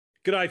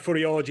G'day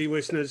Footyology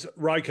listeners,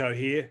 Roko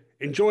here.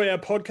 Enjoy our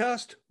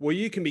podcast? Well,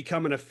 you can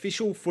become an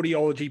official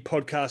Footyology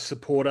podcast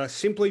supporter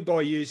simply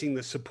by using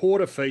the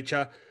supporter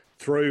feature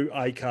through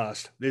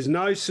Acast. There's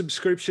no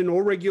subscription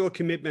or regular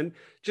commitment,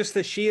 just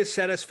the sheer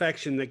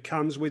satisfaction that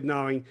comes with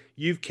knowing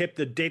you've kept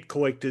the debt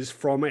collectors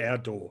from our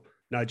door.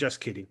 No,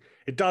 just kidding.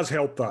 It does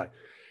help though.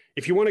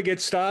 If you want to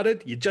get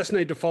started, you just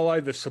need to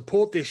follow the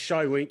support this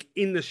show link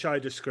in the show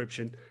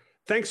description.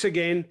 Thanks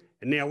again,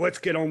 and now let's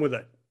get on with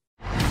it.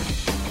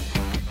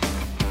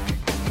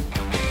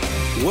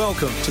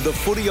 Welcome to the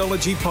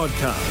Footyology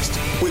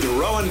Podcast with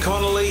Rowan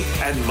Connolly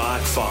and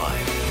Mark Fine.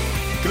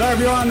 G'day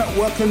everyone,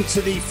 welcome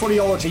to the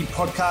Footyology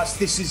Podcast.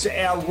 This is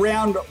our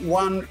round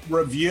one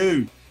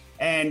review.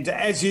 And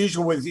as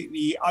usual with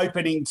the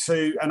opening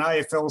to an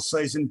AFL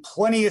season,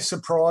 plenty of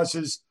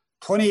surprises,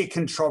 plenty of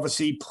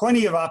controversy,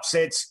 plenty of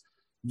upsets,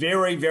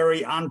 very,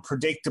 very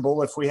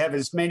unpredictable. If we have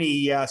as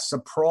many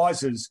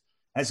surprises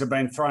as have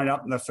been thrown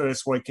up in the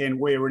first weekend,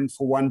 we're in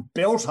for one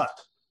belter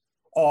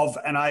of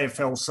an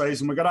AFL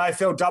season. We've got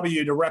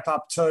AFLW to wrap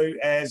up too.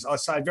 As I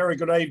say, very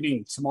good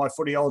evening to my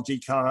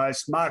Footyology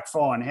co-host, Mark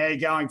Fine. How are you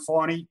going,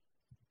 Finey?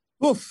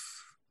 Oof.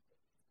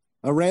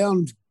 A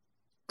round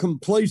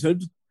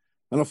completed,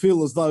 and I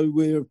feel as though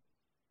we're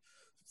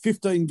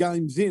 15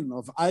 games in.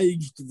 I've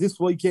aged this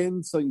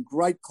weekend, seen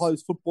great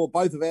close football.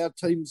 Both of our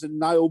teams are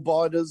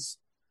nail-biters.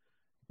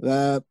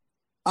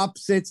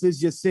 Upsets,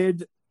 as you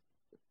said.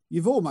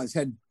 You've almost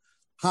had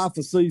half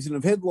a season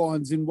of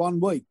headlines in 1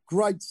 week.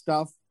 Great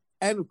stuff.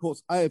 And, of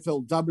course,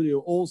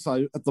 AFLW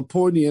also at the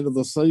pointy end of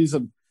the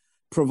season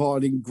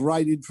providing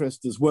great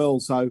interest as well.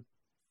 So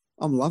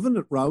I'm loving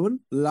it, Rowan.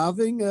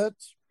 Loving it.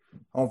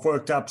 I've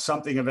worked up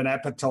something of an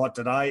appetite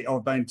today.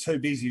 I've been too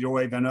busy to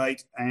even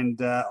eat,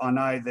 and I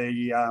know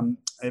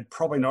they're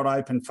probably not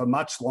open for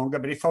much longer.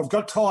 But if I've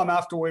got time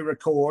after we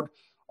record,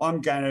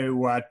 I'm going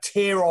to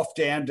tear off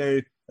down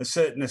to a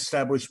certain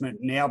establishment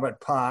in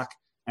Albert Park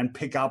and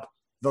pick up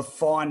the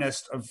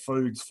finest of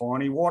foods,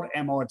 Finey. What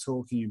am I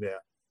talking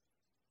about?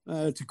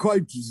 To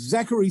quote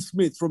Zachary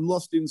Smith from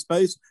Lost in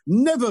Space,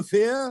 never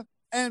fear,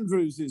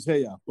 Andrews is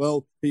here.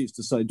 Well, he used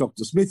to say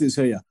Dr. Smith is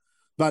here.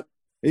 But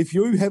if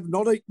you have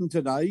not eaten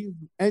today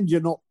and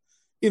you're not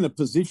in a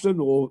position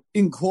or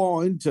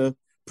inclined to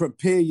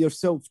prepare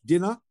yourself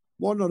dinner,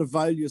 why not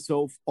avail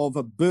yourself of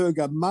a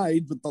burger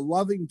made with the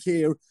loving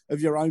care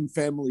of your own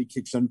family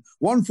kitchen?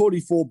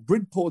 144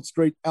 Bridport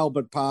Street,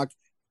 Albert Park,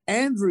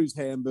 Andrews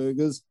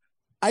Hamburgers,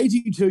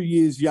 82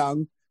 years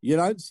young. You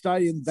don't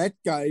stay in that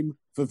game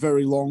for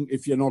very long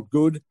if you're not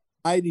good.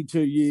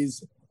 82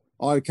 years,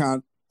 I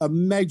can't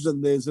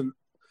imagine there's an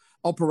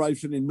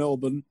operation in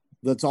Melbourne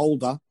that's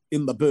older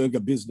in the burger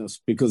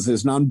business because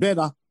there's none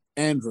better.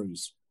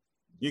 Andrews.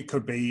 You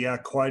could be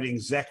quoting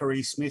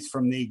Zachary Smith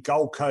from the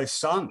Gold Coast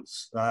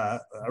Suns,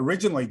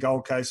 originally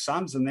Gold Coast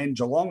Suns and then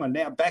Geelong, and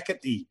now back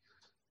at the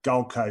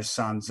Gold Coast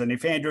Suns. And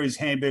if Andrews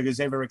Hamburgers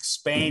ever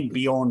expand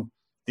beyond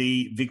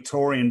the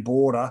Victorian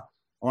border,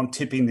 I'm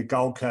tipping the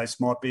Gold Coast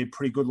might be a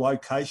pretty good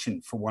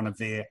location for one of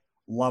their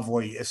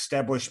lovely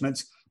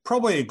establishments.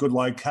 Probably a good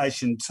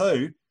location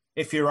too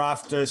if you're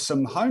after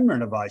some home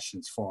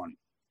renovations, Fine.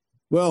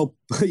 Well,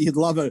 you'd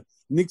love a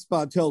Nick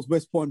Bartel's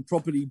West Point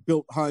property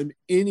built home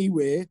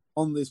anywhere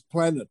on this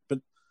planet. But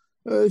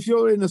if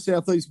you're in the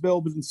southeast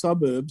Melbourne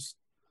suburbs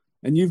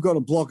and you've got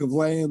a block of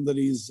land that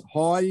is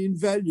high in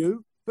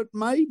value, but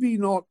maybe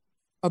not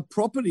a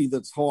property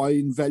that's high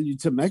in value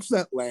to match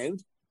that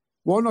land,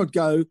 why not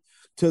go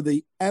to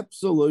the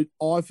absolute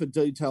eye for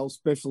detail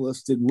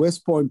specialist in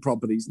West Point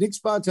Properties? Nick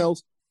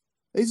Bartel's,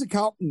 he's a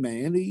Carlton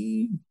man.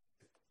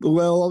 I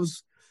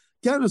was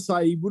going to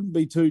say he wouldn't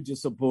be too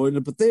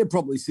disappointed, but they're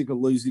probably sick of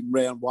losing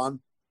round one.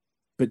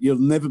 But you'll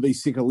never be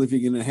sick of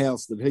living in a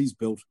house that he's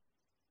built.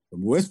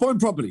 From West Point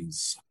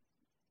Properties.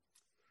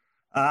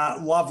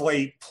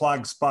 Lovely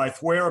plugs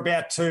both. We're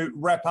about to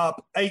wrap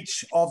up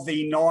each of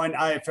the 9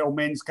 AFL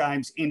men's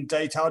games in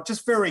detail.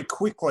 Just very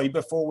quickly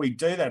before we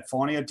do that,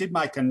 Finey, I did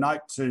make a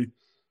note to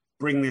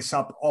bring this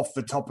up off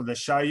the top of the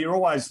show. You're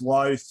always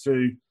loath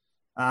to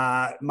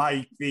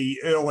make the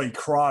early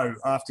crow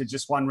after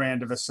just one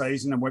round of a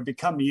season, and we've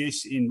become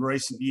used in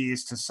recent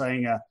years to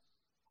seeing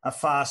a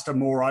faster,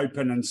 more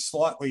open and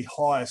slightly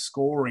higher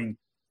scoring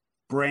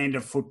brand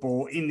of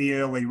football in the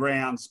early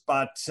rounds.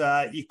 But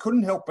you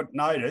couldn't help but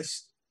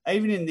notice,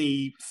 even in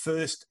the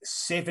first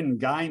 7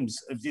 games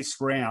of this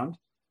round,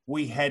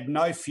 we had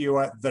no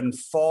fewer than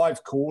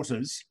 5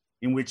 quarters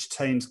in which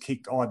teams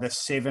kicked either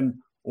 7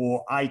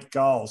 or 8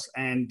 goals.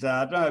 And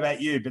I don't know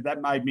about you, but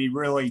that made me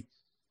really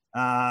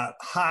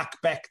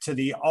hark back to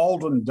the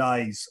olden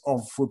days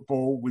of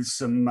football with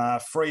some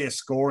freer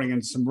scoring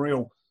and some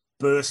real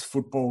burst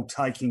football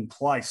taking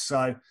place.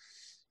 So,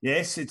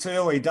 yes, it's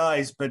early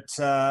days, but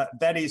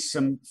that is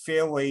some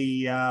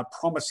fairly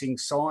promising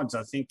signs,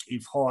 I think,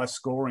 if higher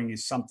scoring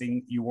is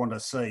something you want to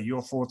see.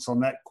 Your thoughts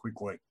on that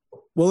quickly?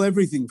 Well,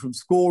 everything from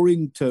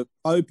scoring to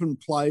open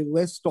play,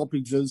 less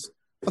stoppages.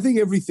 I think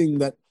everything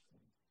that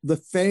the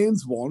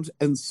fans want,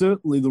 and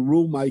certainly the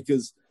rule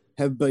makers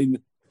have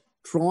been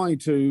trying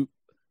to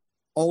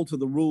alter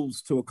the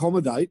rules to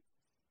accommodate,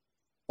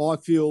 I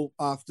feel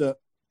after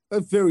a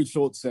very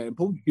short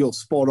sample, you're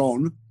spot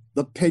on,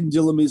 the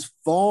pendulum is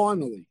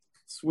finally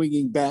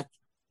swinging back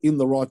in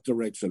the right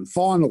direction.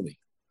 Finally.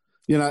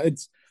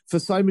 It's for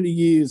so many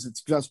years,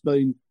 it's just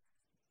been,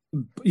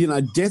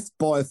 death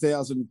by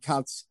 1,000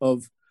 cuts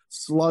of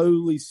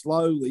slowly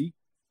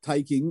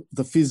taking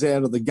the fizz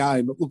out of the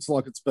game. It looks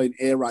like it's been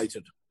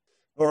aerated.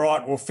 All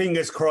right, well,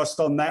 fingers crossed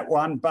on that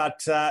one.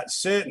 But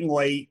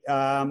certainly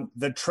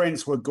the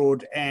trends were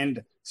good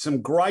and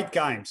some great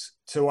games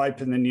to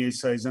open the new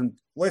season.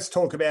 Let's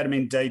talk about them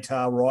in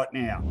detail right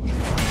now.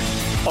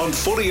 On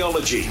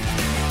Footyology,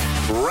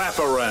 wrap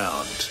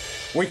around.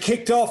 We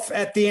kicked off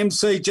at the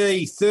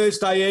MCG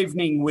Thursday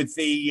evening with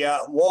the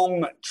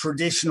long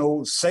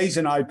traditional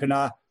season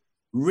opener,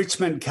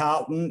 Richmond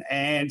Carlton,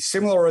 and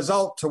similar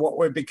result to what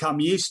we've become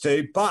used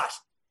to, but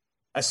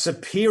a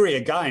superior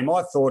game.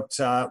 I thought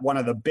one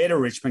of the better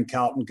Richmond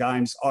Carlton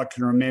games I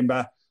can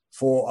remember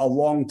for a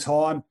long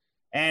time.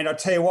 And I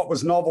tell you what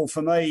was novel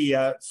for me,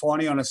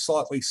 finding on a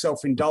slightly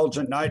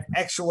self-indulgent note,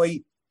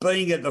 actually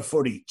being at the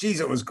footy. Geez,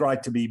 it was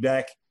great to be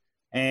back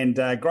and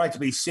great to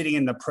be sitting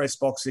in the press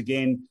box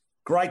again.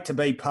 Great to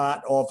be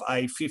part of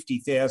a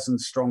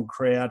 50,000-strong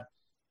crowd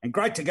and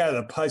great to go to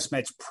the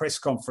post-match press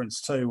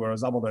conference too, where I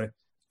was able to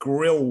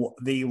grill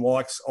the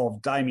likes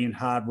of Damien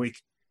Hardwick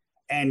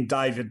and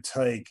David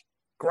Teague.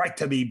 Great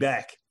to be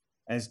back,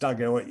 as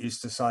Doug Elliott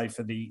used to say,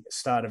 for the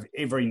start of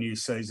every new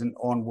season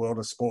on World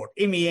of Sport.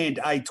 In the end,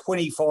 a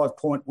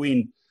 25-point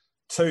win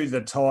to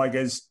the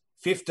Tigers,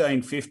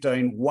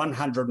 15-15,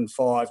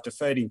 105,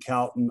 defeating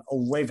Carlton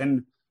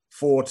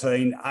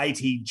 11-14,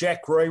 80.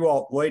 Jack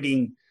Riewoldt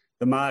leading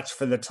the march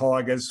for the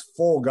Tigers,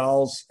 4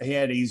 goals. He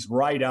had his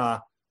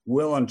radar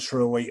well and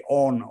truly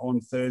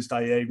on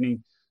Thursday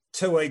evening.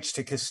 2 each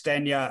to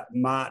Castagna,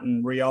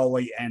 Martin,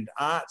 Rioli and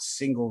Arts,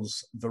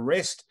 singles the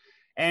rest.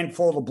 And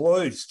for the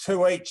Blues,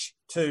 2 each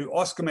to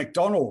Oscar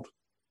McDonald,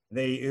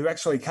 who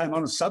actually came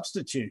on a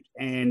substitute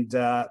and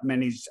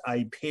managed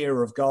a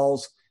pair of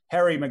goals.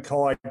 Harry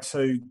Mackay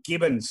to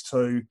Gibbons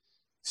to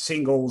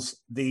singles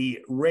the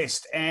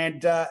rest.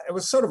 And it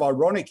was sort of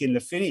ironic in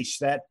the finish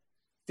that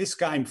this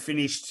game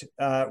finished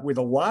with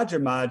a larger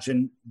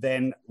margin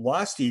than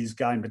last year's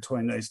game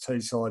between these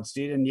two sides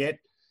did. And yet,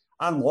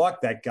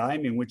 unlike that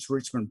game in which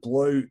Richmond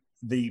blew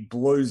the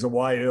Blues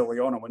away early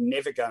on and were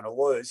never going to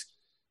lose,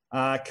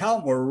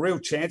 Carlton were a real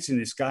chance in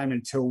this game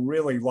until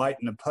really late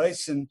in the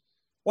piece. And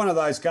one of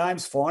those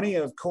games, Finey,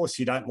 of course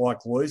you don't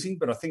like losing,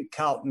 but I think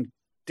Carlton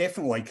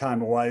definitely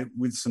came away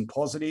with some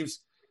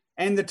positives.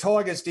 And the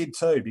Tigers did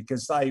too,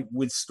 because they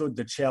withstood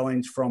the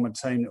challenge from a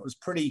team that was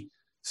pretty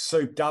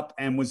souped up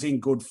and was in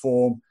good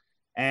form.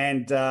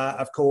 And,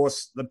 of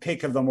course, the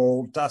pick of them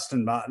all,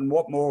 Dustin Martin.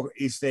 What more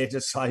is there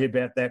to say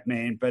about that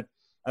man? But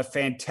a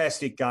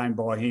fantastic game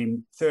by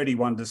him,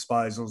 31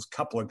 disposals,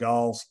 couple of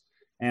goals,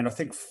 and I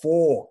think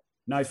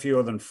no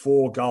fewer than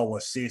 4 goal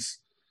assists.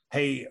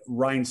 He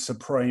reigns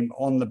supreme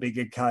on the big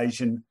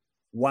occasion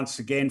once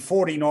again.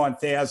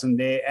 49,000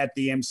 there at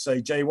the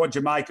MCG. What'd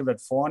you make of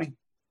it, Finey?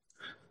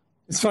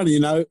 It's funny,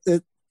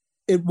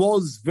 it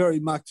was very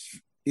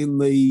much in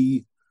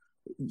the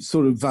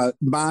sort of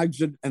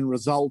margin and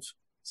result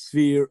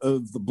sphere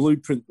of the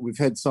blueprint that we've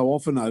had so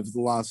often over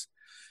the last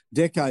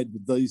decade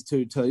with these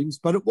two teams,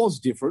 but it was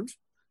different.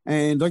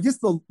 And I guess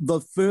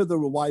the further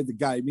away the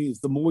game is,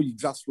 the more you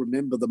just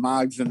remember the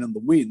margin and the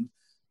win,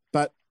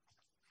 but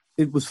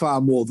it was far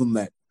more than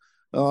that.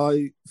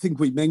 I think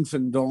we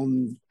mentioned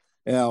on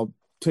our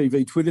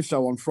TV Twitter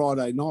show on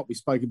Friday night, we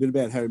spoke a bit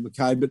about Harry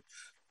Mackay, but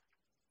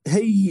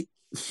he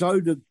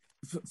showed it,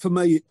 for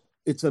me,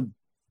 it's a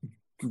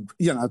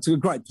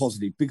great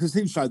positive because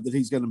he showed that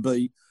he's going to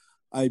be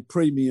a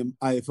premium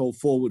AFL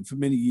forward for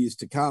many years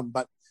to come.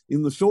 But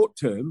in the short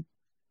term,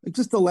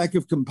 just the lack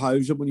of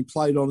composure when he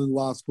played on in the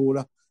last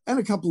quarter and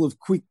a couple of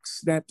quick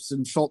snaps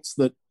and shots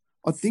that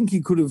I think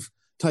he could have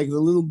taken a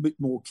little bit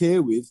more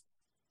care with,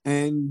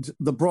 and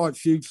the bright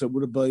future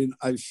would have been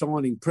a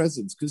shining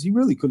presence because he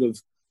really could have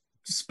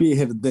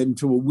spearheaded them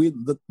to a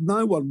win that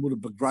no one would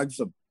have begrudged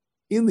them.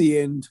 In the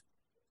end,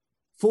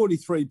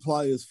 43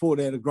 players fought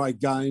out a great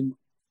game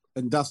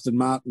and Dustin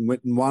Martin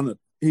went and won it.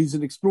 He's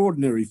an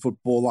extraordinary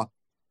footballer.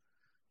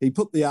 He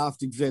put the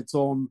after jets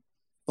on.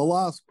 The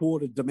last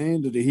quarter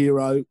demanded a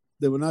hero.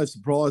 There were no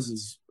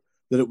surprises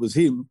that it was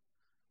him.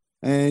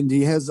 And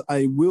he has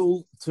a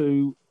will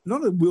to,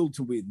 not a will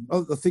to win.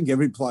 I think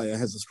every player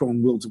has a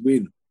strong will to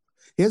win.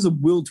 He has a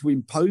will to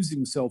impose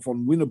himself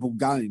on winnable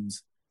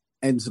games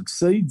and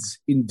succeeds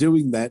in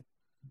doing that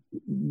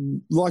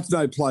like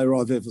no player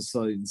I've ever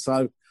seen.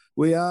 So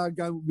we are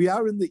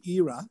in the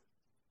era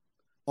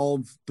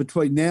of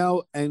between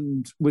now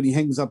and when he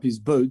hangs up his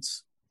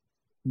boots,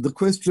 the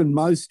question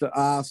most are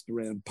asked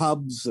around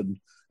pubs and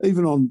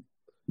even on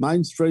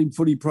mainstream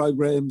footy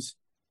programs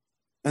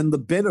and the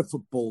better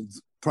football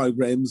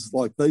programs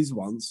like these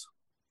ones,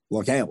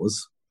 like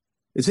ours,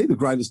 is he the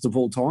greatest of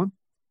all time?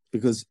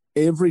 Because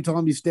every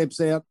time he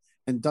steps out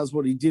and does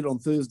what he did on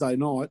Thursday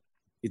night,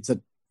 it's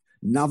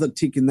another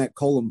tick in that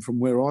column from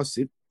where I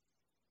sit.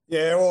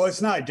 Yeah, well,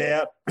 there's no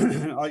doubt.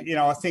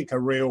 I think a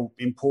real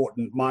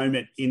important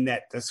moment in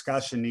that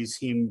discussion is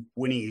him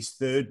winning his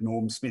third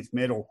Norm Smith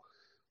medal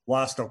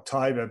last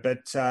October.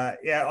 But,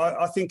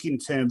 I think in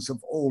terms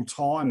of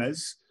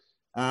all-timers,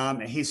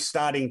 he's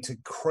starting to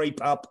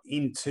creep up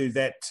into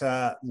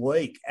that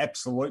league,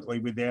 absolutely,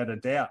 without a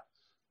doubt.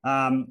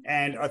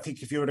 And I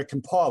think if you were to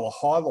compile a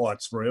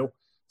highlights reel,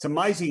 it's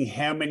amazing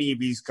how many of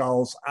his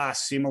goals are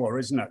similar,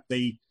 isn't it?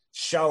 The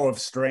show of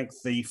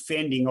strength, the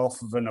fending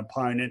off of an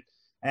opponent,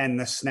 and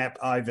the snap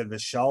over the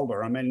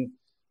shoulder. I mean,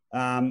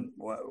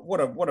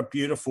 what a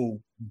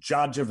beautiful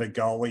judge of a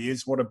goal he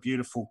is. What a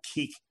beautiful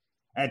kick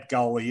at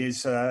goal he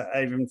is,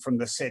 even from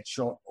the set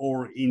shot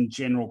or in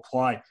general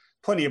play.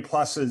 Plenty of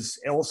pluses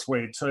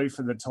elsewhere too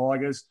for the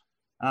Tigers.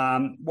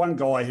 One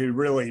guy who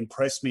really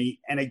impressed me,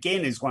 and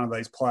again is one of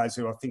those players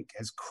who I think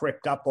has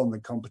crept up on the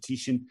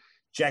competition,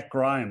 Jack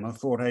Graham. I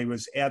thought he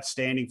was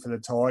outstanding for the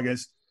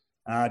Tigers.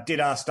 Did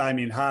ask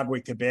Damien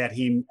Hardwick about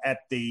him at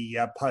the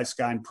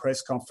post-game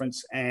press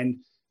conference, and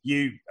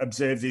you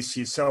observed this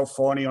yourself,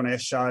 Finey, on our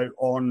show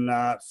on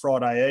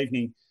Friday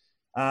evening.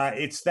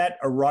 It's that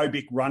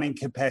aerobic running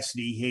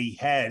capacity he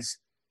has.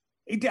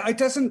 It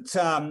doesn't,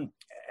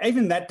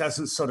 even that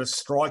doesn't sort of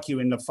strike you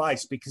in the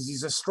face because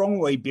he's a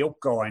strongly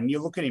built guy, and you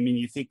look at him and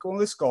you think, well,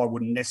 this guy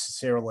wouldn't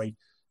necessarily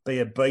be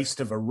a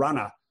beast of a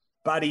runner.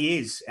 But he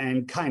is,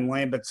 and Kane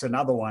Lambert's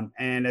another one.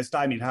 And as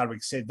Damien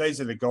Hardwick said,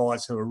 these are the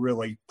guys who are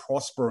really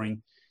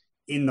prospering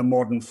in the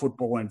modern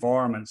football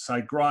environment.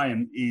 So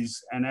Graham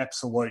is an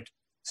absolute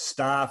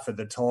star for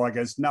the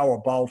Tigers. Noah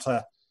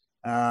Bolter,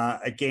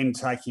 again,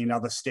 taking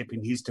another step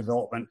in his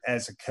development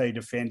as a key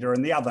defender.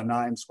 And the other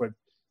names we've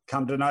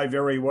come to know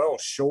very well.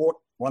 Short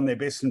won their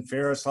best and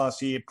fairest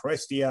last year.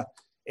 Prestia,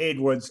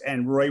 Edwards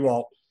and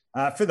Rewalt.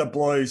 For the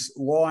Blues,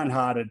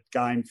 lion-hearted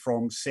game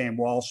from Sam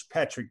Walsh.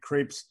 Patrick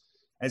Cripps,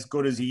 as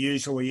good as he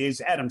usually is.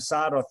 Adam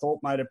Saad, I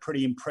thought, made a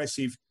pretty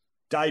impressive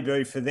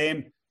debut for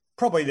them.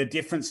 Probably the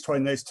difference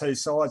between these two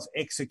sides,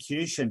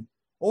 execution.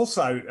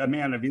 Also,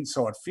 amount of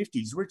inside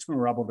 50s. Richmond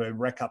were able to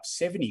rack up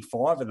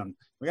 75 of them.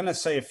 We're going to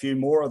see a few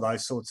more of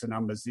those sorts of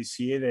numbers this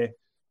year.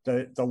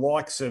 They're the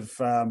likes of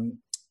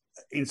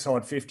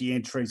inside 50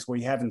 entries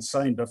we haven't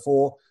seen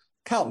before.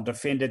 Carlton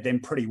defended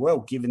them pretty well,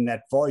 given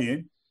that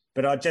volume.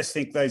 But I just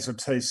think these are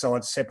two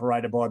sides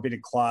separated by a bit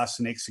of class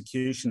and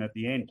execution at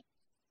the end.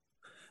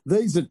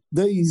 These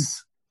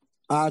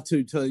are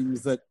two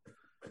teams that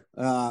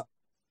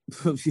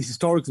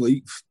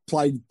historically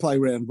play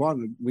round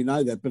one. We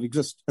know that, but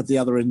just at the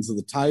other ends of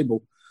the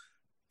table.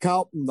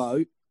 Carlton,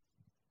 though,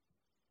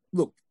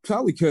 look,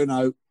 Charlie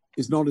Curnow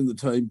is not in the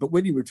team, but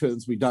when he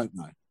returns, we don't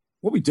know.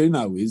 What we do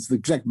know is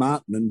that Jack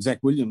Martin and Zach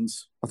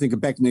Williams, I think, are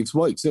back next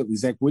week, certainly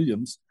Zach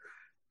Williams.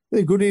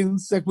 They're good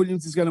ins. Zach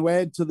Williams is going to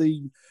add to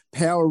the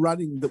power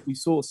running that we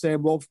saw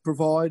Sam Walsh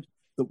provide,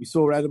 that we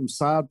saw Adam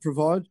Saad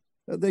provide.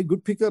 They're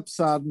good pickups,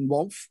 Saad and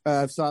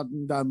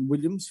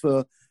Williams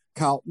for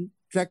Carlton.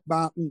 Jack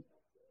Martin,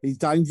 he's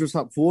dangerous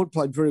up forward,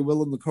 played very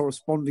well in the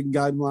corresponding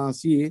game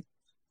last year.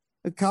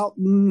 At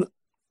Carlton,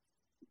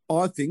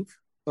 I think,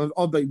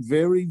 I've been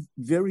very,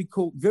 very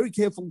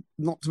careful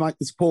not to make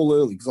this call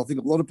early because I think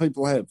a lot of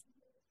people have.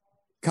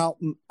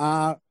 Carlton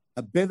are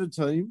a better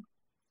team,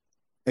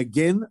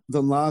 again,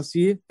 than last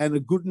year and a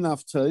good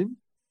enough team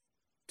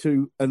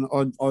to, and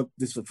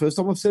this is the first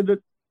time I've said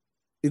it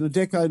in a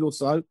decade or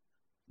so,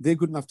 they're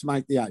good enough to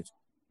make the 8.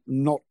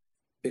 Not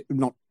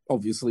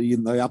obviously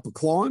in the upper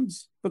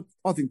climbs, but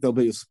I think there'll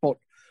be a spot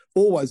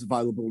always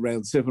available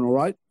around 7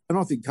 or 8, and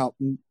I think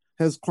Carlton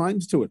has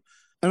claims to it.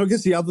 And I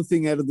guess the other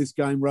thing out of this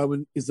game,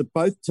 Rowan, is that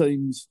both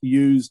teams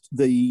used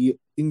the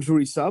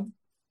injury sub,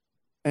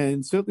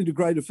 and certainly to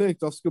great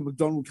effect. Oscar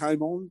McDonald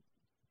came on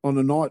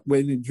a night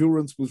when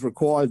endurance was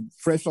required.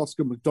 Fresh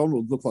Oscar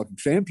McDonald looked like a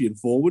champion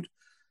forward,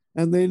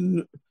 and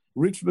then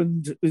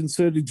Richmond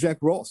inserted Jack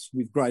Ross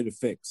with great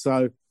effect.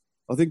 So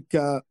I think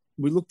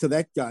we look to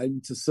that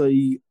game to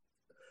see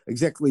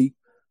exactly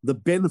the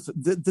benefit,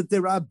 that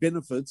there are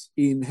benefits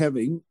in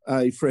having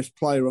a fresh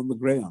player on the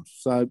ground.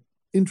 So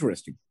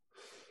interesting.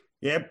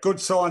 Yeah, good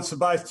signs for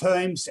both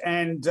teams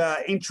and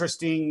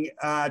interesting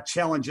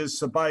challenges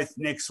for both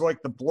next week.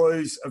 The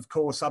Blues, of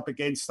course, up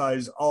against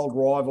those old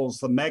rivals,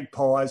 the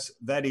Magpies.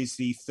 That is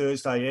the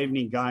Thursday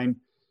evening game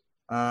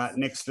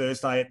next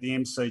Thursday at the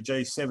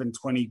MCG,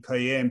 7:20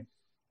 p.m.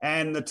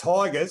 And the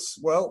Tigers,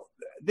 well,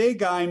 their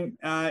game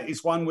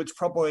is one which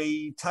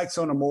probably takes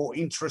on a more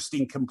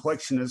interesting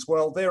complexion as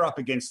well. They're up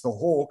against the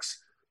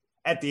Hawks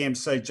at the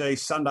MCG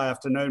Sunday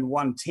afternoon,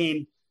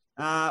 1:10.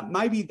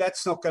 Maybe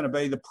that's not going to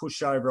be the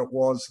pushover it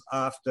was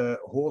after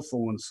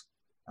Hawthorn's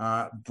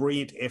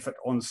brilliant effort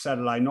on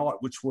Saturday night,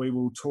 which we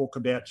will talk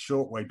about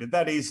shortly. But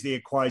that is the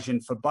equation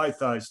for both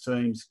those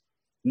teams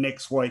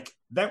next week.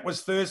 That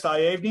was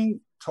Thursday evening.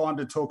 Time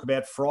to talk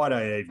about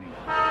Friday evening.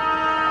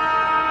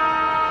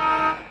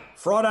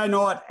 Friday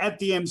night at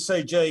the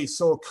MCG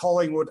saw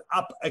Collingwood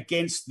up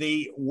against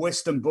the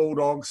Western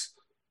Bulldogs.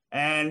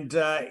 And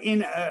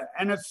in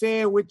an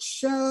affair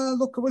which,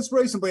 look, it was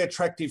reasonably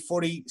attractive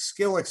footy.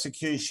 Skill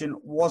execution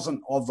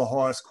wasn't of the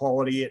highest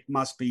quality, it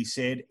must be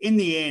said. In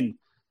the end,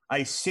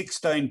 a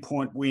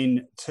 16-point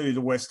win to the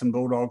Western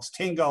Bulldogs,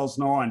 10 goals,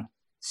 9,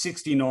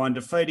 69,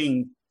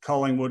 defeating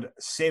Collingwood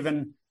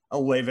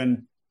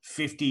 7-11,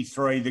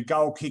 53. The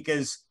goal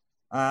kickers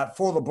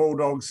for the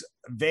Bulldogs,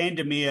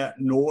 Vandermeer,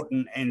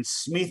 Norton and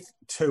Smith,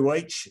 2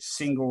 each,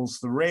 singles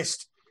the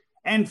rest.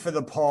 And for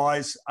the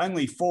Pies,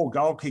 only 4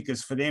 goal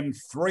kickers for them,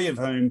 3 of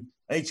whom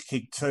each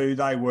kicked 2.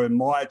 They were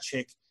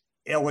Myercheck,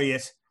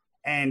 Elliott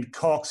and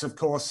Cox. Of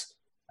course,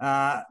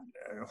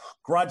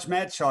 grudge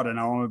match, I don't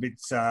know.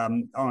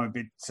 I'm a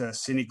bit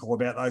cynical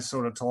about those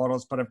sort of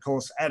titles. But, of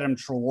course, Adam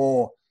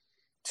Treloar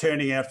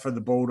turning out for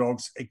the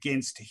Bulldogs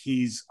against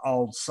his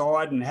old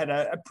side and had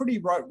a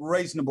pretty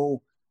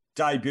reasonable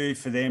debut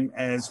for them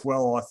as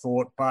well, I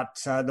thought. But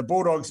the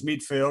Bulldogs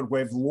midfield,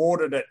 we've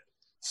lauded it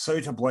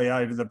suitably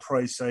over the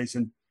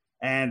pre-season,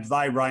 and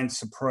they reign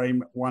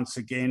supreme once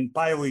again.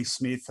 Bailey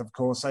Smith, of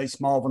course,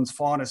 East Melbourne's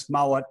finest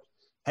mullet.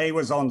 He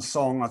was on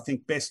song, I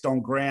think, best on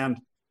ground,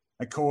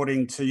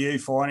 according to you,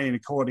 Finey, and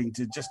according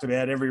to just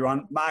about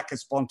everyone.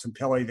 Marcus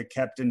Bontempelli, the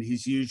captain,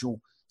 his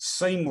usual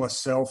seamless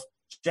self.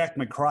 Jack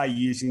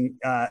McRae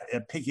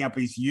picking up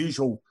his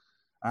usual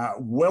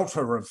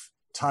welter of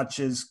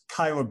touches.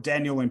 Caleb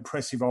Daniel,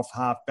 impressive off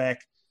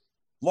half-back.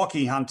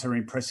 Lockie Hunter,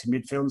 impressive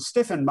midfield. And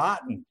Stephen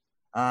Martin,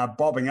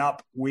 bobbing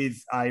up with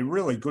a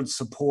really good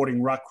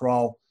supporting ruck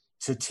role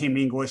to Tim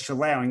English,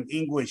 allowing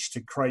English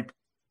to creep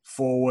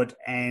forward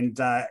and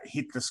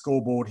hit the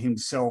scoreboard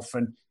himself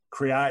and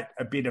create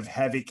a bit of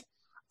havoc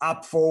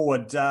up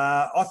forward.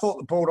 I thought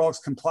the Bulldogs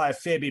can play a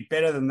fair bit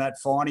better than that,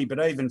 Finey,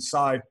 but even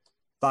so,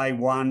 they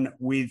won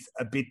with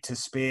a bit to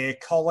spare.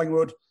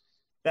 Collingwood,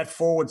 that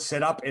forward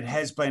setup, it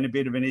has been a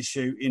bit of an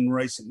issue in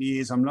recent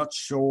years. I'm not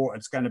sure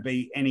it's going to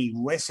be any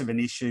less of an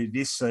issue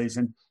this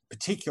season,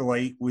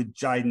 particularly with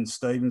Jaden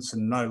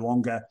Stevenson no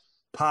longer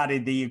part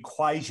of the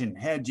equation.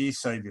 How do you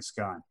see this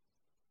going?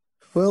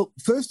 Well,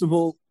 first of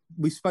all,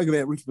 we spoke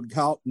about Richmond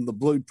Carlton, the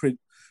blueprint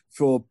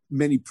for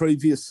many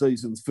previous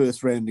seasons'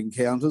 first-round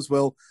encounters.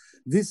 Well,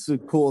 this,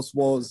 of course,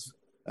 was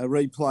a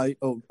replay,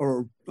 or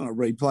not a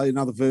replay,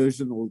 another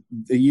version, or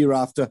a year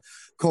after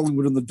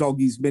Collingwood and the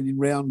Doggies met in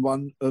round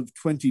 1 of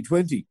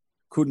 2020.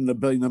 Couldn't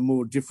have been a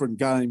more different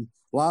game.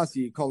 Last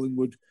year,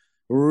 Collingwood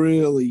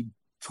really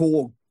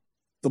tore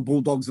the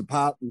Bulldogs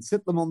apart and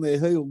set them on their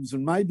heels,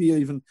 and maybe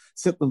even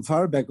set them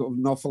far back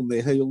and off on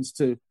their heels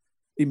to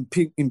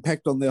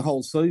impact on their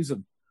whole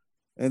season.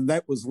 And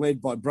that was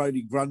led by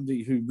Brodie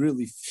Grundy, who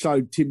really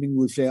showed Tim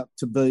English out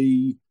to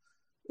be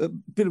a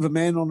bit of a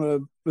man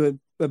on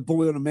a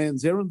boy on a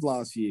man's errand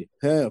last year.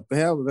 How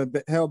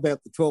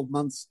about the 12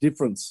 months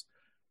difference?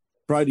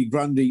 Brodie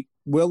Grundy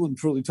well and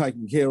truly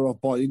taken care of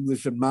by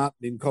English and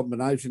Martin in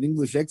combination.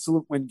 English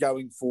excellent when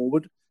going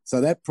forward. So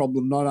that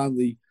problem not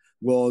only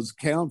was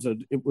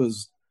countered, it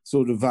was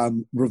sort of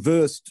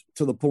reversed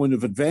to the point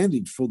of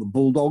advantage for the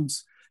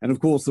Bulldogs. And, of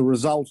course, the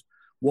result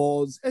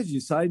was, as you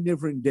say,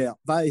 never in doubt.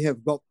 They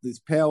have got this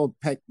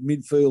power-packed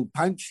midfield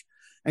punch.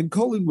 And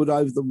Collingwood,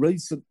 over the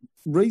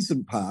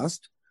recent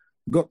past,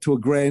 got to a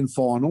grand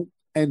final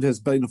and has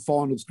been a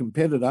finals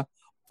competitor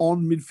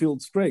on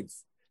midfield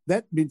strength.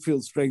 That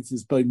midfield strength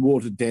has been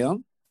watered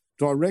down.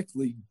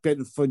 Directly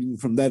benefiting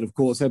from that, of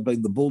course, have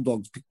been the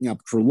Bulldogs picking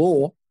up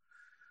Treloar.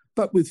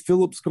 But with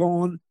Phillips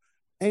gone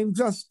and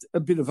just a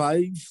bit of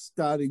age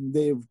starting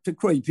there to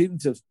creep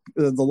into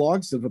the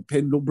likes of a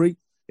Pendlebury,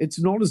 it's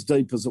not as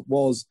deep as it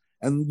was.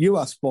 And you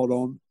are spot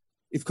on.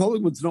 If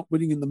Collingwood's not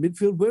winning in the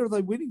midfield, where are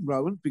they winning,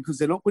 Rowan? Because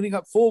they're not winning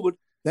up forward.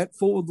 That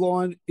forward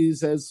line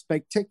is as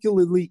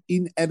spectacularly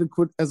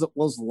inadequate as it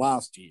was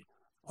last year.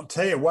 I'll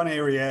tell you one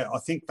area I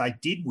think they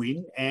did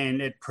win,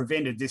 and it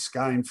prevented this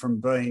game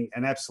from being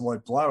an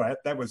absolute blowout.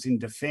 That was in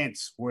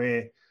defence,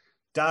 where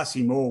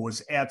Darcy Moore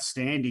was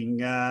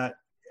outstanding.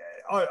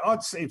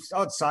 I'd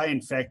say,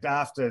 in fact,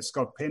 after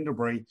Scott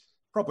Pendlebury,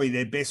 probably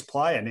their best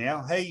player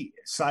now. He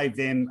saved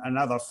them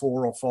another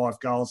 4 or 5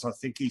 goals. I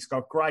think he's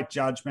got great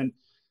judgment,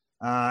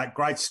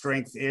 great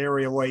strength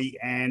aerially,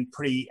 and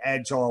pretty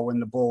agile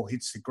when the ball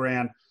hits the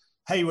ground.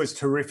 He was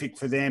terrific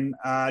for them.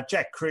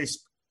 Jack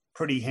Crisp,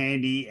 pretty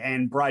handy,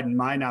 and Braden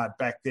Maynard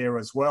back there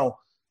as well.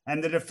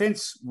 And the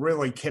defence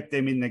really kept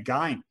them in the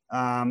game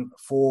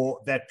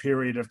for that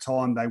period of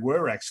time. They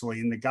were actually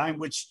in the game,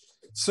 which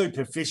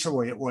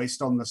superficially, at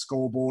least on the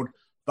scoreboard,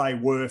 they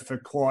were for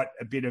quite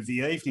a bit of the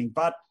evening.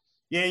 But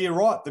yeah, you're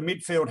right. The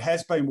midfield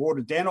has been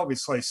watered down.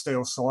 Obviously,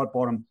 Steele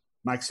Sidebottom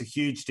makes a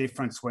huge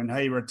difference when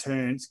he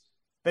returns.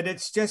 But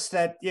it's just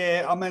that,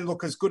 yeah, I mean,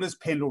 look, as good as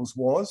Pendles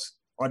was,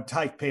 I'd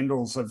take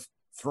Pendles of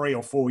 3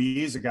 or 4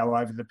 years ago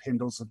over the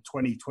Pendles of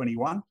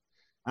 2021.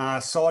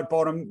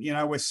 Sidebottom, you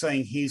know, we're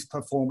seeing his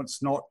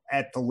performance not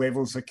at the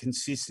levels of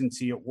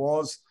consistency it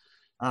was.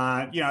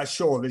 You know,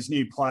 sure, there's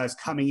new players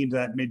coming into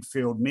that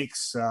midfield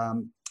mix,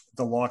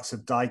 the likes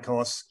of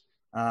Dacos,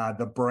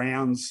 the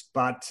Browns,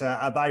 but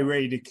are they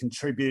ready to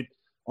contribute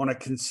on a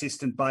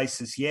consistent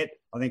basis yet?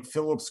 I think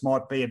Phillips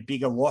might be a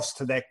bigger loss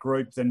to that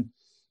group than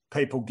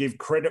people give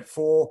credit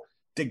for.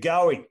 De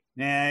Goey,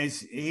 now,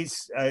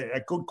 he's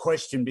a good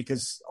question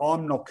because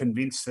I'm not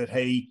convinced that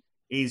he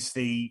is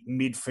the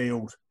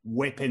midfield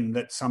weapon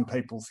that some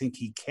people think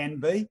he can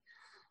be.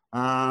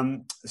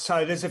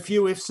 So there's a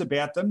few ifs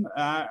about them.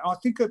 I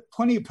think that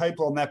plenty of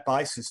people on that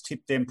basis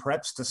tipped them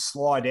perhaps to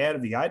slide out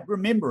of the 8,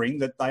 remembering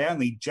that they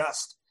only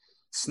just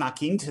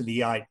snuck into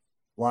the 8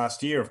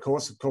 last year, of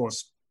course,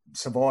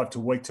 survived to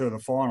week 2 of the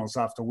finals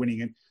after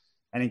winning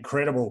an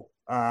incredible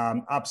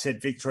upset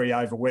victory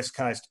over West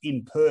Coast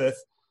in Perth.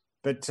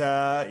 But,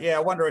 I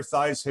wonder if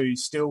those who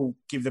still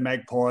give the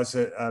Magpies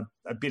a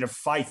bit of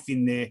faith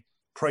in their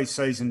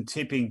pre-season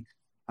tipping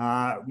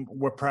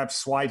were perhaps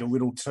swayed a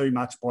little too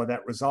much by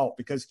that result,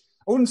 because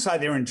I wouldn't say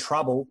they're in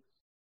trouble,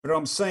 but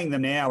I'm seeing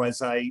them now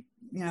as a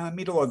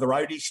middle of the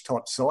roadish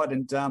type side,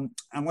 and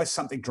unless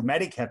something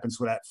dramatic happens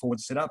with that forward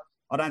setup,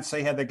 I don't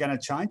see how they're going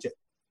to change it.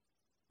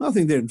 I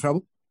think they're in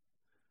trouble.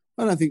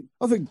 I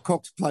think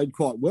Cox played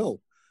quite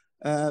well.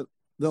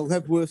 They'll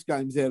have worse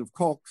games out of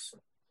Cox.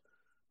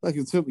 They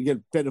can certainly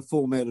get better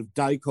form out of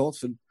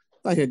Dacos, and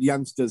they had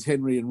youngsters,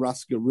 Henry and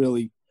Rusker,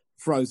 really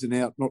frozen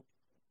out, not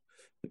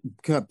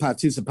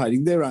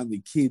participating. They're only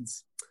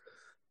kids.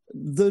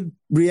 The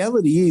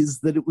reality is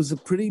that it was a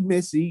pretty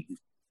messy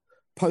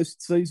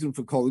post-season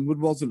for Collingwood,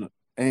 wasn't it?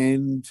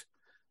 And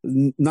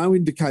no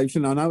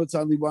indication, I know it's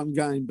only one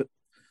game, but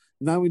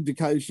no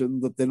indication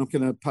that they're not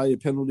going to pay a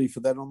penalty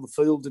for that on the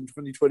field in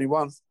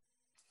 2021.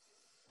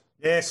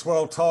 Yes,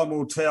 well, time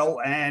will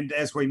tell. And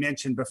as we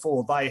mentioned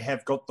before, they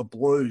have got the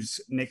Blues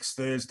next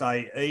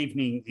Thursday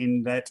evening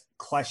in that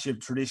clash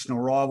of traditional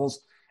rivals.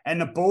 And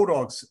the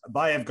Bulldogs,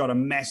 they have got a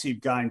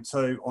massive game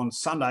too on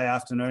Sunday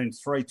afternoon,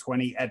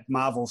 3:20 at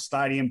Marvel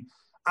Stadium,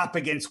 up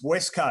against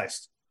West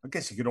Coast. I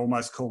guess you could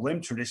almost call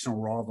them traditional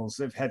rivals.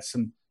 They've had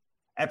some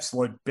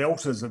absolute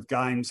belters of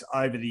games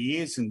over the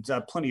years, and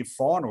plenty of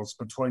finals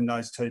between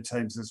those two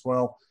teams as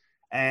well.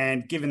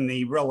 And given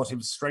the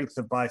relative strength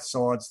of both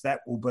sides, that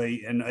will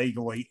be an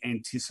eagerly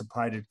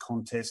anticipated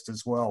contest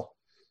as well.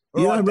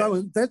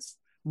 Rowan, that's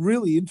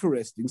really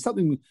interesting.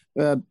 Something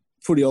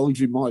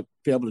Footyology might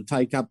be able to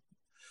take up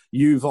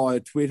you via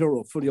Twitter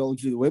or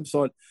Footyology, the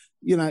website.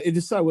 It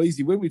is so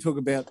easy. When we talk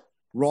about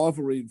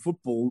rivalry in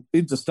football,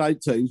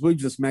 interstate teams, we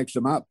just match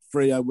them up.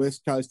 Freo,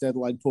 West Coast,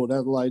 Adelaide, Port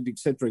Adelaide,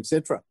 etc.,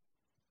 etc.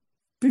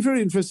 Be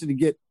very interested to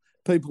get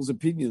people's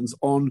opinions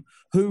on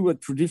who are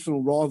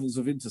traditional rivals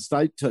of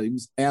interstate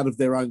teams out of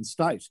their own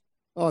state.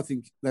 I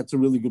think that's a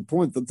really good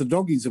point, that the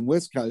Doggies and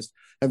West Coast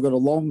have got a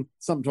long,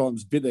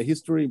 sometimes bitter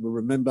history. We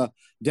remember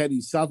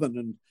Danny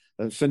Southern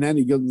and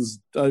shenanigans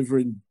over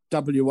in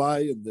WA,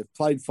 and they've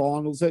played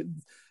finals.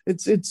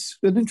 It's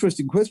an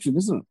interesting question,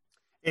 isn't it?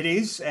 It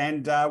is,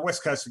 and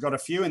West Coast have got a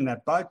few in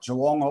that boat.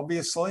 Geelong,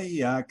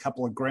 obviously, a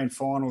couple of grand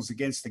finals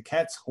against the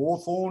Cats,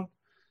 Hawthorn,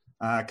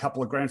 a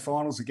couple of grand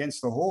finals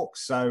against the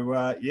Hawks.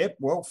 So,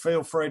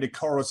 feel free to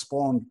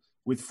correspond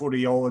with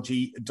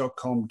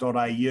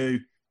footyology.com.au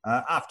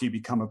after you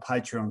become a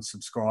Patreon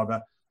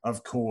subscriber,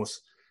 of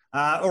course.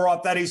 All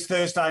right, that is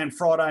Thursday and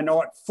Friday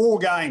night. 4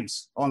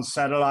 games on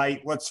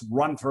Saturday. Let's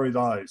run through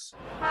those.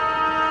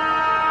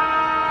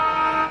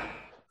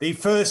 The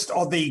first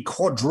of the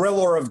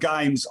quadrilla of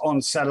games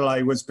on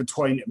Saturday was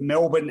between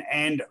Melbourne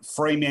and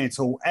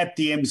Fremantle at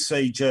the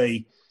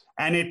MCG,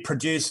 and it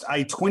produced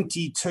a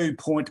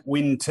 22-point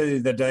win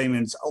to the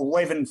Demons,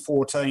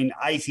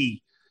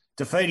 11-14-80,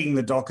 defeating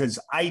the Dockers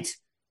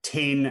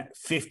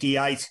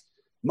 8-10-58.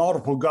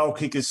 Multiple goal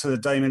kickers for the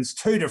Demons,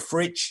 2 to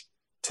Fritsch,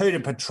 2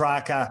 to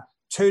Petrarca,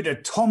 2 to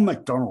Tom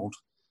McDonald,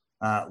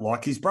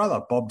 like his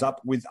brother, bobbed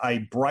up with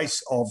a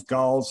brace of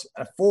goals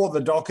for the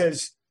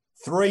Dockers.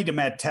 3 to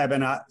Matt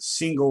Taberner,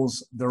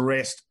 singles the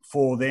rest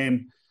for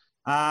them.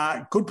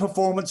 Good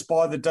performance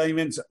by the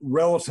Demons,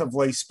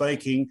 relatively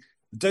speaking.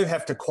 Do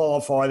have to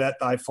qualify that,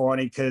 though,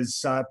 Finey,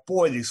 because,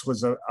 this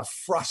was a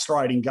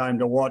frustrating game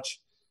to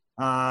watch.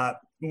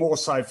 More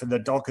so for the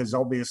Dockers,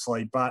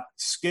 obviously, but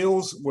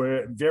skills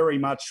were very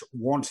much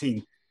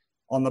wanting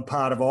on the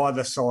part of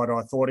either side,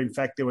 I thought. In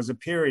fact, there was a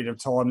period of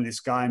time in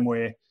this game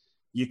where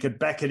you could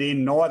back it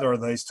in. Neither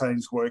of these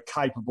teams were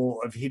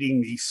capable of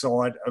hitting the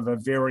side of a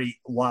very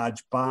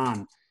large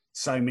barn.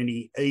 So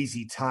many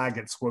easy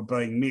targets were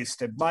being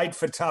missed. It made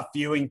for tough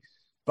viewing,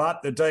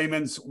 but the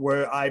Demons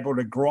were able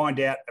to grind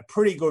out a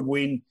pretty good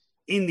win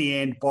in the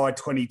end by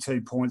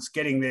 22 points,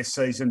 getting their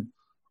season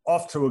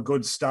off to a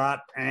good start.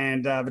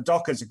 And the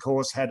Dockers, of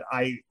course, had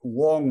a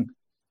long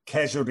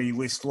casualty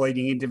list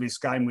leading into this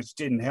game, which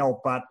didn't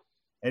help, but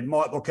it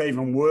might look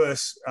even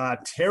worse.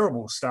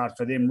 Terrible start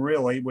for them,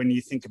 really, when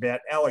you think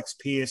about Alex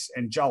Pearce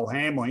and Joel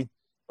Hamlin,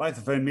 both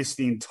of whom missed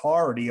the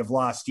entirety of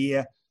last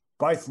year.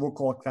 Both look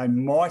like they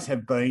might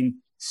have been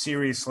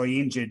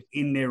seriously injured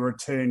in their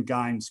return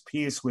games.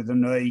 Pearce with a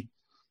knee,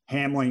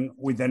 Hamlin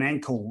with an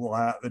ankle.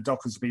 The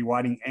Dockers will be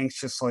waiting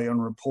anxiously on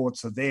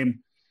reports of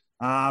them.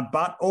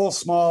 But all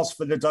smiles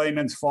for the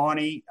Demons,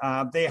 Finey.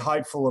 They're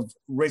hopeful of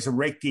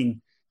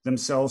resurrecting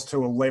themselves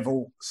to a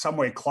level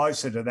somewhere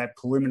closer to that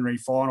preliminary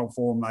final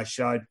form they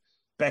showed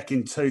back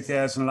in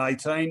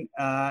 2018.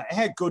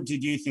 How good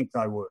did you think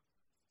they were?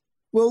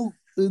 Well,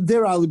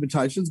 there are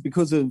limitations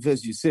because of,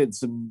 as you said,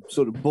 some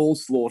sort of ball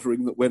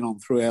slaughtering that went on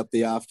throughout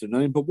the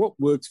afternoon. But what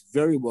works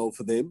very well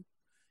for them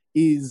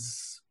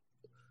is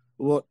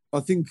what I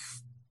think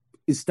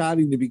is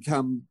starting to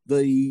become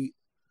the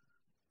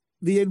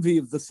envy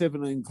of the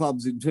 17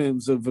 clubs in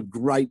terms of a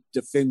great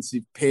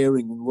defensive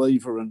pairing in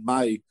Lever and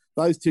May.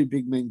 Those two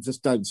big men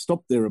just don't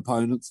stop their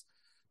opponents.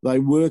 They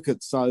work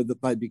it so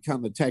that they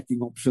become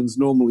attacking options,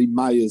 normally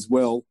May as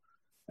well.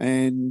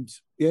 And,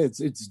 yeah,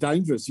 it's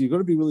dangerous. You've got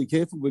to be really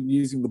careful when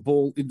using the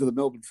ball into the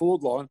Melbourne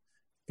forward line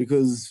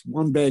because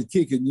one bad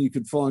kick and you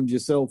could find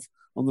yourself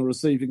on the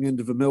receiving end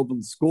of a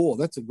Melbourne score.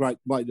 That's a great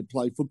way to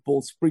play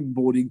football,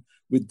 springboarding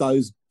with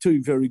those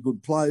two very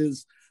good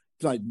players.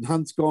 Jayden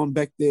Hunt's gone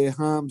back there.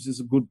 Harms is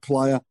a good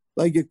player.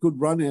 They get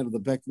good run out of the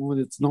back line.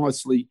 It's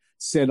nicely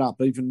set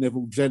up. Even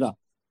Neville Jetta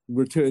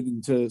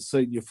returning to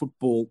senior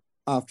football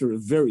after a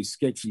very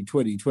sketchy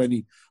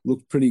 2020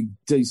 looked pretty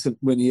decent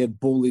when he had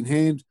ball in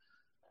hand.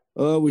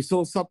 We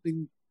saw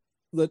something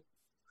that,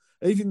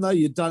 even though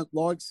you don't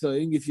like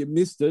seeing, if you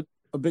missed it,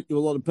 I bet you a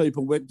lot of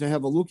people went to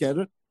have a look at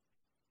it.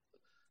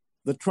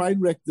 The train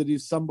wreck that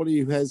is somebody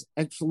who has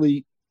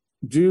actually,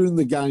 during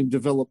the game,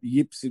 developed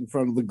yips in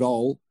front of the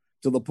goal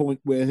to the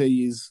point where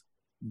he is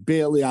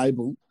barely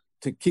able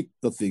to kick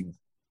the thing.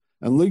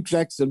 And Luke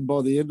Jackson,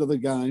 by the end of the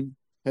game,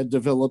 had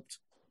developed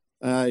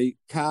a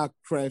car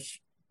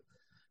crash,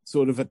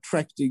 sort of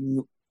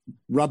attracting,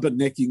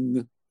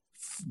 rubbernecking,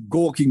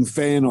 gawking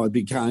fan I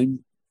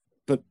became.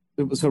 But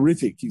it was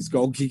horrific, his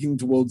goal kicking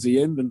towards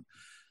the end. And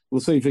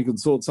we'll see if he can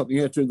sort something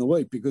out during the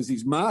week because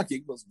his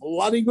marking was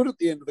bloody good at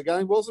the end of the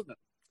game, wasn't it?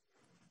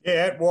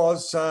 Yeah, it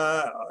was.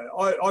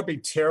 I'd be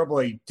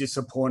terribly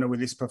disappointed with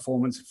this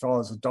performance if I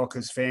was a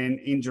Dockers fan,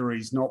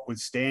 injuries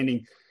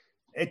notwithstanding.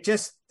 It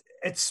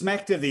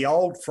smacked of the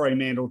old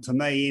Fremantle to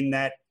me in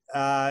that,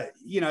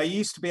 you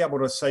used to be able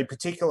to see,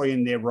 particularly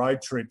in their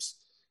road trips,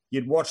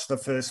 you'd watch the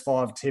first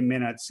 5-10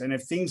 minutes, and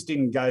if things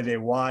didn't go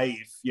their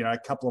way, if, a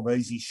couple of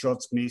easy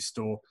shots missed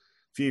or a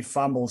few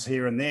fumbles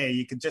here and there,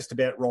 you could just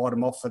about write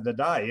them off for the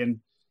day.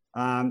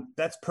 And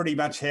that's pretty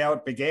much how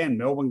it began.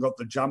 Melbourne got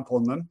the jump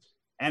on them,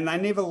 and they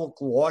never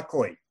looked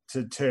likely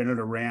to turn it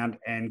around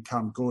and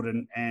come good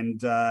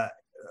and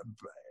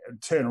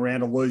turn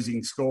around a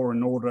losing score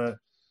in order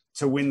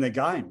to win the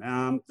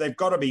game. They've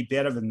got to be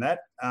better than that.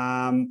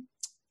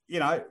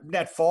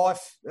 Nat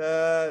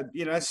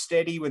Fyfe,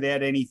 steady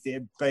without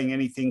being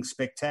anything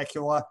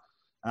spectacular.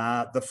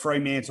 The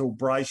Fremantle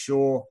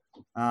Brayshaw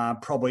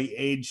probably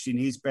edged in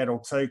his battle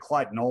too.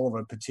 Clayton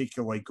Oliver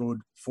particularly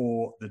good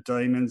for the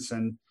Demons,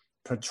 and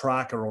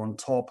Petrarca on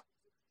top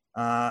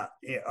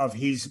of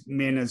his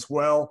men as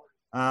well.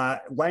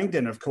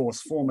 Langdon, of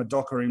course, former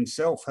Docker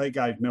himself, he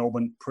gave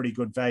Melbourne pretty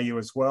good value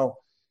as well.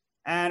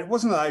 And it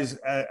wasn't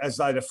as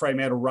though the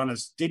Fremantle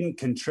runners didn't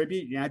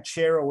contribute.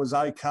 Chera was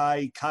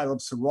okay.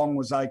 Caleb Sarong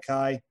was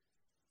okay.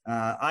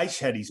 Aish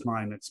had his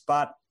moments.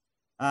 But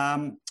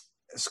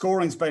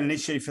scoring's been an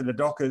issue for the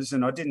Dockers,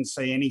 and I didn't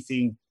see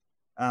anything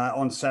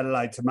on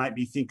Saturday to make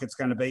me think it's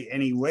going to be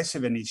any less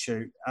of an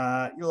issue.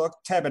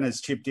 Tabin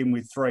has chipped in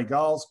with 3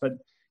 goals, but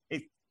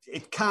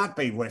it can't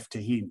be left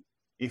to him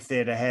if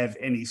they're to have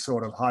any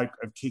sort of hope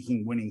of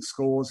kicking winning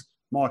scores.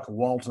 Michael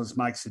Walters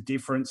makes a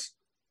difference.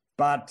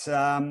 But,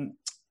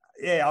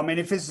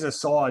 if this is a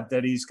side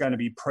that is going to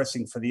be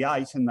pressing for the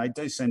 8, and they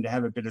do seem to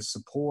have a bit of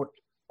support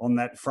on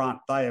that front,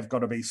 they have got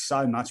to be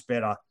so much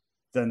better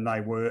than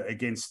they were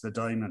against the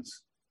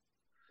Demons.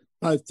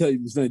 Both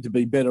teams need to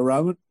be better,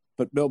 Owen,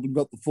 but Melbourne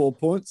got the 4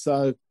 points,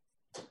 so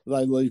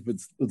they leave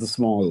with the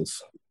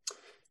smiles.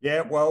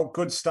 Yeah, well,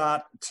 good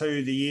start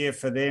to the year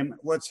for them.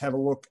 Let's have a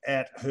look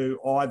at who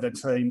either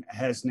team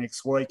has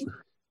next week.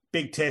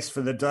 Big test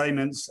for the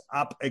Demons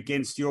up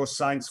against your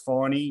Saints,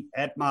 Finey,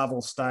 at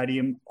Marvel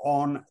Stadium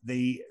on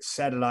the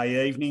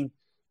Saturday evening.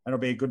 That'll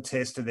be a good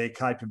test of their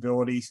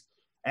capabilities.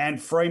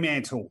 And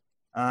Fremantle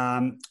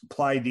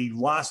play the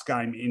last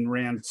game in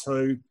round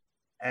 2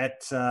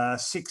 at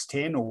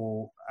 6:10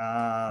 or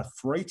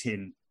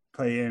 3:10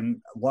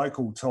 p.m.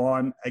 local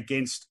time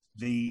against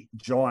the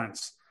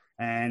Giants.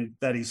 And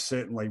that is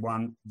certainly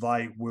one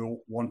they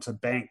will want to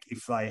bank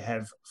if they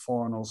have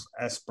finals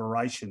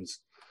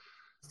aspirations.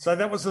 So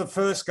that was the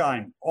first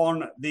game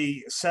on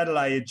the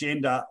Saturday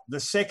agenda. The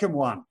second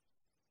one,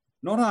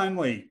 not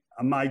only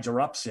a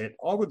major upset,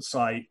 I would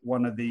say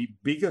one of the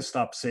biggest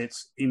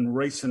upsets in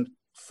recent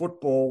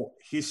football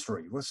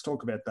history. Let's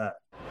talk about that.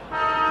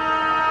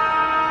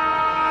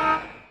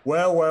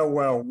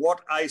 Well, what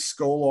a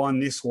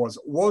scoreline this was.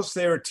 Was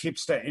there a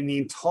tipster in the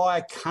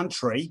entire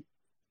country,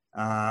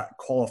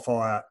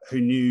 qualifier, who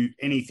knew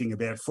anything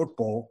about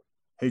football,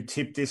 who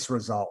tipped this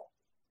result?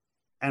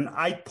 An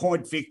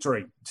 8-point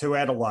victory to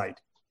Adelaide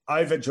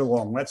over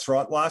Geelong. That's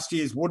right. Last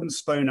year's Wooden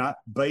Spooner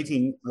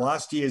beating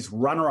last year's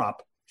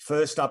runner-up,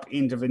 first up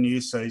into the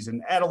new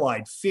season.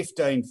 Adelaide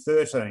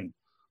 15-13,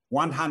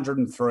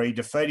 103,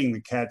 defeating the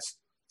Cats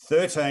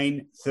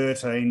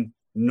 13-13,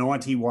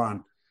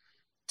 91.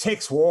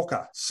 Tex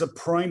Walker,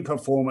 supreme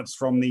performance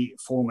from the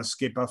former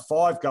skipper.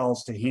 5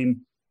 goals to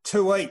him,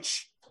 2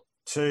 each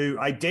to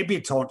a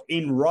debutant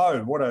in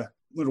Rowe. What a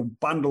little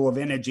bundle of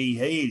energy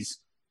he is.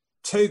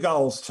 2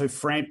 goals to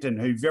Frampton,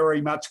 who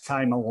very much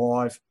came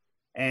alive,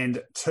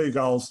 and 2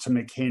 goals to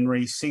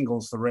McHenry,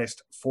 singles the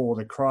rest for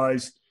the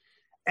Crows.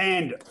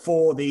 And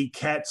for the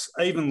Cats,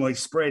 evenly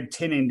spread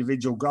 10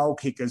 individual goal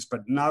kickers,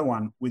 but no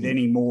one with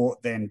any more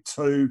than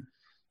 2.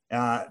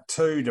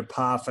 2 to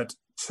Parfitt,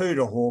 2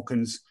 to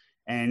Hawkins,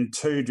 and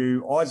 2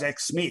 to Isaac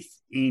Smith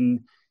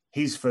in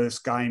his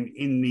first game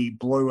in the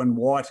blue and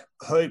white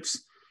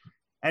hoops.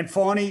 And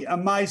finally,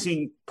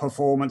 amazing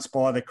performance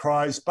by the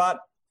Crows, but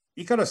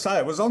you got to say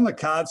it was on the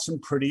cards from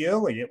pretty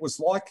early. It was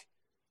like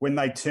when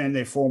they turned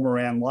their form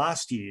around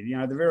last year, you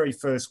know, the very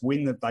first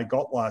win that they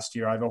got last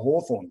year over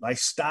Hawthorn. They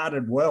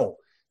started well.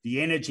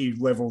 The energy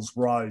levels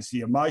rose,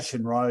 the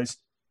emotion rose,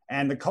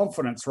 and the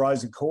confidence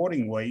rose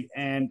accordingly.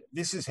 And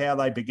this is how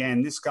they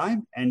began this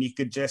game. And you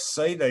could just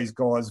see these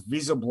guys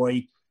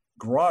visibly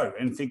grow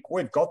and think,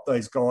 we've got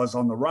these guys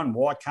on the run.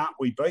 Why can't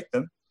we beat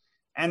them?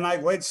 And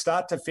they led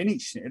start to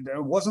finish.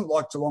 It wasn't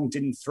like Geelong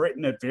didn't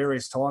threaten at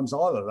various times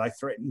either. They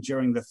threatened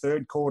during the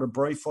third quarter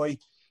briefly.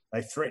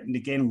 They threatened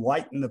again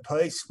late in the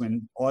piece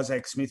when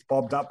Isaac Smith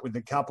bobbed up with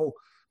a couple.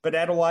 But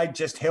Adelaide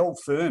just held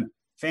firm.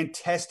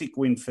 Fantastic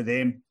win for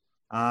them.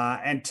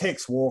 And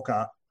Tex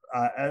Walker,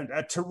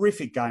 a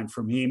terrific game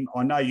from him.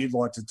 I know you'd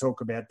like to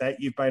talk about that.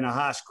 You've been a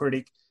harsh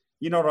critic.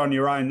 You're not on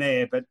your own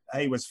there, but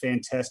he was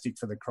fantastic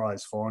for the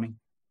Crows, Finey.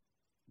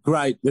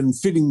 Great, and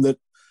fitting that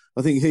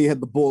I think he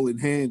had the ball in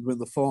hand when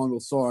the final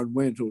siren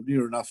went, or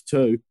near enough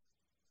to.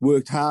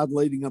 Worked hard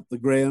leading up the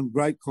ground,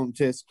 great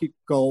contest, kicked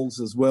goals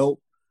as well.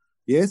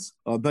 Yes,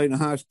 I've been a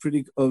harsh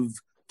critic of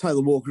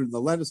Taylor Walker in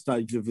the latter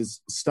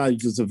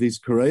stages of his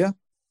career,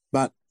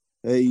 but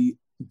he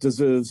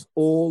deserves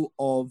all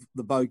of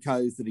the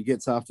bouquets that he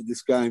gets after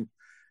this game.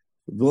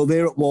 Well,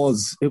 there it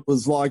was. It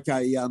was like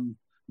a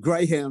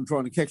greyhound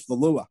trying to catch the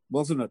lure,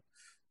 wasn't it?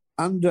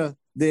 Under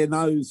their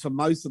nose for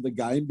most of the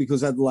game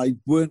because Adelaide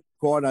weren't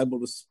quite able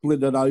to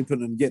split it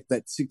open and get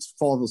that 5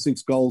 or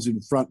 6 goals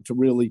in front to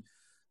really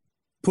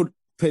put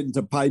pen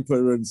to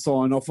paper and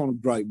sign off on a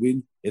great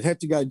win. It had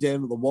to go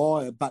down to the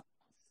wire,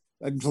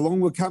 and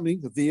Geelong were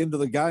coming at the end of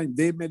the game.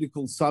 Their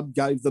medical sub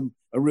gave them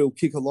a real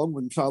kick along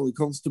when Charlie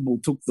Constable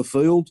took the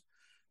field.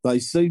 They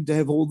seemed to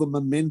have all the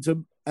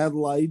momentum.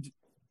 Adelaide,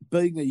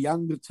 being a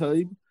younger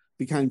team,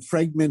 became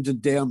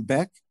fragmented down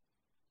back,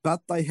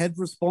 but they had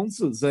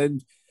responses.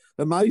 And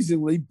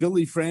amazingly,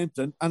 Billy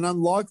Frampton, an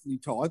unlikely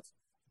type,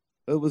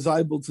 was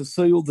able to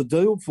seal the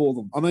deal for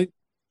them. I mean,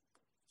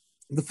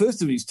 the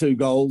first of his 2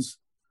 goals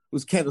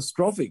was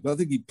catastrophic. I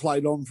think he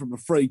played on from a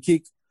free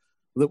kick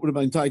that would have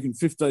been taken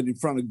 15 in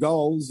front of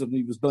goals, and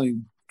he was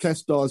being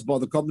chastised by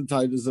the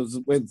commentators as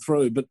it went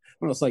through. But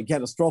when I say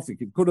catastrophic,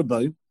 it could have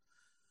been.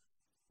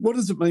 What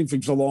does it mean for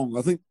Geelong?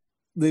 I think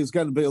there's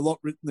going to be a lot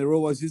written. There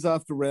always is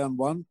after round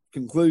 1.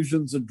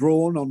 Conclusions are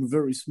drawn on a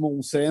very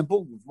small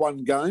sample with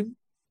 1 game.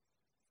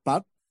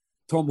 But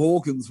Tom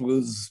Hawkins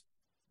was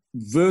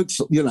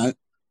virtually,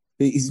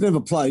 he's never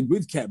played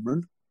with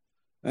Cameron.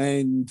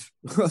 And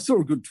I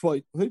saw a good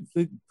tweet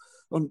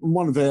on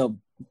one of our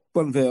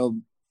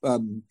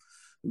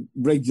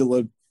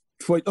regular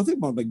tweet. I think it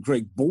might have been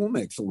Greg Baum,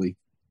 actually.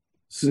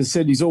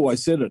 Said he's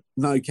always said it,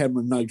 no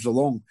Cameron, no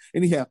Geelong.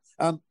 Anyhow,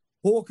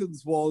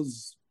 Hawkins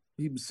was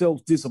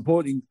himself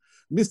disappointing.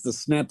 Missed the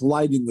snap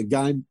late in the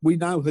game. We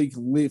know he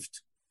can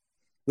lift.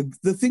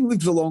 The thing that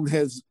Geelong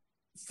has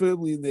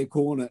firmly in their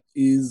corner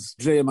is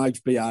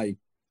GMHBA.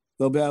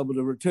 They'll be able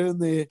to return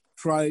there,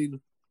 train,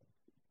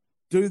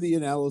 do the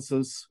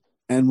analysis,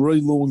 and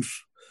relaunch,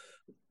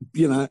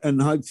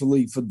 and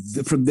hopefully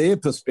from their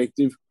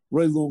perspective,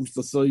 relaunch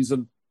the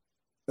season.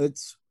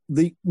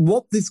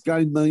 What this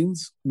game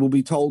means will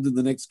be told in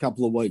the next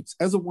couple of weeks.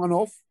 As a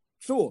one-off,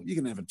 sure, you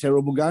can have a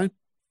terrible game.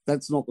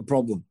 That's not the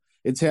problem.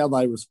 It's how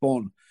they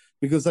respond.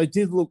 Because they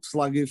did look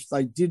sluggish.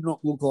 They did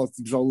not look like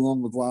the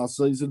Geelong of last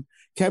season.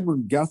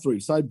 Cameron Guthrie,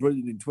 so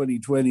brilliant in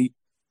 2020,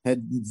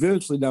 had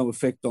virtually no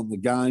effect on the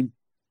game.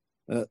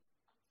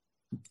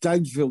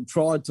 Dangerfield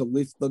tried to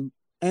lift them,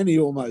 and he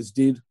almost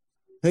did.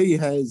 He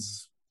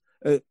has,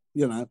 an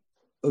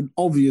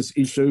obvious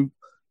issue,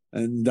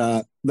 and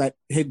that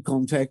head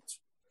contact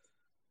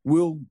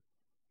will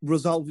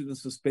result in a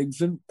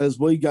suspension as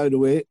we go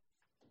to air.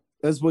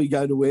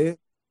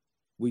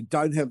 We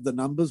don't have the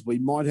numbers. We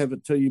might have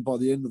it to you by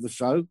the end of the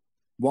show,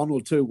 1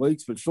 or 2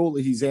 weeks, but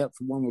surely he's out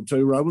for 1 or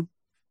 2, Rowan.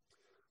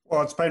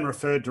 Well, it's been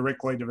referred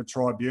directly to the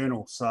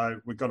tribunal, so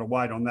we've got to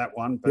wait on that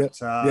one. But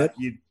yep.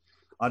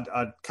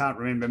 I can't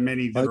remember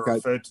many that are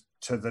referred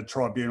to the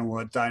tribunal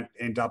that don't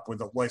end up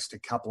with at least a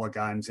couple of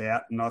games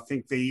out. And I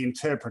think the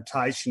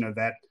interpretation of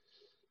that,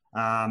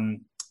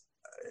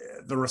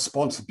 the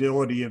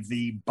responsibility of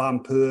the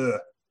bumper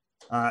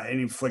and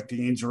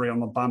inflicting injury on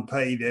the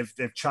bumpee,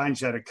 they've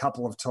changed that a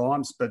couple of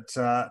times. But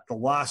the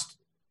last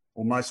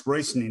or most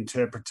recent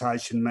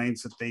interpretation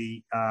means that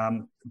the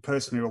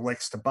person who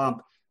elects to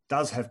bump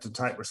does have to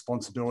take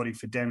responsibility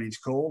for damage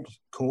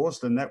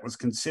caused, and that was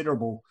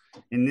considerable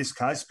in this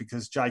case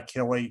because Jay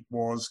Kelly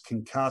was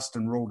concussed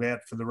and ruled out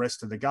for the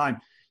rest of the game.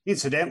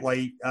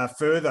 incidentally,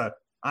 further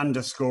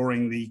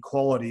underscoring the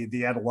quality of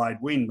the Adelaide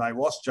win. They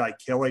lost Jake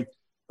Kelly,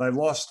 they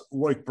lost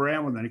Luke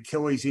Brown with an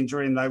Achilles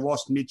injury, and they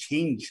lost Mitch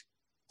Hinge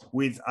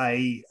with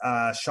a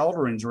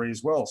shoulder injury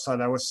as well. So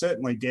they were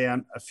certainly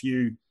down a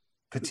few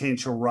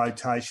potential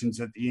rotations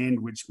at the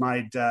end, which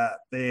made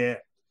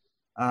their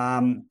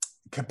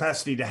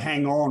capacity to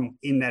hang on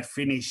in that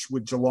finish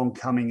with Geelong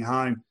coming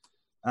home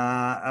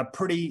a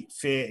pretty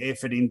fair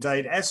effort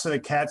indeed. As for the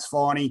Cats,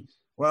 Finey,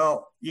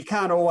 well, you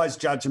can't always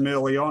judge them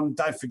early on.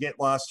 Don't forget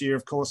last year,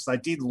 of course, they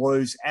did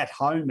lose at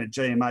home at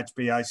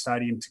GMHBA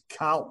Stadium to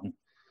Carlton.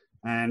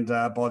 And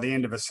by the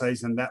end of the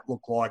season, that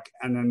looked like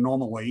an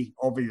anomaly,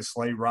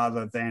 obviously,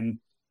 rather than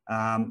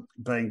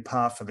being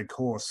par for the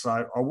course. So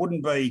I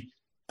wouldn't be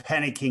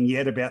panicking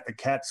yet about the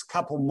Cats.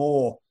 Couple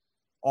more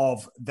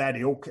of that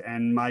ilk,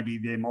 and maybe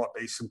there might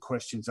be some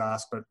questions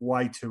asked, but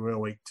way too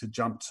early to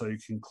jump to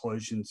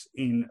conclusions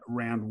in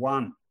round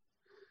one.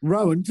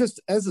 Rowan,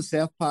 just as a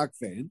South Park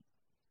fan,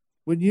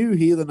 when you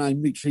hear the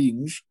name Mitch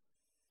Hinge,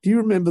 do you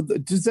remember,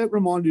 does that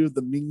remind you of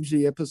the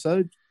Mingy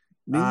episode?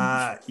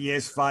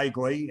 Yes,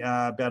 vaguely,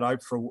 about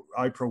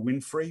Oprah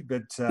Winfrey,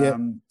 but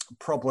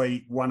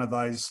probably one of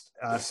those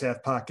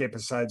South Park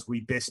episodes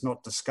we best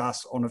not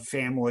discuss on a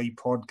family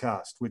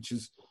podcast, which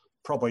is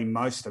probably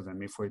most of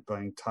them, if we're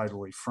being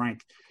totally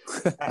frank.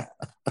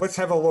 Let's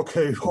have a look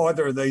who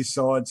either of these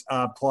sides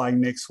are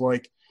playing next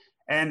week.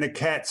 And the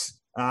Cats,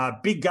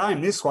 big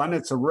game, this one.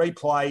 It's a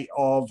replay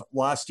of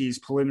last year's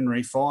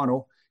preliminary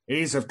final. It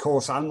is, of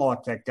course,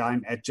 unlike that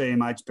game at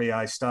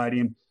GMHBA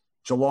Stadium.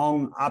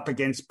 Geelong up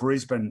against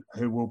Brisbane,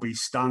 who will be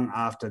stung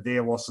after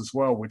their loss as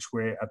well, which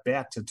we're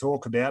about to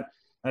talk about.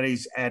 That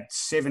is at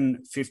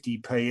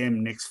 7:50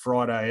 p.m. next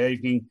Friday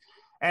evening.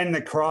 And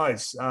the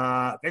Crows,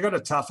 they've got a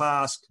tough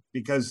ask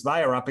because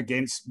they are up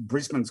against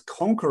Brisbane's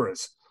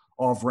conquerors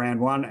of round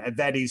one.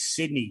 That is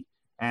Sydney.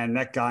 And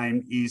that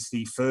game is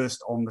the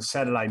first on the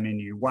Saturday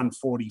menu,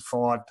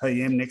 1:45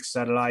 p.m. next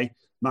Saturday,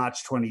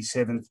 March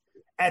 27th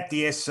at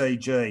the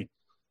SCG.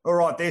 All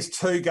right, there's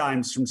two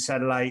games from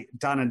Saturday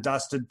done and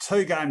dusted.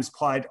 Two games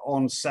played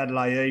on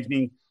Saturday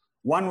evening.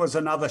 One was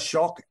another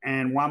shock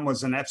and one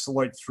was an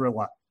absolute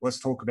thriller. Let's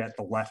talk about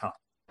the latter.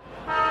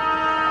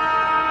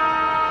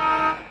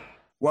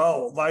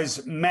 Well,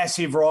 those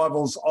massive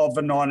rivals of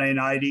the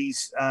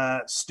 1980s,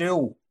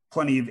 still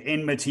plenty of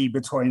enmity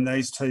between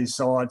these two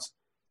sides,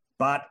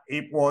 but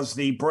it was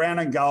the Brown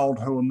and Gold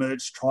who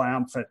emerged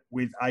triumphant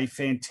with a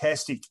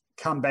fantastic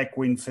comeback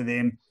win for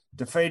them,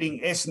 defeating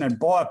Essendon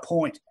by a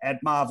point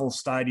at Marvel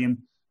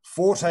Stadium,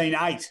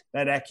 14-8.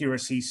 That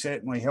accuracy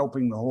certainly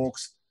helping the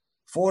Hawks.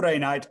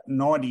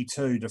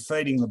 14-8-92,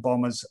 defeating the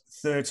Bombers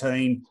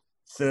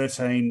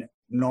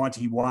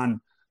 13-13-91.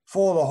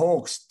 For the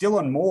Hawks,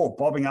 Dylan Moore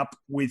bobbing up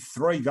with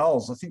 3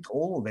 goals. I think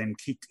all of them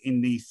kicked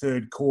in the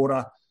third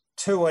quarter,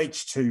 2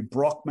 each to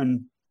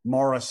Brockman,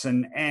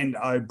 Morrison and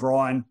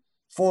O'Brien.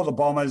 For the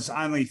Bombers,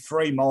 only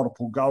 3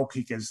 multiple goal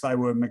kickers. They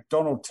were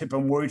McDonald,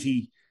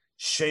 Tipungwuti,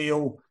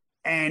 Shield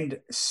and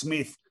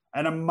Smith.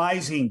 An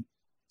amazing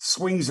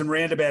swings and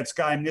roundabouts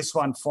game, this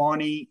one,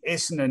 Finey.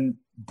 Essendon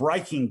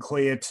breaking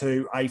clear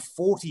to a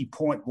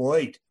 40-point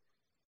lead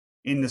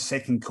in the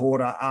second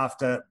quarter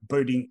after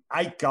booting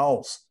 8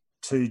 goals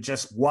to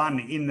just 1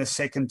 in the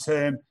second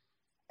term.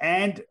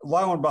 And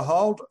lo and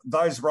behold,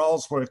 those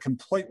roles were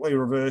completely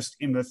reversed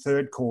in the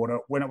third quarter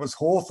when it was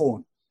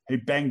Hawthorn who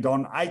banged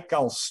on 8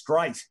 goals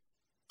straight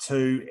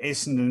to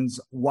Essendon's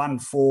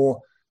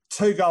 1-4.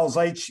 2 goals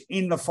each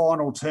in the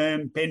final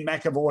term. Ben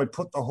McAvoy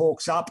put the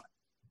Hawks up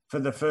for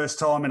the first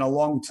time in a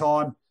long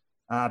time.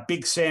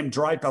 Big Sam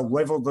Draper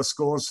levelled the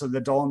scores for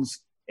the Dons.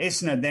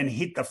 Essendon then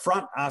hit the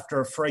front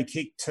after a free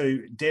kick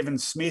to Devon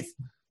Smith.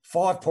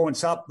 5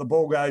 points up. The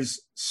ball goes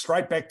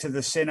straight back to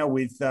the centre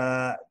with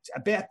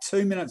about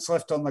 2 minutes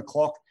left on the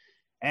clock.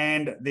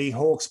 And the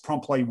Hawks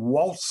promptly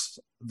waltzed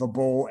the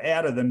ball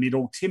out of the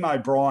middle. Tim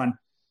O'Brien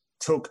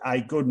took a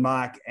good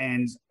mark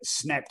and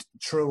snapped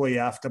truly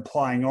after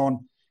playing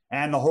on.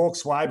 And the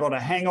Hawks were able to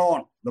hang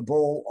on the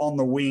ball on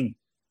the wing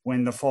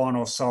when the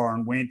final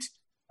siren went.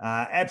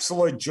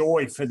 Absolute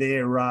joy for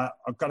their,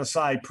 I've got to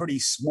say, pretty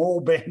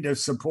small band of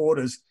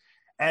supporters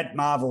at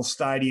Marvel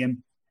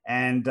Stadium.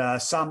 And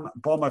some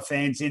Bomber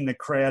fans in the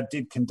crowd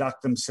did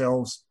conduct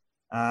themselves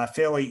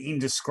fairly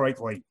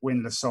indiscreetly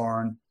when the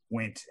siren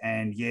went.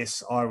 And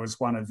yes, I was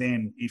one of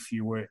them if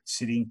you were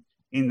sitting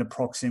in the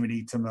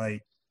proximity to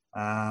me.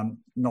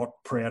 Not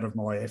proud of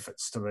my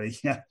efforts, to be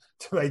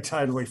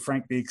totally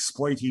frank. The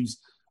expletives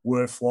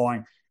were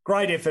flying.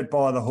 Great effort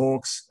by the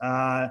Hawks.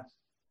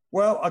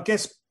 Well, I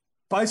guess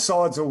both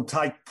sides will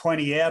take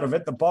plenty out of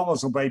it. The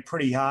Bombers will be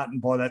pretty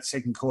heartened by that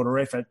second quarter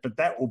effort, but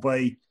that will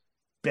be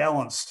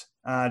balanced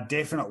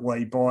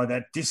definitely by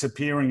that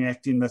disappearing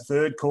act in the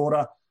third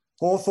quarter.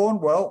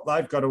 Hawthorn, well,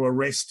 they've got to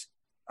arrest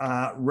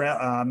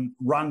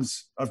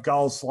runs of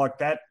goals like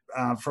that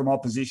from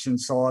opposition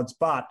sides,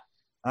 but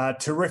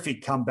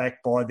terrific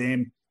comeback by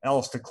them.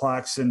 Alistair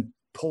Clarkson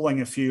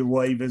pulling a few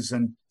levers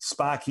and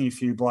sparking a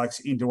few blokes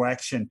into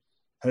action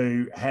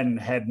who hadn't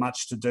had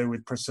much to do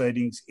with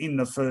proceedings in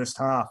the first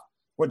half.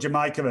 What'd you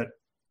make of it?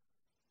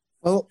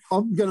 Well,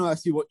 I'm going to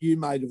ask you what you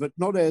made of it,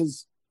 not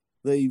as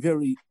the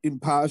very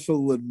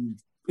impartial and,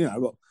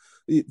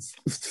 it's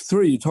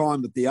through your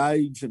time at the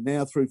Age and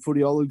now through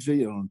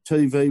Footyology and on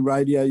TV,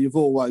 radio, you've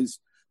always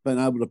been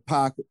able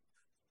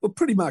to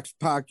pretty much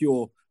park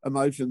your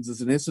emotions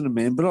as an Essendon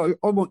man. But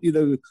I want you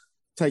to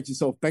take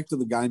yourself back to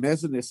the game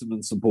as an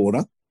Essendon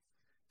supporter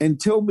and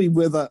tell me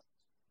whether,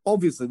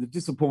 obviously, the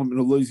disappointment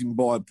of losing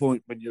by a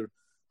point when you're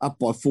up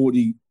by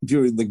 40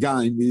 during the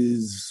game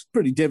is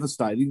pretty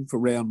devastating for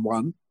round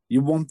one.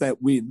 You want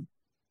that win.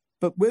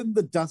 But when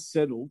the dust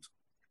settled,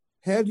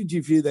 how did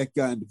you view that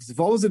game? Because if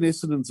I was an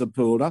Essendon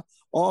supporter,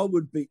 I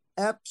would be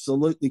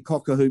absolutely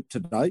cock-a-hoop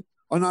today.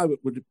 I know it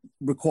would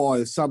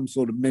require some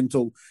sort of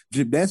mental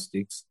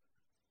gymnastics.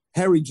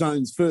 Harry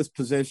Jones' first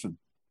possession.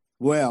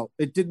 Wow,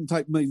 it didn't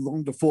take me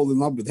long to fall in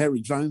love with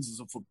Harry Jones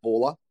as a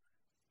footballer.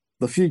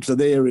 The future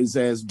there is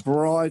as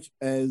bright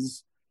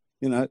as,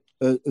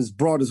 as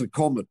bright as a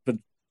comet, but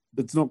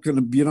you're not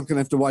going to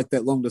have to wait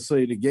that long to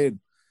see it again.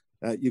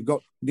 You've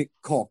got Nick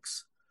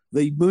Cox.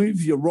 The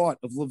move, you're right,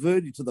 of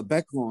Laverty to the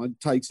back line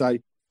takes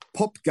a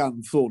pop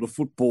gun sort of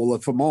footballer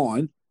for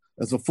mine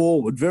as a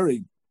forward,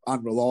 very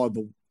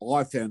unreliable.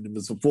 I found him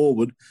as a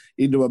forward,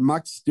 into a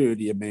much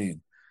sturdier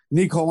man.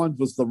 Nick Hines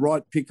was the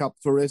right pickup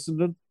for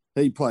Essendon.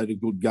 He played a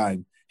good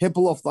game.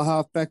 Heppel off the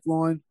half-back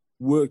line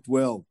worked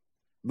well.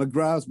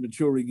 McGrath's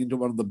maturing into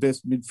one of the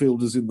best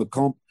midfielders in the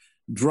comp.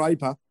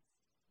 Draper,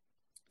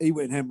 he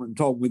went hammer and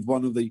tong with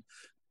one of the,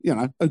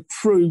 a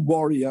true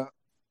warrior.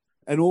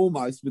 And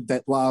almost with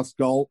that last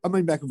goal,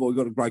 McAvoy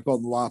got a great goal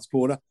in the last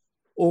quarter,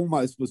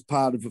 almost was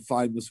part of a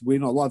famous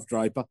win. I love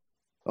Draper.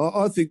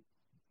 I think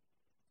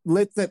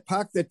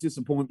park that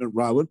disappointment,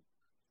 Rowan.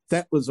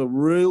 That was a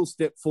real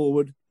step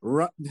forward.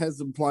 Rutten has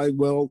them playing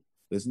well.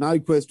 There's no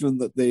question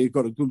that they've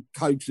got a good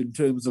coach in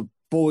terms of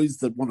boys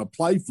that want to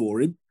play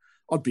for him.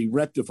 I'd be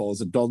rapt if I was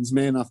a Dons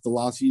man after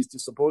last year's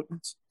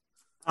disappointments.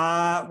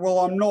 Well,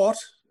 I'm not.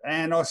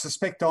 And I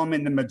suspect I'm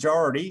in the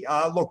majority.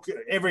 Look,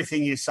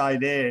 everything you say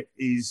there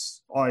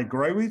is I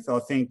agree with. I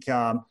think there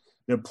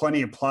are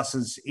plenty of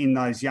pluses in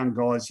those young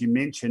guys you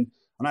mentioned.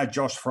 I know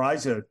Josh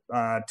Fraser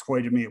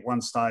tweeted me at one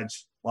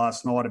stage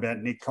last night about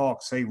Nick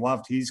Cox. He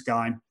loved his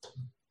game.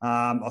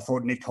 I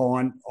thought Nick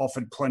Hine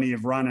offered plenty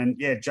of run.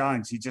 And,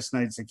 Jones, he just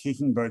needs the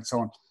kicking boots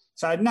on.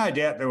 So no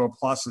doubt there were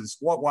pluses.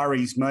 What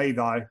worries me,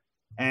 though,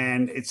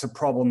 and it's a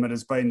problem that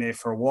has been there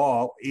for a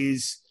while,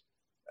 is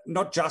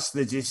not just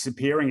the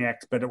disappearing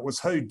act, but it was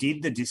who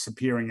did the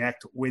disappearing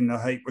act when the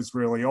heat was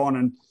really on.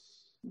 And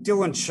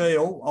Dylan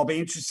Shield, I'll be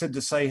interested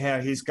to see how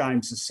his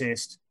game's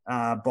assessed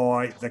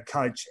by the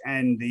coach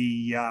and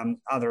the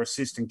other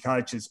assistant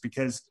coaches,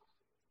 because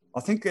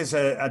I think there's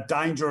a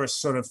dangerous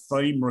sort of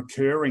theme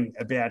recurring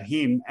about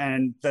him,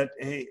 and that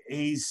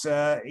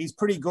he's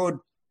pretty good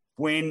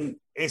when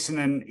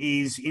Essendon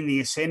is in the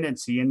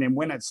ascendancy, and then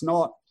when it's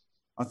not,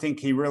 I think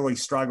he really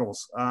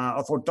struggles.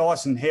 I thought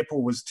Dyson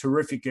Heppel was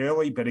terrific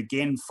early, but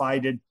again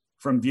faded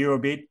from view a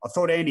bit. I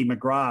thought Andy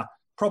McGrath,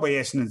 probably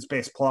Essendon's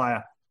best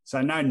player,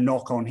 so no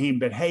knock on him,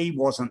 but he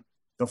wasn't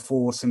the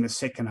force in the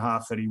second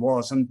half that he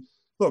was. And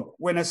look,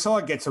 when a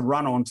side gets a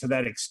run on to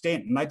that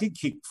extent, and they did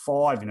kick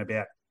 5 in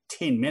about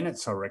 10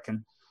 minutes, I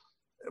reckon,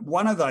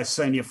 one of those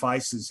senior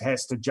faces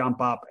has to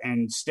jump up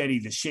and steady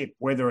the ship,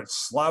 whether it's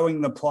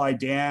slowing the play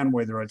down,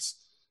 whether it's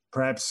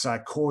perhaps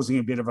causing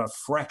a bit of a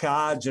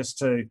fracas just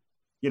to,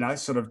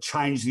 sort of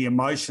change the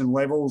emotion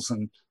levels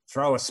and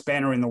throw a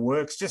spanner in the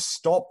works, just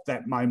stop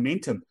that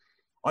momentum.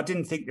 I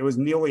didn't think there was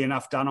nearly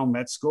enough done on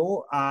that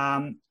score.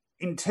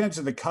 In terms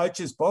of the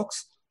coach's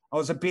box, I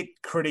was a bit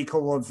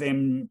critical of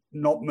them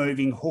not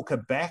moving Hooker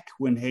back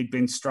when he'd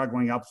been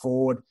struggling up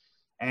forward,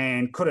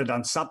 and could have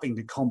done something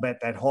to combat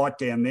that height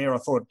down there. I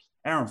thought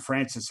Aaron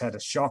Francis had a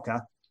shocker,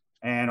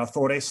 and I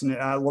thought Essendon,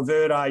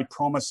 Laverde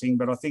promising,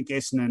 but I think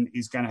Essendon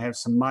is going to have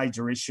some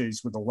major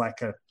issues with the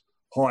lack of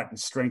height and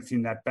strength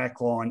in that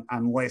back line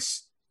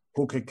unless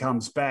Hooker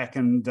comes back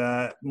and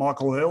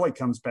Michael Hurley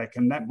comes back,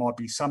 and that might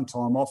be some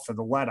time off for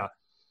the latter.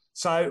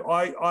 So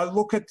I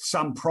look at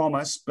some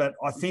promise, but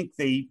I think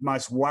the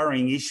most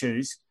worrying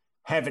issues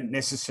haven't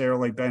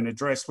necessarily been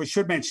addressed. We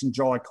should mention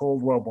Jai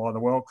Caldwell, by the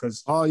way,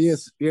 because... Oh,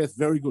 yes,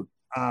 very good.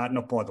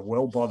 Not by the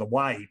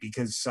way,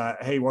 because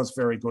he was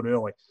very good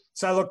early.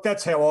 So, look,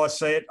 that's how I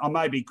see it. I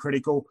may be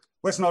critical.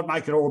 Let's not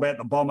make it all about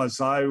the Bombers,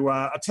 though.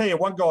 I tell you,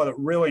 one guy that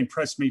really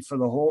impressed me for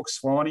the Hawks,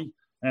 Swanee,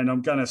 and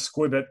I'm going to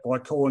squib it by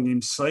calling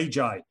him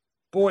CJ.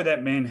 Boy,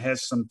 that man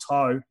has some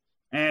toe,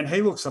 and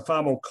he looks a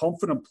far more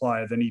confident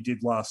player than he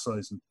did last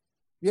season.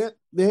 Yeah,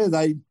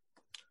 they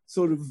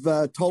sort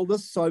of told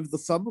us over the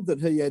summer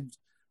that he had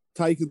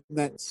taken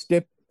that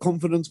step,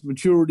 confidence,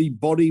 maturity,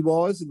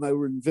 body-wise, and they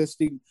were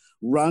investing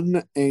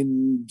run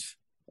and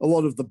a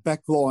lot of the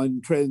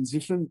backline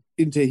transition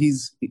into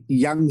his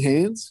young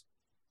hands.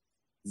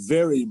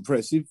 Very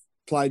impressive,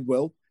 played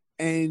well.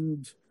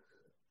 And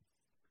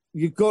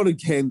you've got to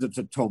hand it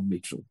to Tom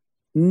Mitchell.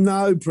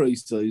 No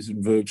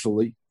pre-season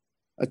virtually.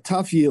 A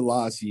tough year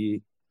last year.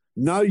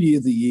 No year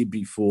the year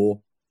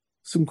before.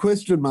 Some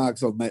question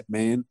marks on that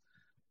man.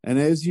 And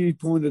as you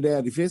pointed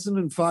out, if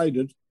Essendon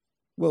faded,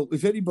 well,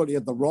 if anybody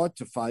had the right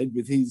to fade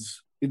with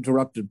his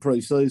interrupted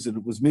pre-season,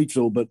 it was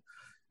Mitchell, but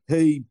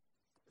he,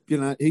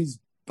 his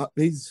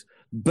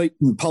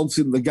beaten pulse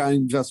in the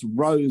game just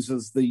rose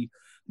as the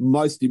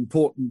most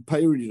important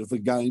period of the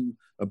game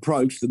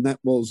approached, and that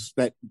was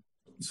that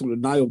sort of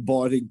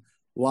nail-biting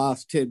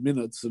last 10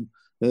 minutes. And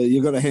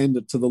you've got to hand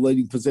it to the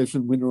leading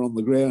possession winner on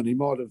the ground. He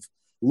might have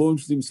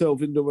launched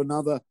himself into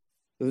another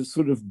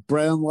sort of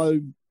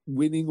Brownlow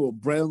winning or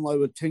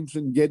Brownlow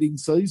attention-getting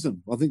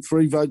season. I think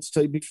 3 votes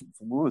Team Mitchell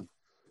for mine.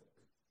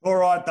 All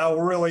right, they'll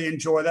really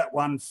enjoy that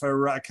one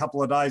for a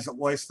couple of days at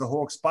least. The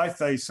Hawks, both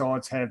these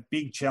sides have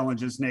big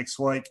challenges next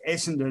week.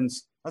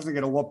 Essendon's doesn't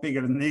get a lot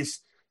bigger than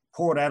this.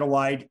 Port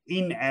Adelaide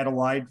in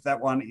Adelaide.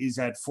 That one is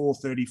at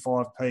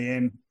 4:35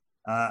 p.m.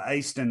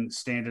 Eastern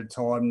Standard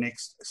Time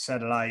next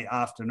Saturday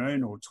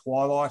afternoon or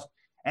twilight.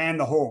 And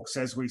the Hawks,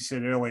 as we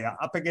said earlier,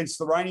 up against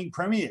the reigning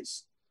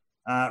premiers.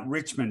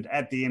 Richmond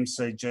at the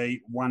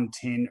MCG,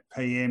 1:10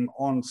 p.m.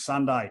 on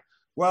Sunday.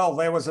 Well,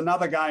 there was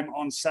another game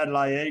on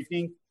Saturday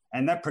evening,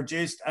 and that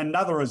produced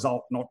another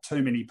result not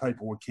too many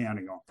people were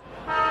counting on.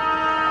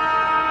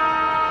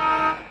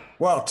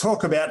 Well,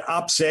 talk about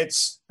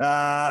upsets.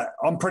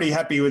 I'm pretty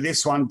happy with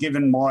this one,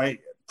 given my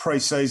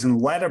pre-season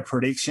ladder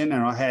prediction,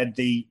 and I had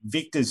the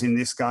victors in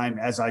this game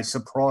as a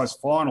surprise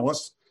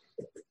finalist.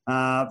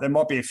 There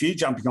might be a few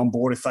jumping on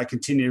board if they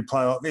continue to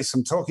play like this.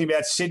 I'm talking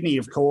about Sydney,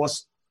 of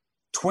course,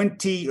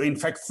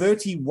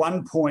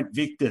 31-point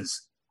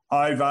victors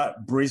over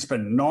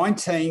Brisbane.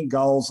 19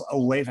 goals,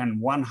 11,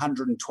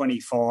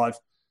 125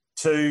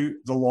 to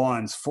the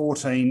Lions,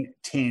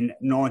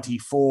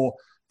 14-10-94.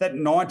 That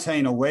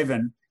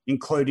 19-11,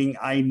 including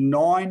a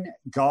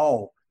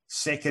 9-goal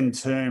second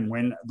term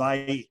when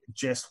they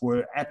just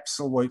were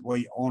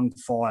absolutely on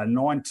fire.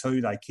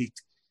 9-2 they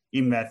kicked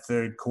in that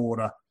third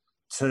quarter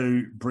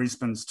to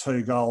Brisbane's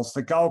 2 goals.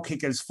 The goal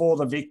kickers for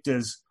the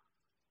victors,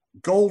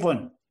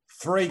 Goulden,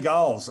 3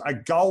 goals, a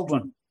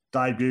golden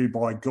debut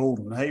by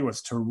Goulden. He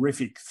was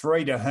terrific.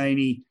 3 to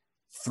Heaney,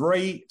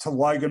 3 to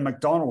Logan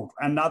McDonald,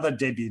 another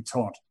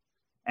debutant,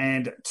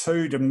 and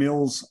 2 to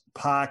Mills,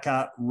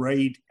 Parker,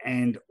 Reid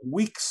and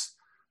Wicks.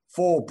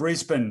 For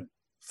Brisbane,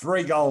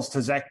 3 goals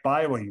to Zach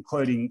Bailey,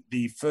 including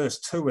the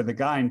first 2 of the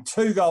game.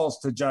 2 goals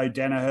to Joe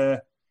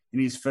Danaher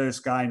in his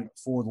first game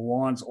for the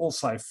Lions,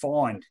 also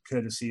fined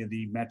courtesy of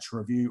the match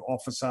review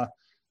officer.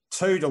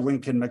 2 to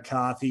Lincoln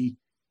McCarthy,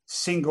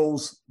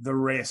 singles the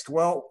rest.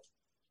 Well,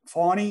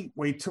 Finey,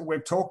 we've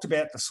talked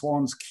about the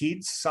Swans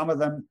kids. Some of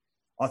them,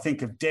 I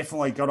think, have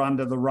definitely got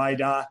under the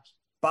radar,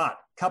 but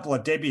a couple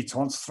of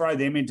debutants, throw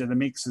them into the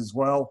mix as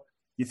well.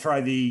 You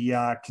throw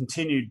the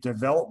continued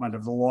development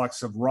of the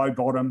likes of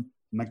Rowbottom,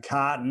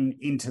 McCartan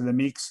into the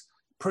mix.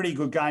 Pretty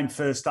good game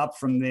first up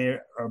from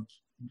their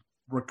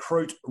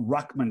recruit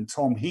ruckman,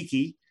 Tom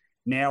Hickey,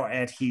 now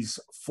at his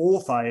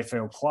 4th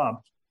AFL club.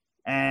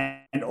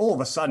 And all of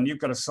a sudden, you've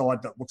got a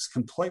side that looks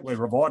completely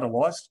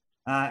revitalised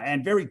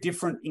and very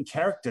different in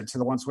character to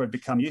the ones we've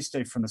become used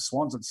to from the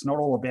Swans. It's not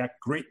all about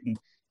grit and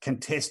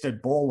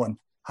contested ball and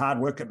hard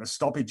work at the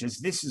stoppages.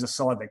 This is a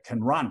side that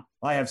can run.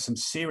 They have some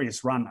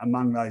serious run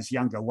among those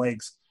younger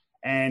legs.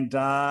 And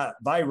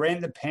they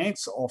ran the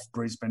pants off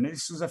Brisbane.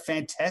 This was a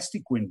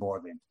fantastic win by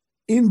them.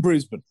 In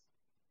Brisbane,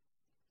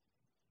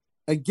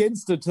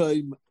 against a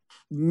team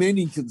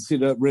many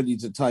consider ready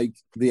to take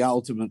the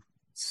ultimate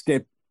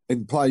step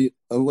and play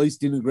at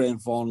least in a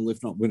grand final,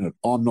 if not win it.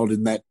 I'm not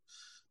in that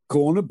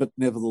corner, but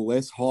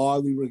nevertheless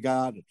highly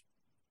regarded.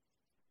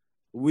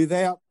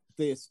 Without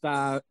their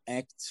star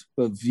act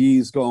of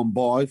years gone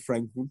by,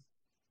 Franklin,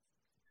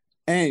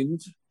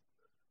 and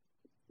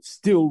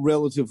still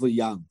relatively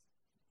young.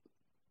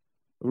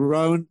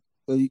 Rowan,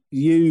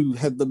 you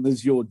had them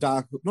as your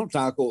not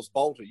dark horse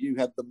bolter, you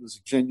had them as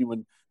a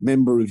genuine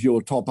member of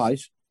your top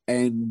 8,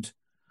 and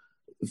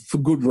for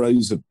good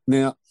reason.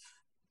 Now,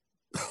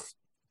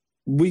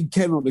 we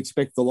cannot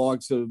expect the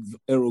likes of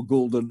Errol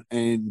Goulden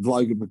and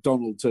Logan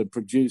McDonald to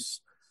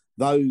produce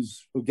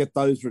those or get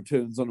those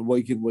returns on a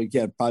week-in,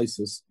 week-out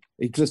basis.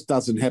 It just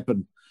doesn't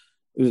happen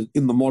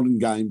in the modern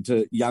game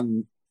to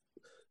young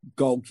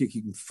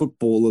goal-kicking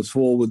footballers,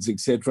 forwards,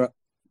 etc.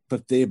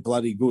 But they're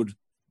bloody good,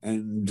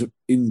 and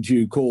in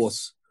due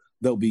course,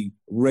 they'll be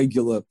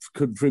regular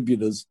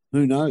contributors.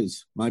 Who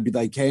knows? Maybe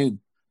they can.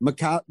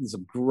 McCartan's a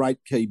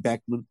great key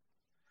backman.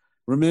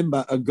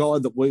 Remember, a guy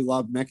that we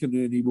love,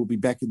 McInerney, will be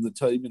back in the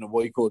team in a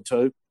week or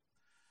 2.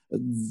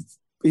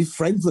 If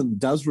Franklin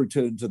does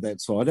return to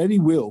that side, and he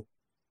will,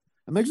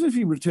 imagine if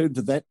he returned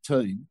to that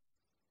team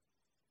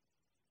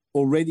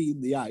already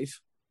in the 8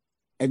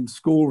 and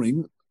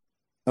scoring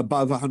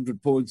above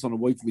 100 points on a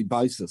weekly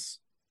basis.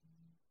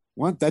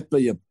 Won't that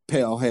be a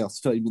powerhouse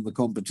team in the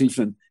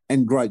competition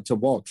and great to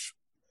watch?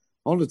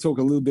 I want to talk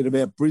a little bit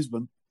about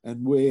Brisbane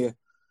and where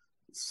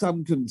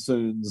some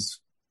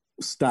concerns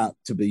start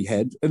to be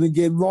had. And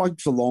again, like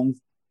Geelong,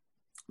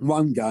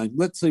 one game.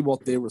 Let's see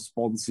what their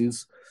response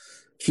is.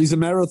 She's a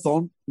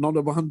marathon, not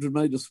a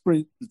 100-metre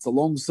sprint. It's a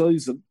long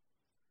season.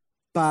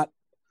 But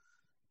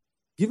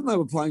given they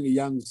were playing a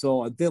young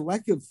side, their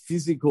lack of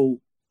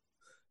physical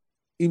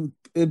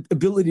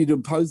ability to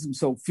impose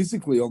themselves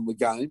physically on the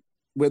game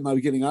when they were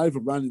getting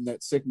overrun in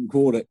that second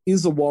quarter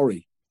is a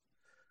worry.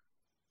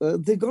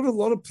 They've got a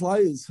lot of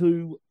players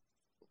who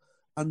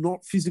are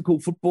not physical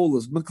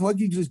footballers.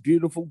 McCluggage is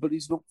beautiful, but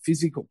he's not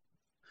physical.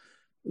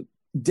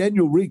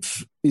 Daniel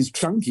Rich is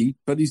chunky,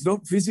 but he's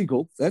not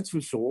physical, that's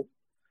for sure.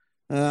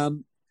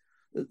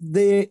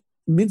 Their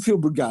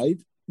midfield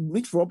brigade,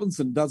 Mitch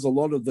Robinson does a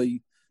lot of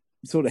the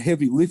sort of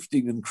heavy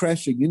lifting and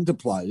crashing into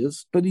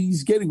players, but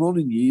he's getting on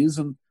in years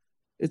and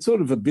it's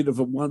sort of a bit of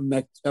a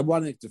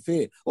one-act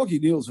affair.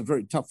 Lachie Neale's a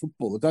very tough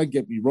footballer, don't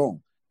get me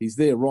wrong. He's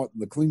there right in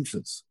the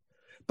clinches.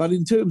 But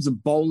in terms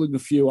of bowling a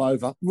few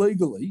over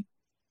legally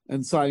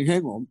and saying,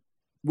 hang on,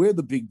 we're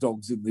the big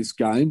dogs in this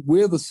game,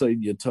 we're the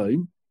senior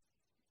team,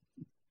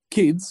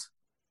 kids,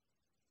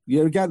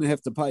 you're going to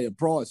have to pay a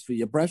price for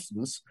your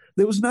brashness.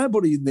 There was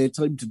nobody in their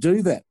team to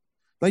do that.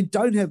 They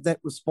don't have that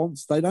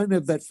response. They don't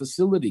have that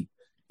facility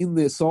in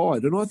their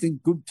side. And I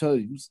think good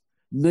teams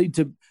need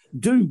to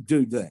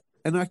do that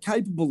and are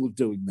capable of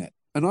doing that.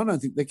 And I don't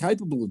think they're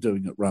capable of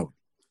doing it, Rowan.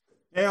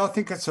 Yeah, I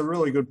think that's a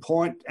really good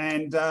point.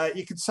 And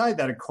you could say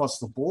that across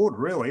the board,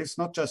 really. It's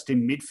not just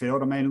in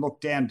midfield. I mean,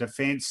 look down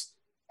defence.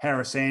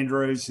 Harris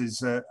Andrews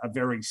is a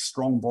very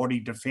strong body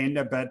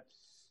defender, but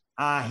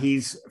are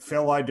his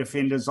fellow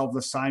defenders of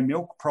the same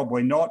ilk?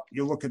 Probably not.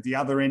 You look at the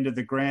other end of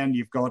the ground,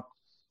 you've got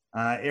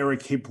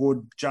Eric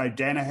Hipwood, Joe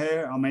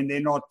Danaher. I mean,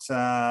 they're not,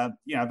 they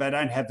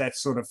don't have that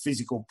sort of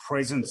physical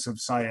presence of,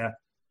 say,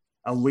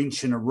 a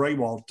Lynch and a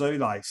Rewalt, do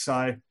they?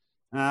 So,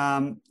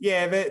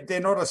 they're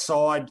not a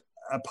side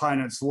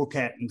opponents look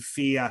at and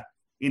fear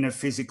in a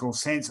physical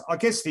sense. I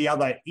guess the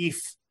other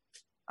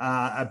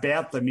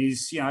about them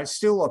is,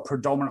 still a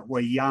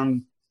predominantly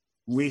young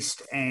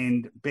list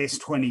and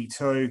best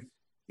 22.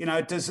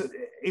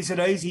 Is it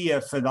easier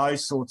for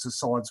those sorts of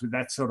sides with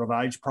that sort of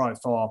age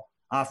profile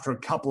after a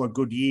couple of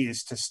good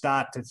years to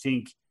start to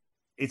think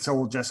it's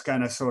all just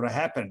going to sort of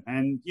happen?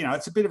 And,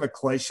 it's a bit of a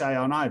cliche,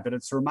 I know, but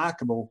it's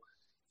remarkable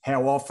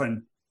how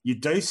often you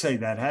do see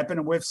that happen.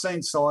 And we've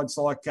seen sides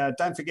like,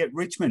 don't forget,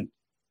 Richmond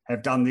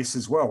have done this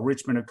as well.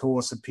 Richmond, of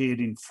course, appeared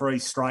in 3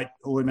 straight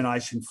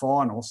elimination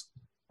finals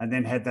and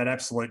then had that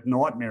absolute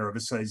nightmare of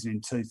a season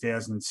in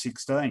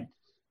 2016.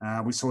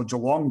 We saw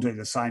Geelong do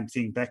the same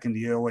thing back in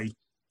the early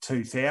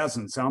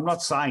 2000s. So I'm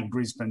not saying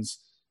Brisbane's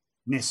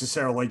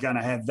necessarily going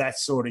to have that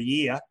sort of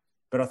year,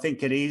 but I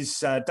think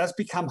it does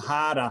become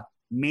harder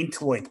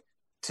mentally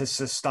to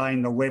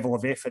sustain the level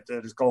of effort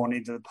that has gone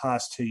into the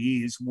past 2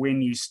 years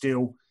when you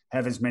still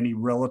have as many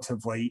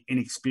relatively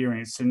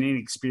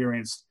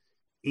inexperienced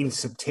in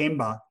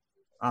September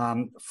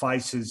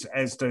faces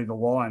as do the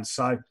Lions.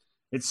 So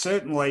it's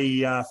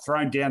certainly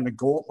thrown down the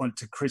gauntlet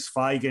to Chris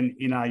Fagan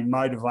in a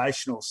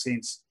motivational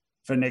sense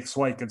for next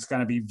week. It's going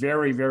to be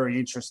very, very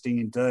interesting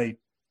indeed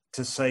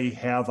to see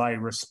how they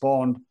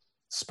respond.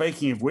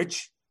 Speaking of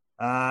which,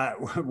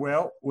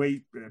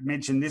 we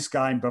mentioned this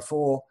game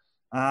before.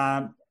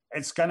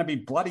 It's going to be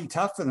bloody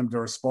tough for them to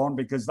respond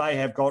because they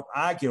have got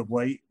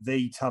arguably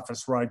the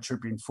toughest road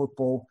trip in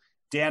football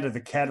down to the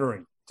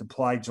Cattery to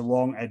play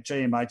Geelong at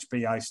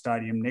GMHBA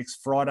Stadium next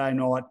Friday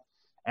night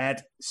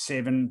at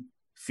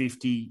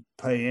 7:50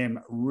 p.m.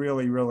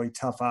 Really, really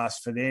tough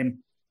ask for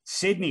them.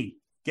 Sydney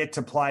get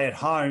to play at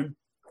home,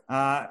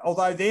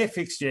 although their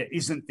fixture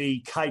isn't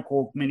the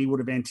cakewalk many would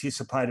have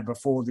anticipated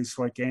before this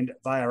weekend.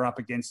 They are up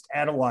against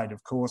Adelaide,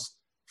 of course,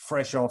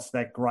 fresh off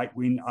that great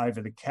win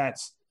over the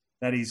Cats.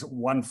 That is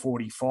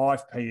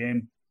 1:45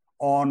 p.m.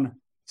 on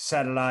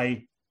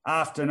Saturday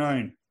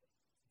afternoon.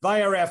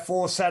 They are our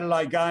 4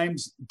 Saturday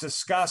games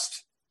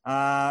discussed.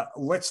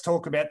 Let's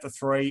talk about the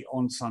 3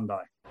 on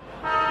Sunday.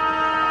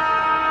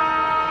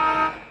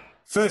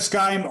 First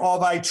game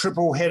of a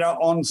triple header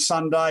on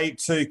Sunday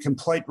to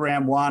complete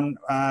round 1.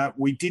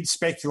 We did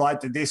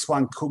speculate that this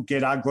one could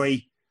get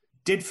ugly.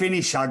 Did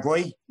finish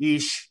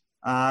ugly-ish.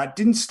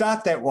 Didn't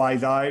start that way,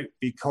 though,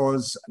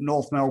 because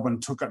North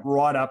Melbourne took it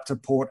right up to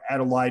Port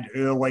Adelaide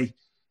early.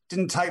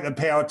 Didn't take the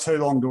power too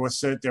long to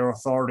assert their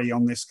authority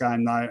on this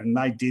game, though, and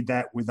they did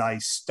that with a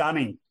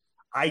stunning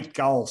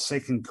 8-goal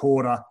second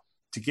quarter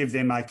to give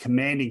them a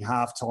commanding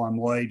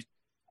halftime lead.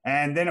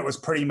 And then it was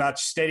pretty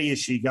much steady as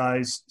she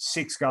goes.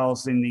 6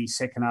 goals in the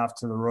second half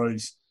to the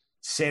Roos,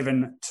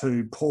 7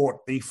 to Port.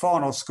 The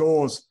final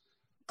scores,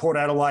 Port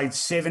Adelaide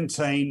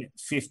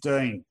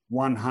 17-15,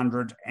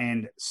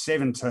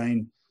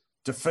 117,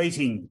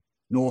 defeating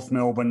North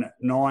Melbourne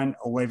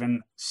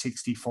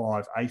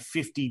 9-11-65, a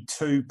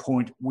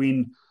 52-point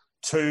win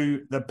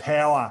to the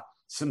Power.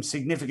 Some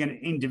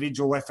significant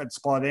individual efforts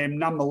by them,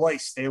 none the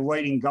least their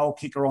leading goal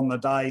kicker on the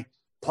day,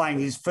 playing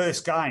his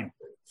first game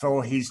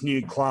for his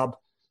new club.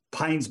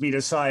 Pains me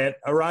to say it,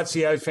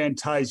 Orazio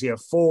Fantasia,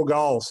 4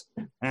 goals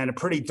and a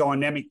pretty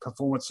dynamic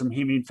performance from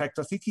him. In fact,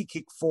 I think he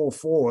kicked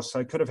 4-4,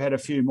 so could have had a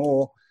few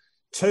more.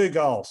 2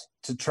 goals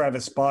to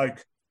Travis Boak.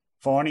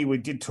 Finally, we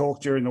did talk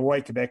during the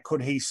week about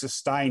could he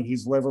sustain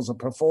his levels of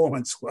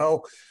performance.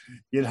 Well,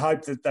 you'd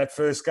hope that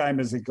first game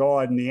as a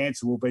guide, and the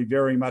answer will be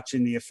very much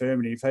in the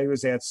affirmative. He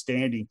was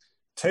outstanding.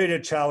 2 to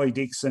Charlie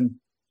Dixon,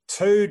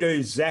 2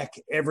 to Zach,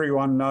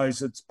 everyone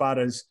knows it's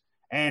Butters,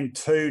 and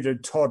 2 to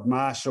Todd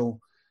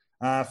Marshall.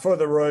 For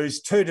the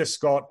Roos, 2 to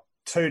Scott,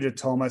 2 to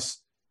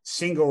Thomas,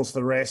 singles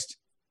the rest.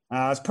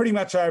 It's pretty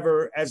much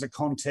over as a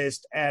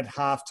contest at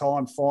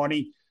halftime,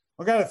 Finey.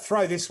 I'm going to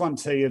throw this one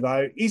to you,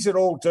 though. Is it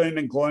all doom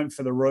and gloom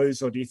for the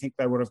Roos, or do you think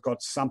they would have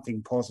got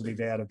something positive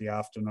out of the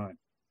afternoon?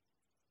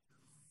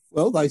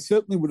 Well, they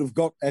certainly would have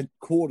got at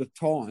quarter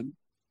time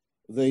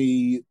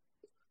the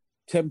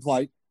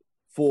template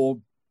for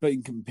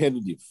being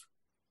competitive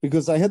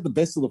because they had the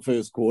best of the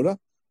first quarter.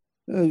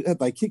 Had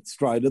they kicked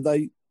straighter,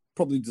 they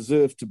probably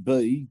deserved to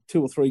be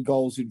 2 or 3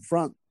 goals in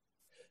front.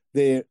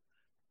 Their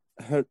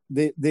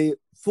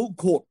full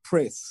court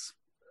press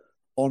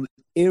on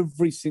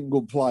every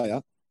single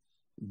player,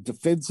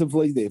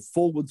 defensively, their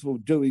forwards were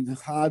doing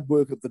hard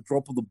work at the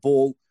drop of the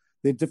ball.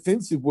 Their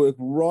defensive work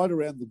right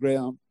around the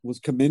ground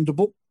was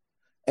commendable.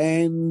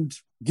 And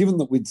given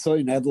that we'd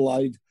seen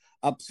Adelaide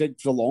upset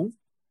Geelong,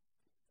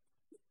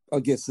 I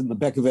guess in the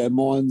back of our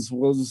minds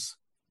was,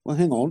 well,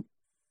 hang on,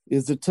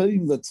 is a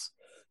team that's,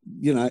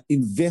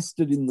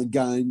 invested in the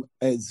game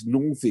as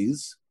North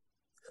is,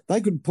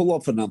 they could pull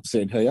off an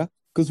upset here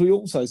because we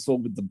also saw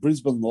with the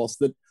Brisbane loss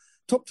that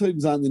top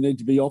teams only need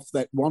to be off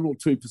that 1 or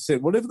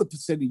 2%, whatever the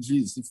percentage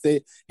is. If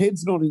their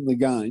head's not in the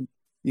game,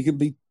 you can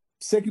be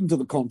second to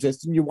the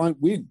contest and you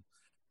won't win.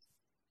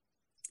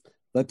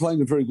 They're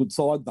playing a very good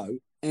side, though.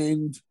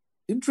 And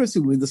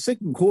interestingly, the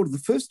second quarter, the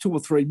first 2 or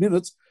 3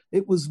 minutes,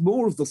 it was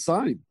more of the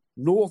same.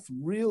 North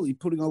really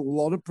putting a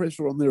lot of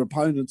pressure on their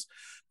opponents,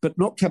 but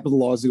not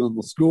capitalising on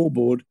the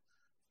scoreboard.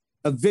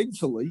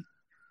 Eventually,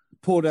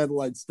 Port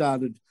Adelaide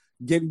started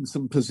getting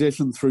some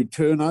possession through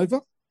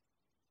turnover.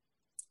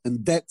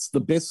 And that's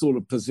the best sort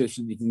of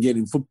possession you can get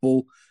in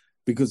football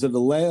because it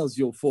allows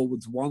your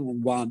forwards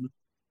one-on-one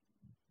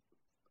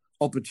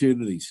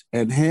opportunities.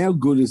 And how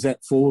good is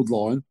that forward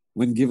line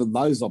when given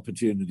those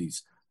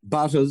opportunities?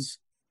 Butters,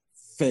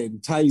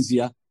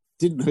 Fantasia,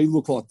 didn't he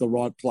look like the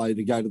right player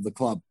to go to the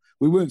club?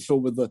 We weren't sure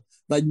whether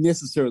they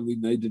necessarily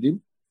needed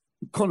him.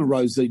 Connor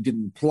Rozee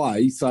didn't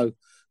play, so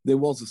there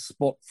was a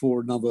spot for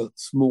another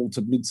small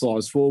to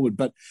mid-sized forward,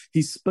 but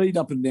his speed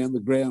up and down the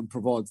ground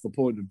provides the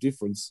point of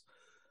difference.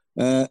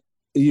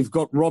 You've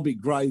got Robbie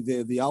Gray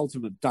there, the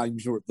ultimate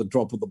danger at the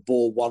drop of the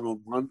ball,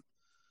 one-on-one,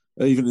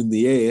 even in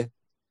the air.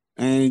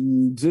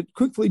 And it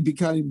quickly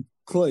became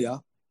clear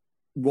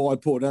why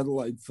Port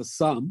Adelaide, for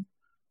some,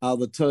 are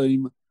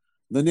the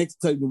next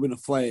team to win a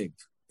flag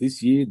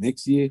this year,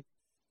 next year.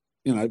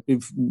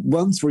 If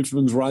once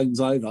Richmond's reigns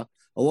over,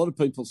 a lot of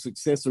people's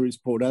successor is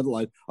Port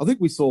Adelaide. I think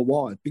we saw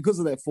why, because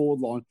of that forward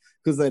line,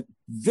 because of that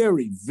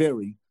very,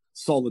 very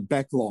solid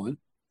back line,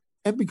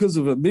 and because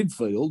of a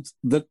midfield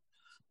that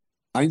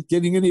ain't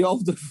getting any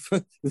older.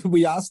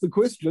 We asked the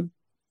question,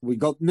 we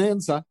got an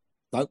answer.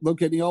 Don't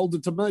look any older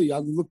to me,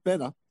 only look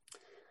better.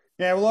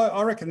 Yeah, well,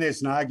 I reckon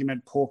there's an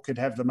argument Port could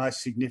have the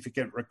most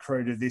significant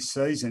recruiter this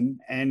season,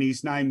 and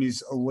his name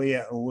is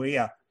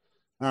Aaliyah.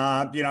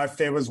 If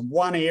there was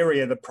one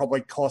area that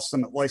probably cost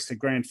them at least a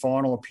grand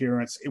final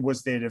appearance, it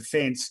was their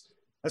defence.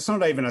 It's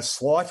not even a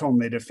slight on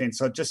their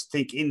defence. I just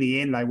think in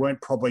the end they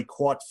weren't probably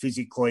quite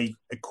physically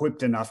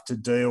equipped enough to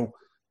deal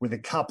with a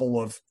couple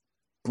of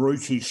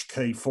brutish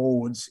key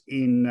forwards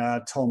in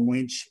Tom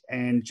Lynch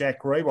and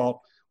Jack Riewoldt.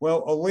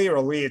 Well,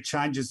 Aaliyah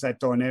changes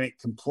that dynamic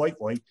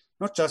completely,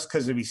 not just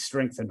because of his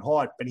strength and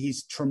height, but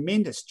his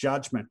tremendous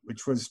judgment,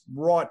 which was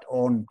right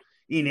on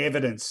in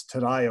evidence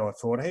today, I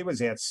thought. He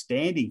was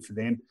outstanding for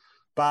them.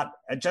 But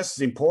just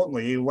as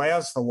importantly, he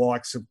allows the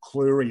likes of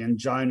Cleary and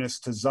Jonas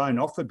to zone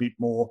off a bit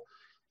more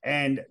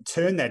and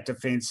turn that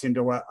defence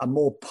into a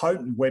more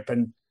potent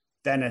weapon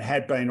than it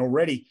had been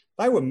already.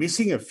 They were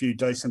missing a few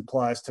decent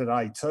players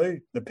today too,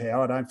 the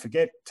Power. Don't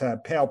forget,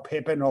 Pal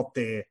Pepper not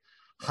there,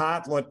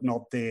 Hartlett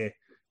not there,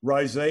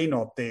 Rozee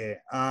not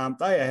there.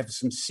 They have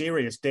some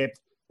serious depth.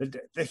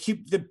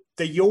 The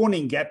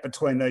yawning gap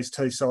between these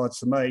two sides,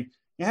 to me,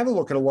 you have a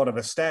look at a lot of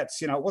the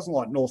stats. It wasn't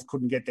like North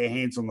couldn't get their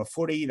hands on the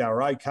footy. They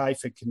were okay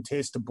for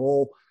contested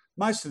ball.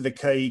 Most of the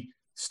key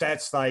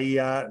stats they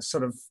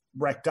sort of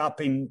racked up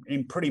in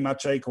pretty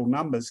much equal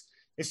numbers.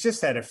 It's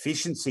just that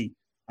efficiency.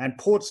 And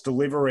Port's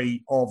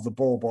delivery of the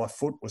ball by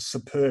foot was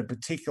superb,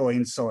 particularly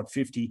inside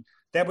 50.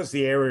 That was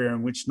the area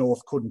in which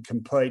North couldn't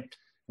compete.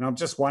 And I'm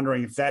just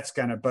wondering if that's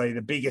going to be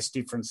the biggest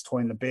difference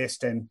between the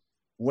best and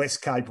less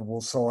capable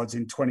sides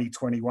in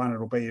 2021.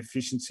 It'll be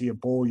efficiency of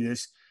ball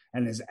use.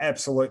 And there's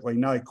absolutely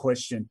no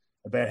question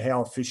about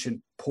how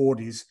efficient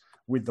Port is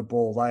with the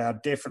ball. They are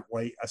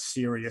definitely a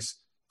serious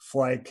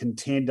flag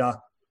contender.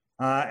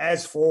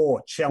 As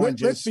for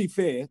challenges...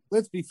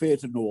 Let's be fair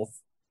to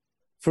North.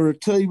 For a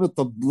team at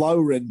the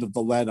lower end of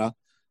the ladder,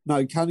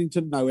 no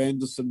Cunnington, no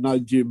Anderson, no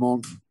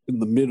Dumont in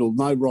the middle,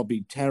 no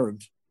Robbie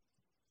Tarrant.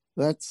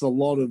 That's a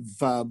lot of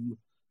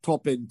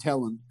top-end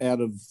talent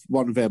out of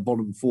one of our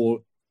bottom 4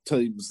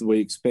 teams that we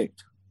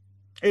expect.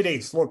 It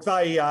is. Look,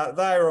 they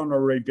are on a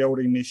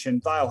rebuilding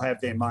mission. They'll have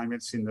their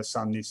moments in the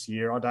sun this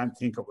year. I don't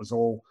think it was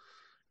all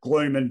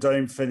gloom and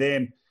doom for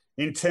them.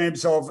 in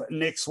terms of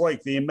next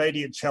week, the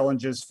immediate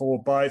challenges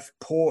for both.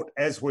 Port,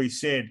 as we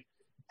said,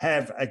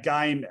 have a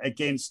game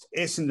against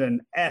Essendon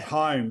at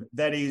home.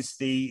 That is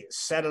the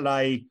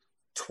Saturday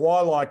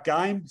twilight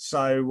game.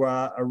 So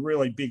a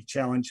really big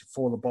challenge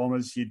for the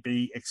Bombers. You'd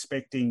be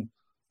expecting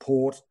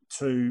Port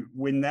to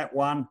win that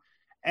one.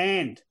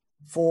 And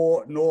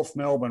for North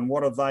Melbourne,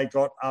 what have they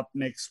got up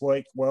next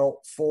week?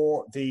 Well,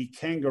 for the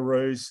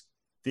Kangaroos,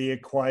 the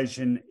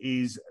equation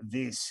is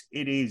this.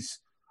 It is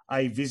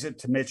a visit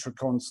to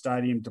Metricon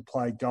Stadium to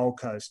play Gold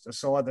Coast, a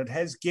side that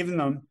has given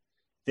them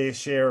their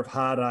share of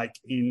heartache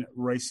in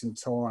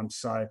recent times.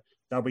 So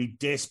they'll be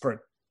desperate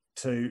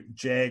to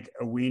jag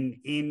a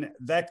win in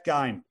that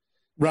game.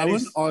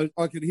 Rowan,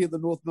 I could hear the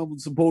North Melbourne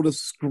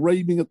supporters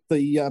screaming at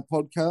the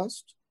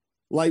podcast.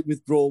 Late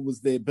withdrawal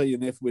was their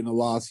B&F winner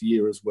last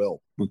year as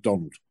well,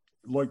 McDonald.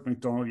 Luke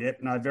McDonald, yep.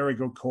 No, very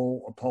good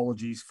call.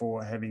 Apologies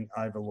for having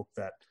overlooked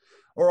that.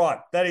 All right,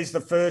 that is the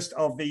first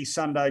of the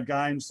Sunday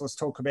games. Let's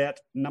talk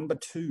about number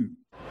 2.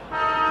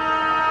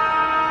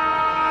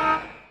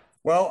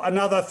 Well,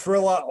 another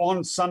thriller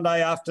on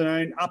Sunday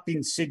afternoon up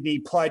in Sydney,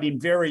 played in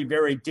very,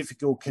 very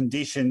difficult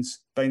conditions,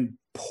 been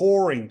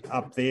pouring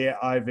up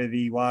there over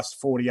the last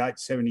 48,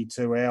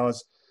 72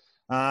 hours.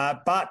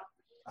 But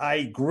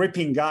a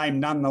gripping game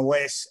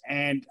nonetheless,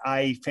 and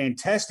a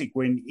fantastic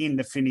win in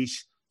the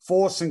finish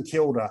for St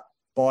Kilda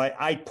by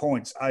 8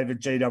 points over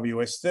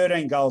GWS.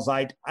 13 goals,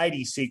 8,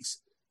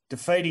 86,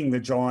 defeating the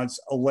Giants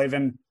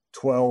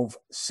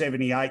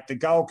 11-12-78. The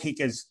goal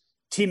kickers,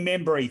 Tim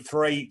Membry,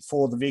 3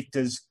 for the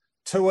Victors,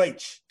 2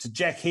 each to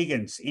Jack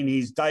Higgins in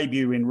his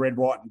debut in red,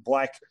 white and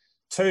black,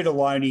 2 to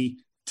Loney,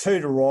 2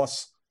 to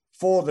Ross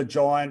for the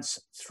Giants,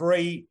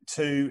 3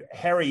 to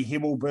Harry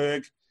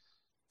Himmelberg.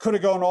 Could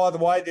have gone either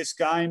way this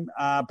game,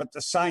 but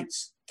the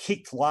Saints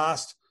kicked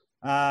last.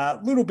 A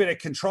little bit of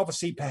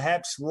controversy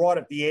perhaps right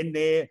at the end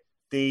there.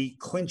 The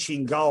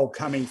clinching goal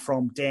coming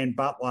from Dan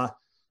Butler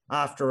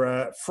after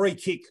a free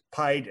kick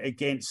paid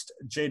against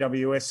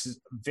GWS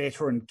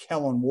veteran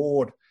Callan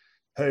Ward,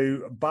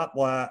 who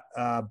Butler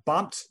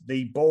bumped.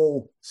 The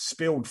ball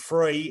spilled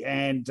free,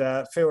 and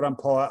field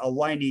umpire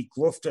Eleni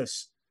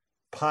Gluftis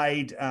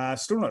paid,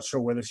 still not sure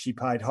whether she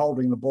paid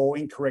holding the ball,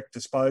 incorrect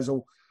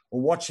disposal, or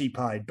what she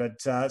paid,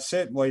 but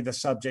certainly the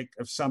subject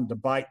of some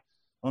debate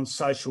on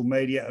social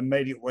media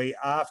immediately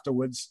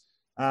afterwards.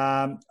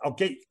 I'll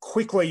get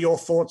quickly your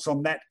thoughts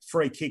on that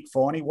free kick,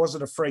 Finey. Was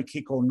it a free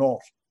kick or not?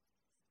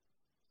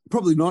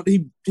 Probably not.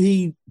 He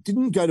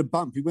didn't go to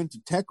bump. He went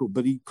to tackle,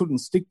 but he couldn't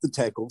stick the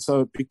tackle, so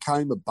it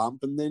became a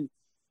bump. And then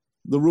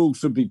the rule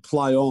should be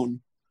play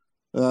on.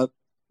 If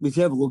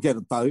you have a look at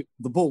it, though,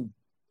 the ball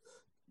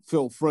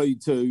fell free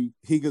to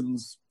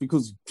Higgins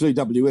because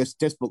GWS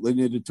desperately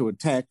needed to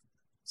attack.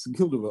 St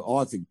Kilda,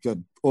 I think,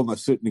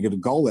 almost certainly get a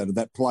goal out of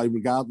that play,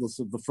 regardless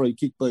of the free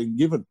kick being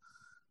given.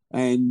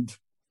 And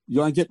you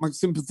don't get much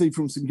sympathy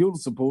from St Kilda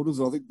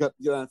supporters. I think that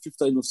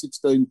 15 or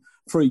 16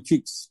 free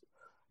kicks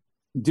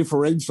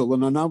differential,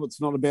 and I know it's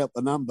not about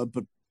the number,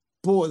 but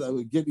boy, they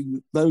were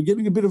getting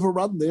a bit of a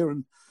run there,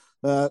 and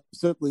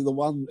certainly the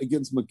one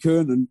against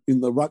McKernan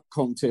in the ruck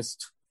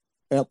contest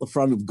out the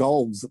front of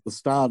goals at the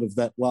start of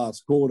that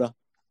last quarter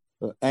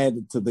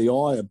added to the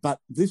ire. But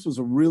this was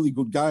a really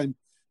good game.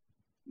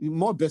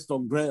 My best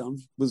on ground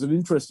was an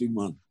interesting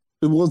one.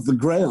 It was the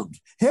ground.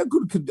 How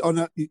good could I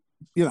know?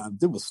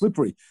 They were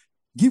slippery.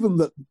 Given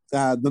that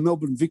the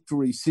Melbourne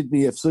Victory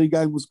Sydney FC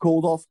game was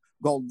called off,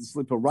 Golden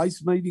Slipper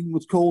race meeting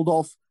was called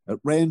off at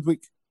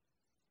Randwick.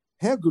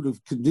 How good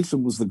of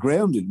condition was the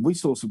ground in? We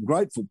saw some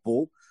great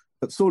football,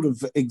 but sort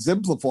of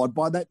exemplified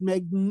by that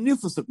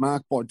magnificent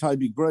mark by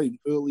Toby Green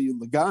early in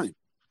the game.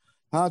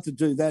 Hard to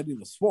do that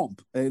in a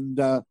swamp, and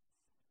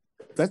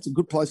that's a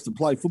good place to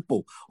play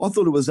football. I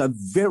thought it was a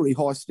very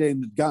high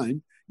standard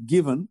game,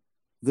 given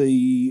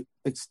the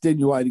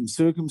extenuating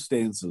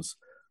circumstances.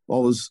 I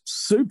was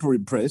super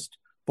impressed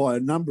by a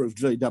number of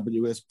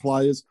GWS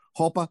players,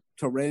 Hopper,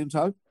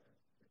 Taranto.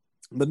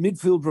 The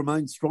midfield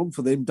remains strong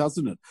for them,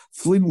 doesn't it?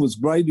 Flynn was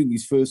great in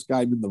his first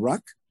game in the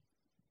ruck.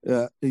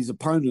 His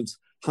opponents,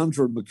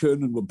 Hunter and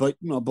McKernan, were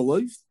beaten, I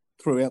believe,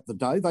 throughout the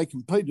day. They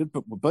competed,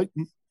 but were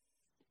beaten.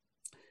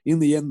 In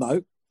the end,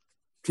 though,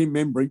 Tim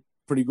Membry,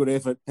 pretty good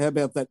effort. How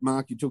about that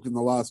mark he took in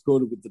the last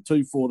quarter with the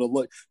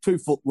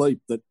 2-foot leap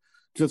that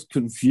just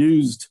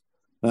confused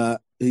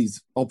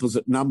his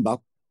opposite number?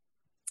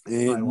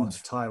 And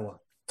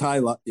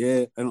Taylor,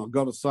 yeah. And I've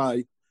got to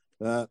say,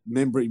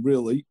 Membry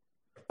really,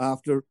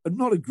 after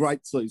not a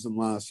great season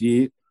last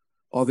year,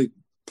 I think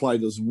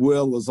played as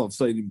well as I've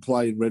seen him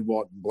play in red,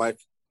 white and black,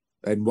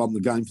 and won the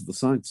game for the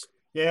Saints.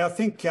 Yeah, I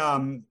think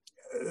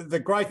the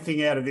great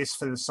thing out of this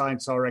for the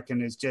Saints, I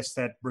reckon, is just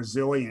that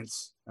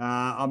resilience.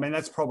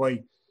 That's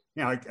probably,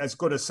 as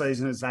good a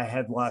season as they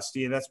had last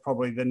year, that's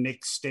probably the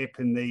next step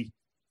in the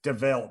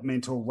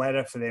developmental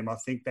ladder for them. I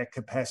think that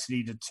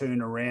capacity to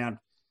turn around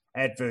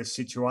adverse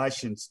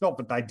situations. Not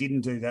that they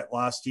didn't do that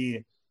last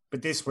year,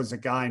 but this was a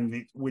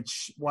game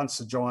which, once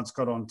the Giants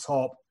got on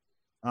top,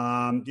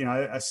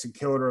 a St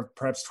Kilda of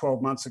perhaps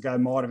 12 months ago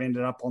might have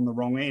ended up on the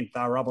wrong end.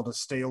 They were able to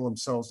steel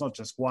themselves not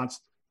just once,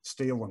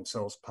 steal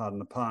themselves, pardon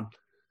the pun,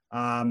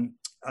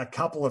 a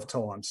couple of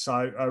times.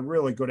 So a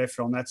really good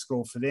effort on that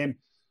score for them.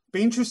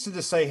 Be interested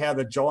to see how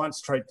the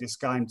Giants treat this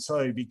game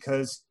too,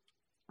 because,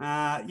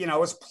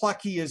 as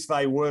plucky as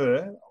they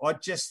were, I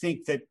just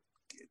think that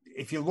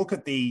if you look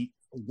at the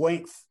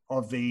length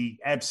of the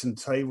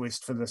absentee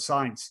list for the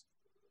Saints,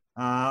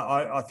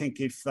 I think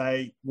if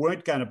they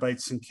weren't going to beat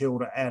St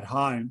Kilda at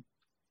home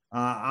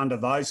under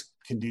those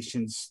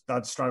conditions,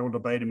 they'd struggle to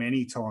beat them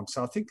any time.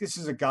 So I think this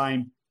is a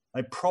game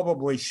they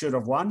probably should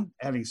have won.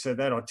 Having said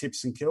that, I tipped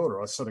St Kilda.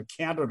 I sort of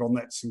counted on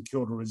that St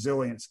Kilda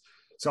resilience.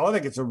 So I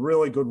think it's a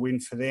really good win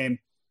for them.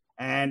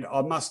 And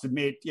I must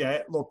admit,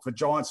 look, the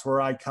Giants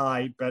were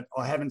okay, but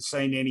I haven't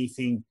seen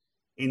anything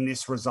in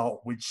this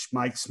result which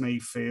makes me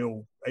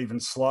feel even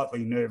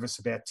slightly nervous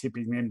about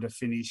tipping them to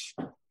finish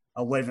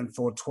 11th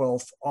or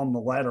 12th on the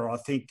ladder. I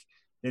think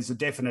there's a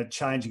definite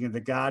changing of the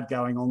guard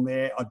going on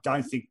there. I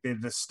don't think they're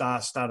the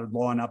star-studded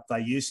lineup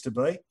they used to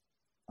be.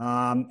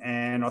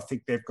 And I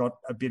think they've got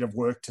a bit of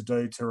work to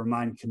do to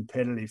remain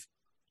competitive.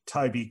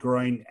 Toby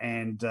Green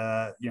and,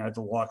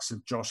 the likes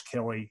of Josh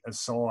Kelly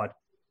aside.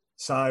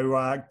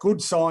 So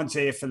good signs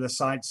there for the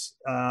Saints,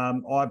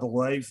 I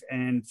believe.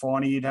 And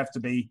finally, you'd have to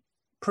be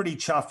pretty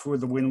chuffed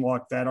with a win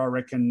like that, I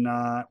reckon.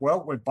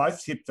 We've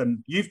both tipped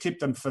them. You've tipped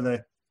them for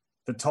the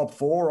top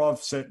four. I've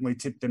certainly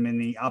tipped them in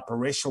the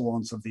upper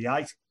echelons of the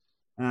 8.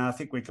 I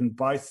think we can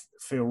both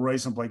feel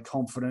reasonably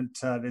confident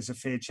there's a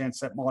fair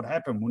chance that might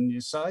happen, wouldn't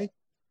you say?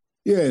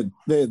 Yeah,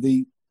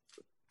 the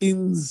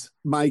ins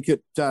make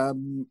it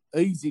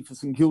easy for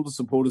St Kilda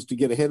supporters to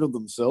get ahead of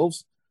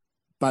themselves.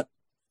 But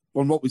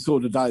on what we saw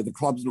today, the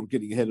club's not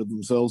getting ahead of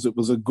themselves. It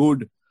was a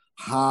good,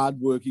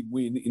 hard-working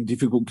win in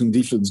difficult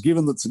conditions.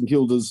 Given that St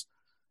Kilda's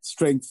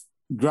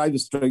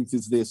greatest strength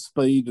is their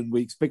speed, and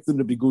we expect them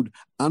to be good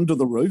under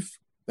the roof,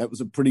 that was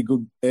a pretty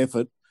good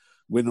effort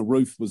when a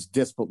roof was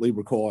desperately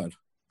required.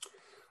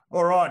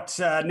 All right,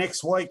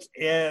 next week,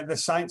 the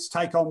Saints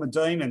take on the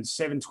Demons,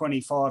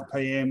 7:25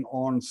 p.m.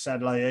 on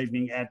Saturday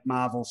evening at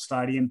Marvel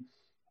Stadium.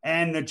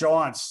 And the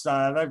Giants,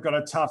 they've got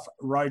a tough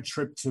road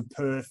trip to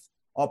Perth,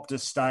 Optus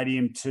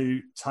Stadium,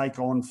 to take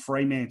on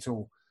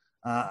Fremantle.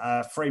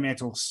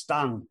 Fremantle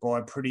stung by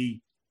a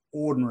pretty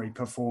ordinary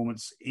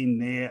performance in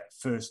their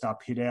first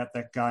up hit out.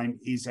 That game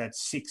is at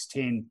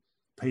 6:10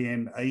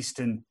 p.m.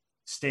 Eastern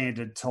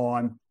Standard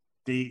Time,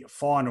 the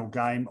final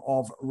game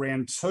of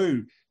round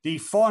 2. The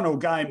final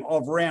game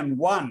of round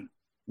 1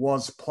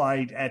 was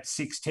played at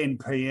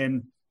 6:10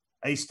 p.m.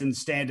 Eastern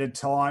Standard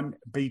Time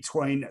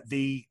between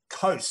the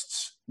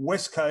coasts,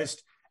 West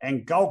Coast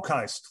and Gold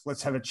Coast.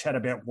 Let's have a chat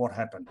about what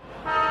happened.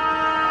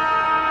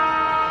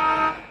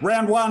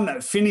 Round 1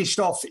 finished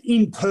off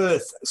in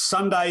Perth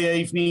Sunday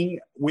evening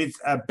with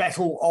a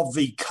battle of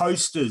the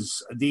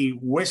coasters, the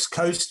West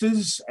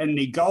Coasters and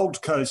the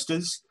Gold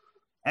Coasters.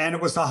 And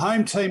it was the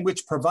home team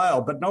which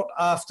prevailed, but not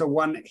after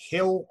one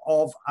hell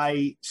of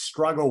a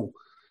struggle.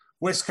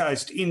 West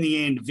Coast, in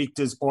the end,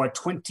 victors by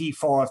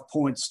 25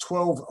 points,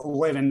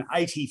 12-11,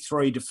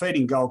 83,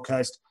 defeating Gold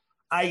Coast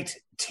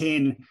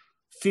 8-10,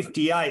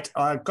 58.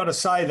 I've got to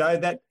say, though,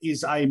 that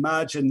is a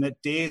margin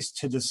that dares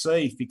to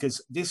deceive,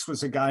 because this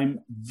was a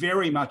game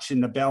very much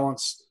in the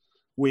balance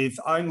with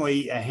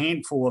only a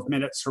handful of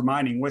minutes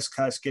remaining. West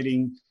Coast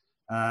getting,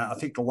 I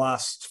think, the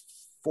last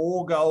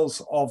 4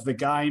 goals of the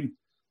game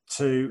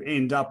to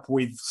end up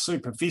with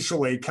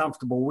superficially a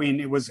comfortable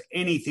win. It was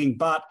anything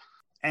but.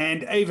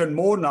 And even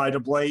more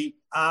notably,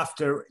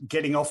 after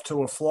getting off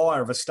to a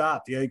flyer of a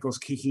start, the Eagles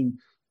kicking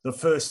the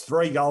first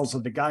 3 goals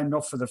of the game,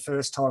 not for the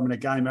first time in a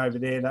game over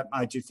there, that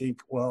made you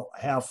think, well,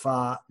 how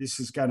far this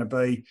is going to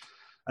be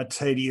a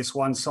tedious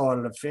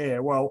one-sided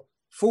affair. Well,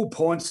 full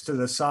points to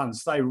the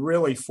Suns. They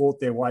really fought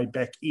their way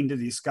back into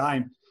this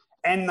game.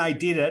 And they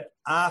did it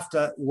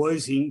after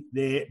losing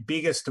their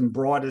biggest and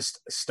brightest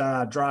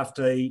star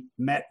draftee,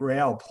 Matt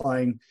Rowell,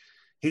 playing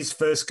his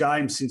first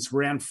game since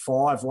round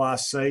 5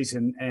 last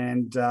season.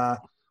 And,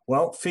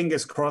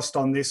 fingers crossed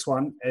on this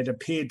one. It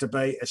appeared to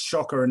be a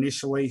shocker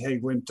initially. He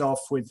limped off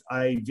with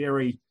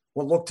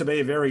what looked to be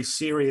a very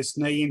serious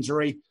knee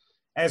injury.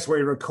 As we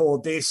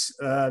record this,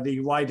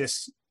 the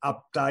latest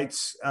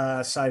updates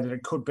say that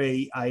it could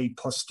be a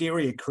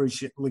posterior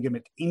cruciate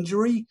ligament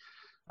injury.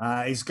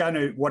 He's going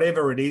to,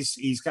 whatever it is,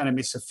 he's going to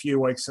miss a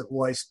few weeks at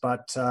least,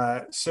 but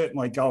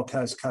certainly Gold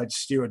Coast coach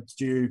Stuart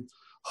Dew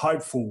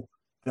hopeful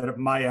that it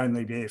may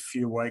only be a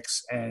few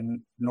weeks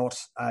and not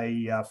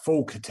a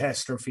full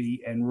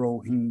catastrophe and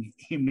rule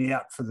him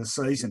out for the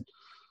season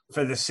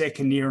for the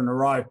second year in a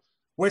row.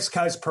 West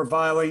Coast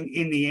prevailing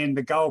in the end.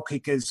 The goal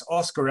kickers,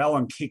 Oscar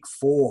Allen kicked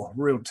 4,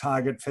 real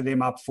target for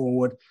them up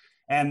forward.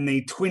 And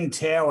the Twin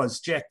Towers,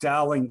 Jack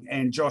Darling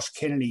and Josh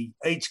Kennedy,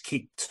 each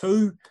kicked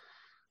 2.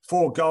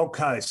 For Gold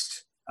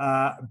Coast,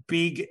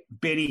 Big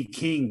Benny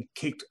King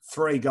kicked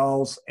 3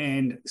 goals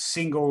and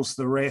singles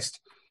the rest.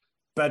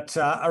 But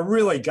a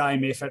really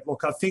game effort.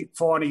 Look, I think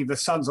finally the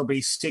Suns will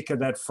be sick of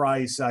that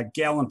phrase,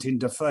 gallant in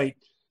defeat.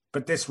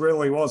 But this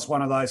really was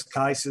one of those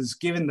cases,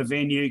 given the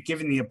venue,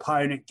 given the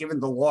opponent, given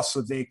the loss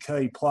of their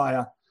key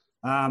player.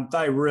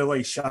 They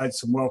really showed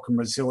some welcome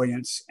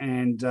resilience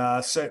and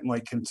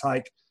certainly can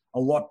take a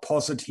lot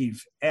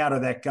positive out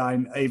of that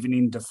game, even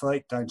in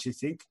defeat, don't you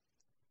think?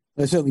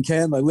 They certainly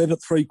can. They led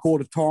at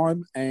three-quarter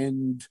time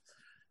and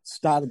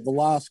started the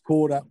last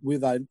quarter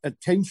with an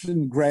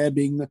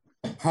attention-grabbing,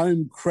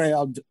 home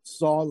crowd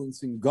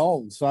silencing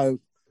goal. So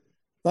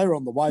they were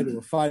on the way to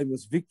a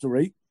famous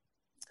victory.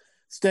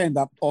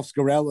 Stand-up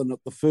Oscar Allen at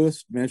the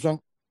first measure.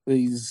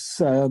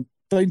 He's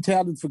been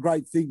touted for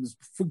great things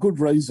for good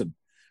reason.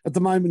 At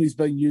the moment, he's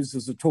being used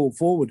as a tall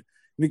forward.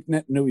 Nick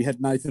Natanui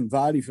had Nathan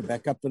Vardy for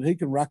backup, but he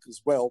can ruck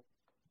as well.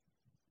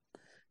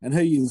 And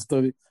he is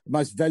the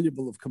most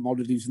valuable of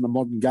commodities in the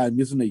modern game,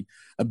 isn't he?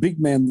 A big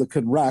man that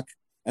can ruck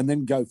and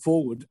then go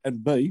forward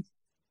and be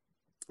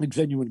a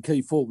genuine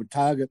key forward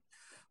target.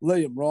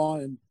 Liam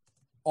Ryan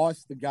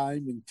iced the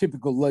game in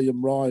typical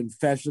Liam Ryan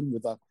fashion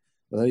with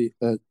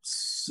a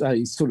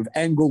sort of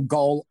angle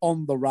goal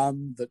on the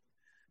run that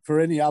for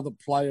any other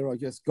player, I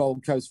guess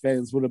Gold Coast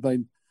fans would have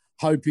been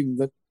hoping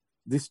that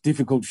this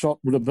difficult shot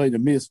would have been a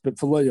miss. But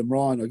for Liam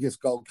Ryan, I guess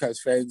Gold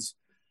Coast fans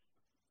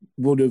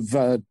would have,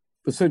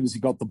 as soon as he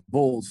got the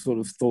ball, sort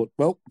of thought,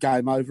 well,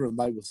 game over, and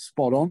they were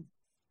spot on.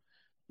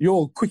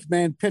 Your quick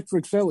man,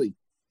 Patrick Shelley,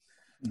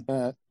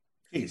 had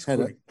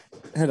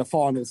a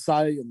final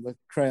say, and the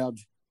crowd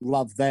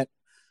loved that.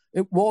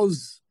 It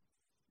was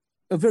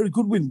a very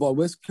good win by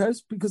West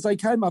Coast because they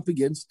came up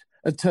against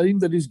a team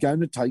that is going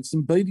to take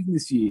some beating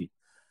this year.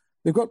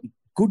 They've got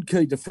good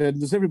key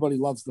defenders. Everybody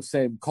loves the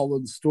Sam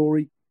Collins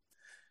story.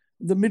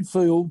 The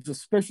midfield,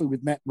 especially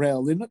with Matt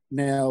Rowell in it,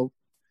 now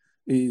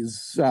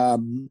is, I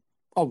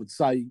would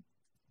say,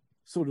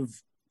 sort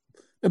of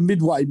a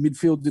midway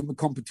midfield in the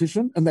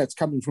competition, and that's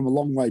coming from a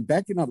long way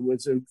back. In other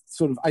words, a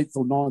sort of 8th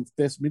or 9th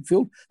best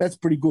midfield. That's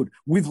pretty good.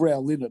 With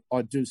Rowell in it,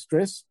 I do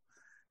stress.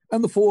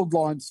 And the forward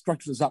line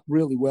structures up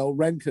really well.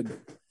 Rankin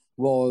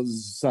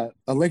was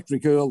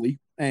electric early,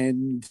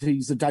 and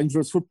he's a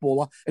dangerous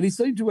footballer. And he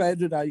seemed to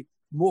add a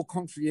more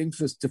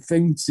conscientious,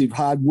 defensive,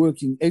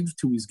 hard-working edge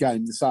to his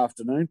game this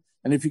afternoon.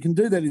 And if you can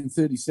do that in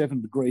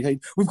 37-degree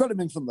heat, we've got to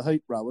mention the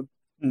heat, Rowan.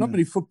 Not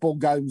many football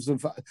games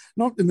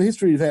not in the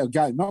history of our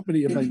game, not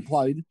many have been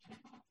played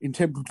in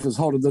temperatures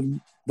hotter than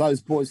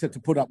those boys had to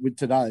put up with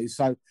today.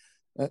 So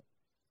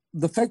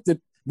the fact that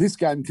this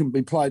game can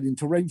be played in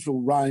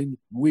torrential rain,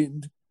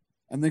 wind,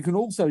 and then can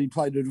also be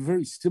played at a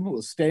very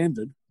similar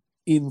standard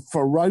in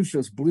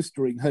ferocious,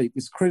 blistering heat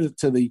is credit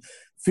to the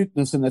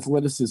fitness and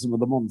athleticism of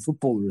the modern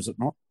footballer, is it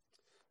not?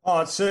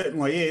 Oh, it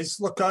certainly is.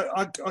 Look,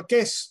 I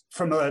guess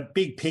from a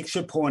big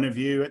picture point of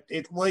view,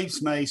 it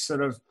leaves me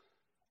sort of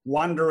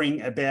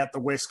wondering about the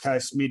West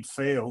Coast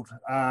midfield,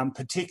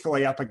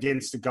 particularly up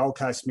against the Gold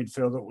Coast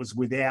midfield that was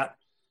without,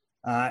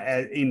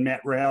 in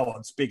Matt Rowell,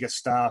 its biggest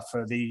star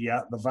for the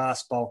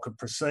vast bulk of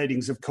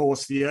proceedings. Of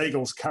course, the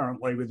Eagles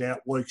currently without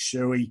Luke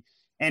Shuey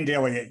and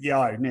Elliot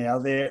Yeo. Now,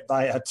 they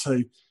are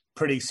two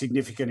pretty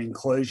significant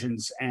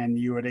inclusions, and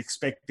you would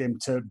expect them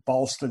to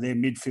bolster their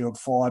midfield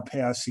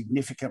firepower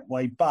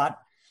significantly. But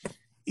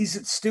is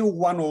it still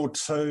one or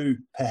two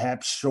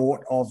perhaps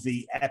short of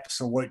the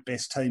absolute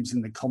best teams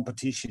in the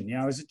competition? You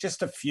know, is it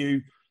just a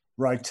few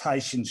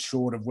rotations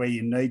short of where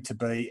you need to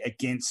be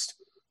against,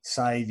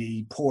 say,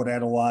 the Port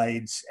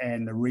Adelaides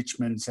and the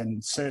Richmonds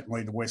and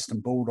certainly the Western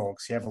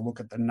Bulldogs? You have a look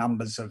at the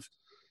numbers of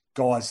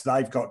guys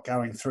they've got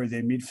going through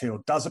their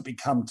midfield. Does it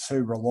become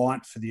too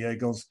reliant for the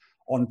Eagles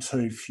on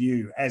too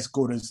few, as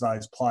good as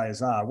those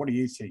players are? What do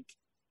you think?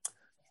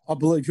 I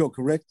believe you're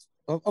correct.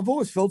 I've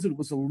always felt it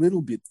was a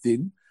little bit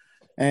thin,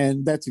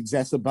 and that's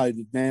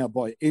exacerbated now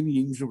by any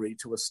injury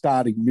to a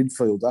starting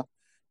midfielder.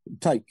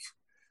 Take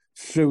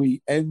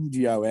Shuey and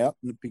Yeo out,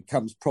 and it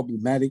becomes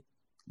problematic.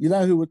 You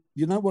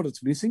know what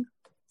it's missing?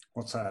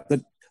 What's that?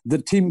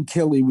 The Tim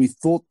Kelly we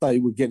thought they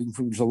were getting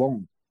from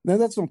Geelong. Now,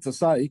 that's not to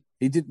say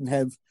he didn't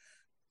have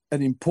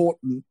an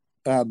important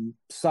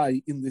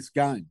say in this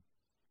game,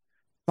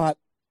 but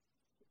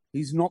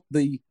he's not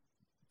the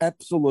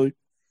absolute.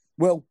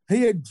 Well,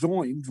 he had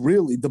joined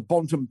really the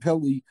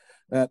Bontempelli,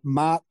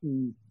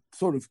 Martin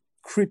sort of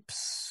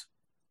Cripps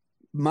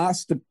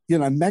master,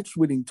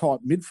 match-winning type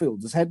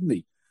midfielders, hadn't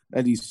he,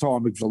 at his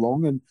time at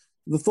Geelong? And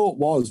the thought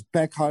was,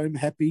 back home,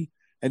 happy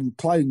and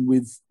playing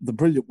with the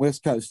brilliant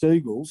West Coast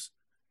Eagles,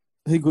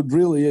 he could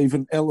really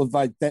even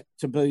elevate that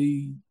to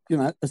be,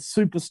 a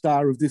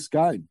superstar of this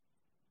game.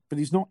 But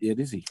he's not yet,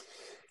 is he?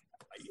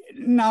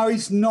 No,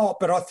 he's not.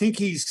 But I think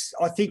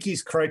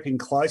he's creeping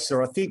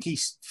closer. I think he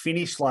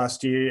finished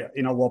last year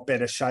in a lot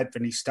better shape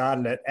than he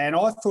started it, and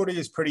I thought he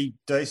was pretty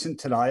decent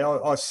today.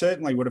 I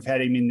certainly would have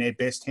had him in their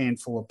best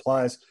handful of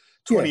players.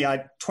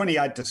 28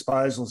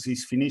 disposals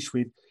he's finished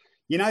with.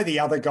 You know, the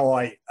other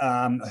guy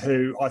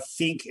who I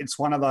think it's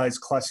one of those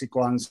classic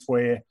ones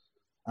where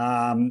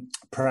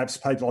perhaps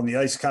people on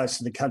the east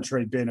coast of the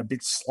country have been a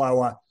bit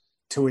slower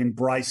to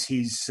embrace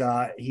his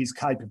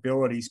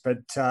capabilities.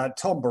 But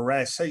Tom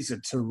Barrass, he's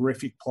a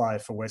terrific player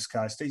for West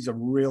Coast. He's a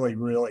really,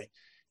 really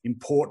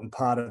important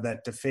part of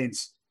that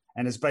defence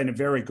and has been a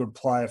very good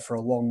player for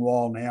a long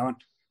while now. And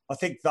I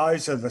think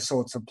those are the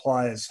sorts of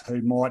players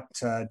who might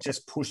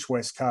just push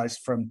West Coast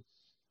from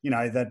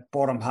that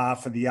bottom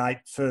half of the 8,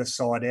 first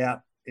side out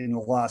in the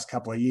last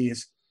couple of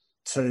years,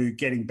 to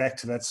getting back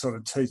to that sort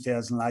of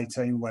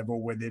 2018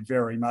 level where they're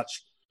very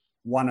much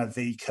one of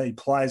the key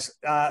players.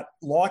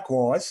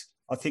 Likewise,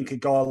 I think a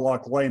guy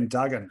like Liam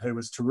Duggan, who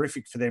was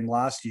terrific for them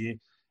last year,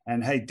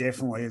 and he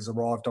definitely has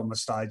arrived on the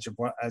stage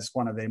as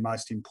one of their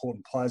most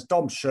important players.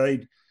 Dom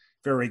Sheed,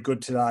 very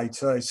good today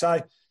too.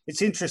 So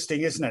it's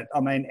interesting, isn't it?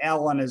 I mean,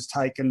 Allen has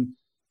taken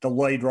the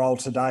lead role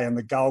today on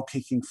the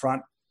goal-kicking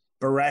front.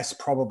 Barras,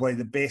 probably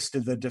the best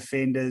of the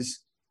defenders.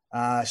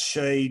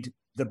 Sheed,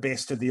 the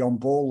best of the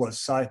on-ballers.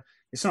 So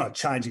it's not a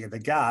changing of the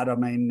guard. I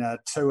mean,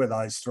 2 of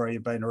those 3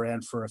 have been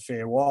around for a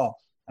fair while.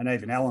 And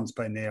even Allen's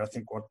been there, I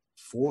think,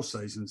 4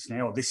 seasons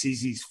now. This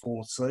is his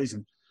 4th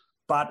season.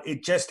 But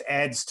it just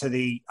adds to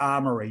the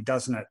armoury,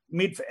 doesn't it?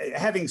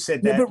 Having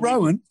said that... Yeah, but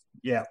Rowan...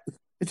 Yeah.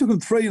 It took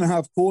them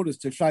 3.5 quarters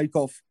to shake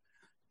off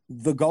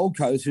the Gold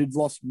Coast, who'd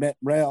lost Matt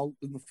Rowell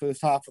in the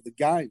first half of the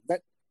game.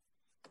 That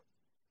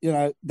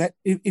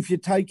if you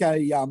take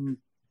a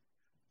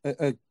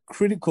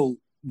critical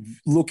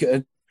look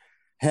at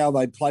how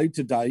they played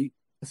today,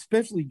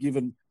 especially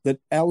given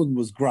that Allen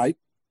was great,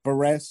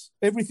 Barras,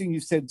 everything you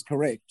said's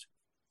correct.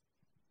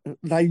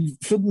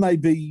 Shouldn't they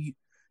be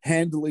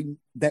handling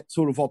that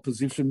sort of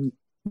opposition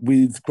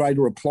with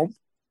greater aplomb?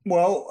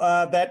 Well,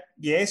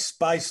 yes,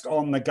 based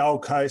on the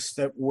Gold Coast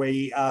that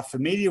we are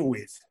familiar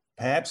with.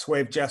 Perhaps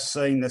we've just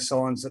seen the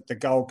signs that the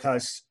Gold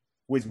Coast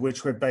with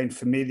which we've been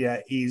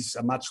familiar is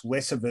a much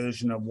lesser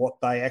version of what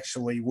they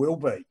actually will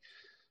be.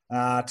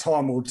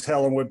 Time will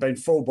tell, and we've been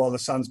fooled by the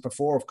Suns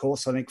before, of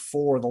course. I think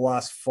 4 of the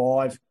last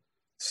 5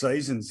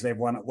 seasons, they've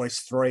won at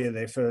least 3 of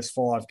their first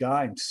 5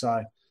 games.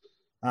 So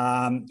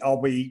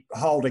I'll be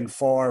holding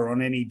fire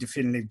on any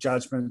definitive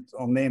judgment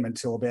on them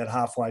until about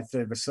halfway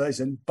through the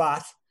season.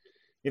 But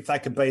if they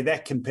could be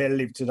that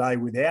competitive today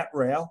without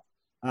Rowell,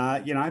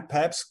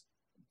 perhaps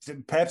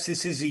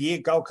this is a year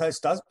Gold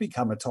Coast does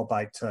become a top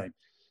 8 team.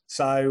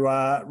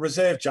 So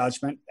reserve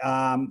judgment,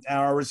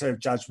 our reserve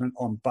judgment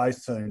on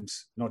both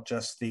teams, not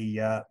just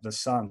the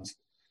Suns.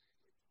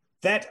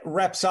 That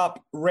wraps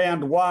up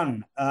round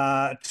 1.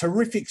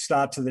 Terrific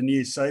start to the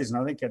new season.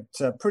 I think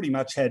it pretty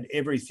much had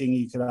everything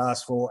you could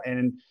ask for.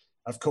 And,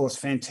 of course,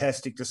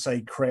 fantastic to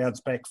see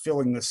crowds back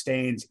filling the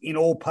stands in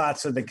all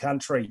parts of the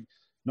country,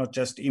 not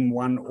just in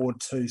 1 or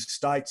 2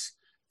 states.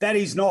 That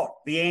is not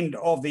the end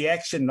of the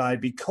action, though,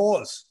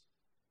 because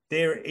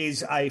there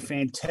is a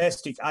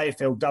fantastic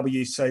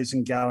AFLW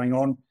season going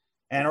on,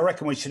 and I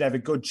reckon we should have a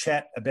good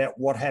chat about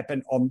what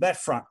happened on that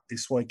front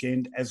this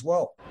weekend as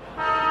well.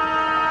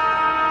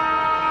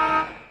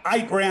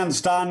 8 rounds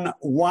done,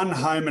 1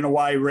 home and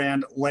away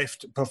round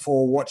left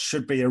before what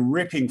should be a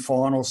ripping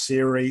final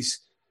series.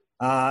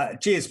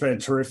 It's been a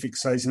terrific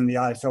season in the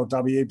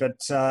AFLW,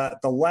 but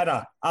the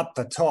ladder up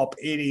the top,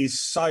 it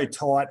is so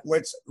tight.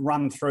 Let's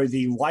run through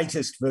the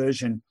latest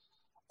version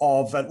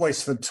of at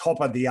least the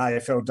top of the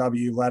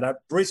AFLW ladder.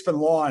 Brisbane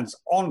Lions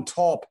on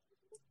top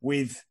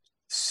with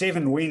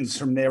 7 wins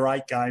from their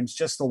 8 games,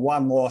 just the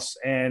 1 loss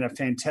and a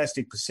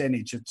fantastic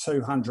percentage of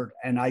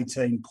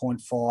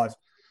 218.5.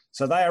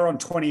 So they are on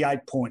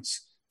 28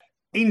 points.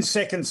 In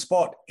second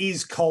spot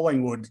is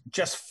Collingwood,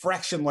 just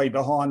fractionally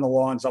behind the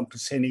Lions on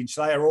percentage.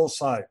 They are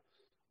also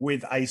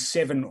with a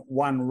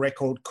 7-1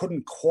 record,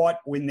 couldn't quite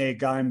win their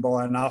game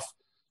by enough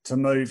to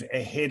move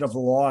ahead of the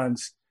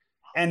Lions.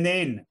 And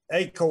then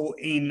equal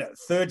in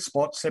third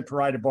spot,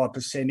 separated by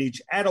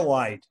percentage,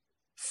 Adelaide,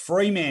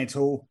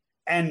 Fremantle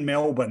and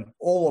Melbourne,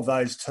 all of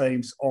those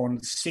teams on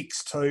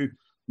 6-2.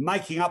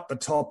 Making up the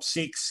top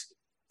 6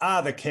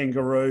 are the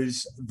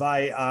Kangaroos.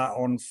 They are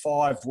on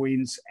 5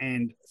 wins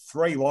and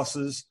 3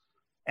 losses.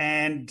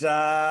 And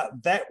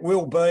that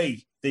will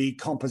be the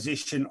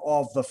composition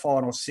of the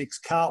final 6.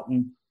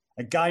 Carlton,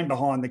 a game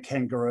behind the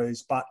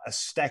Kangaroos, but a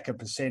stack of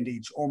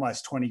percentage,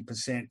 almost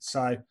 20%.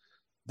 So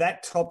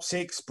that top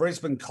 6,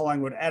 Brisbane,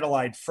 Collingwood,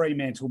 Adelaide,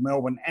 Fremantle,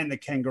 Melbourne and the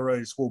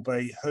Kangaroos will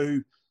be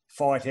who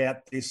fight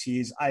out this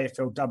year's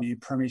AFLW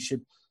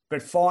Premiership.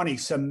 But finding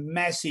some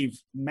massive,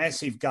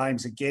 massive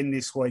games again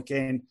this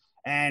weekend.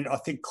 And I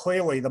think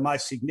clearly the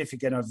most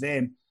significant of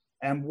them,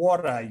 and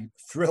what a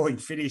thrilling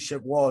finish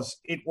it was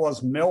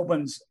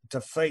Melbourne's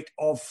defeat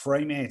of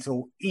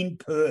Fremantle in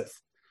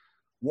Perth.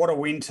 What a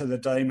win to the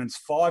Demons.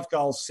 5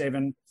 goals,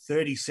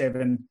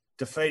 7-37,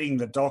 defeating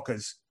the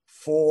Dockers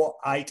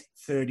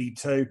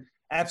 4-8-32.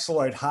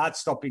 Absolute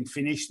heart-stopping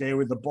finish there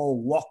with the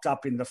ball locked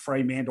up in the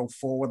Fremantle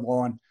forward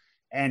line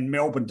and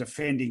Melbourne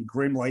defending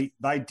grimly.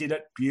 They did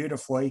it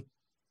beautifully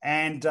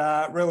and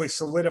really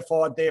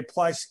solidified their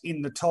place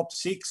in the top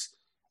 6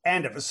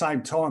 and at the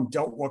same time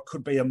dealt what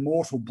could be a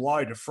mortal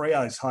blow to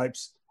Freo's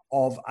hopes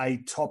of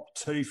a top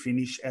 2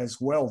 finish as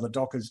well. The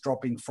Dockers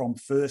dropping from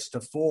 1st to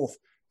 4th.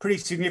 Pretty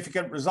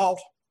significant result.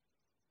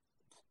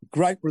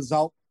 Great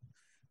result.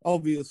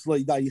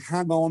 Obviously, they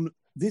hung on.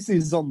 This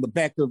is on the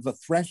back of a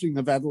thrashing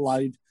of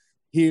Adelaide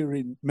here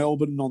in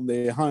Melbourne on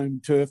their home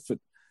turf at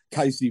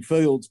Casey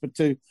Fields. But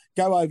to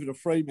go over to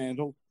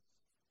Fremantle,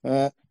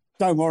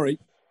 don't worry,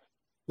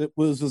 it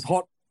was as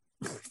hot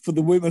for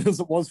the women as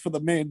it was for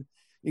the men.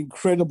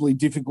 incredibly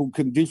difficult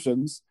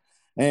conditions.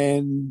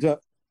 And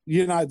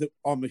you know that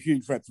I'm a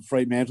huge fan for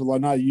Fremantle. I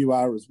know you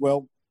are as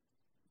well.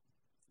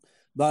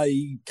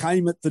 They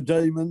came at the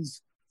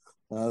Demons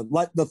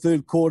late in the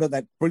third quarter.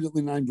 That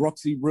brilliantly named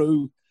Roxy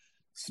Rue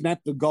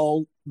snapped a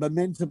goal.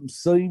 Momentum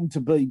seemed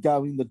to be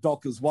going the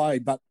Dockers' way,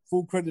 but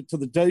full credit to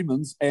the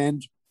Demons,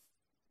 and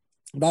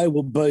they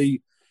will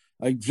be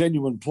a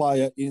genuine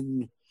player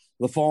in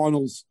the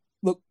finals.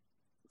 Look,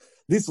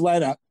 this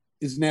ladder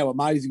is now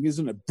amazing,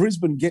 isn't it?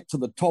 Brisbane get to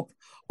the top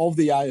of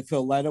the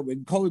AFL ladder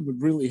when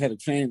Collingwood really had a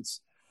chance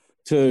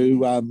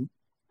to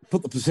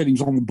put the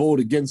percentage on the board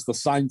against the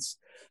Saints,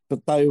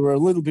 but they were a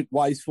little bit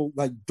wasteful.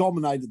 They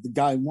dominated the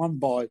game, won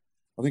by,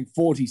 I think,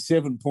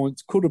 47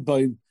 points. Could have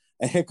been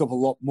a heck of a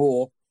lot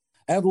more.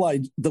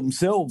 Adelaide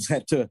themselves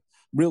had to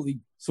really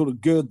sort of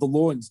gird the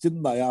loins,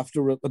 didn't they,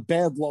 after a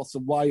bad loss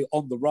away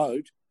on the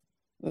road.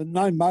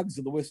 No mugs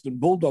of the Western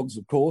Bulldogs,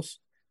 of course,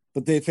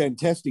 but they're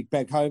fantastic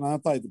back home,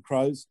 aren't they, the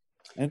Crows?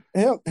 And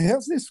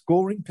how's their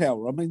scoring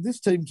power? I mean, this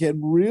team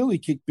can really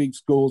kick big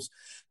scores.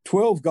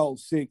 12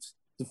 goals, 6,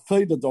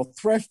 defeated or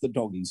thrashed the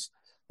Doggies,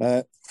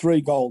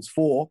 3 goals,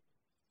 4.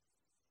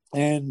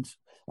 And,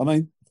 I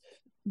mean,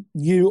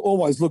 you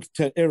always look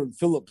to Erin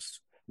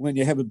Phillips when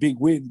you have a big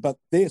win, but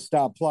their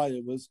star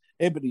player was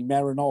Ebony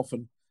Marinoff,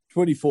 and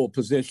 24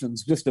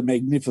 possessions, just a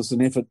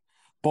magnificent effort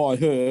by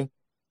her.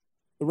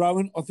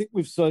 Rowan, I think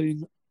we've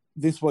seen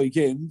this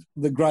weekend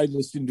the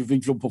greatest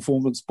individual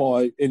performance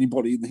by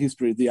anybody in the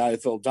history of the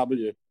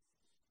AFLW.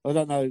 I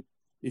don't know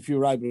if you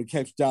were able to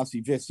catch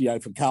Darcy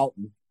Vescio for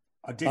Carlton.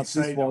 I did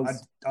see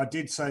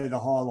the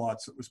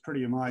highlights. It was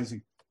pretty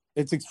amazing.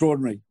 It's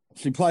extraordinary.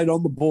 She played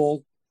on the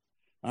ball.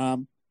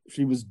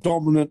 She was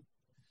dominant,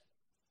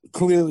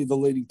 clearly the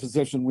leading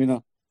possession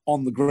winner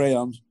on the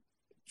ground.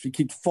 She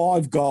kicked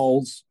 5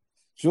 goals.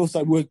 She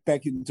also worked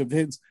back in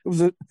defence. It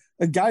was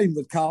a game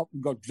that Carlton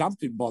got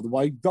jumped in, by the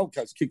way. Gold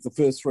Coast kicked the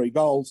first 3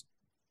 goals.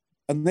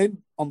 And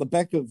then on the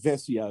back of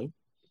Vescio,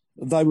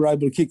 they were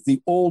able to kick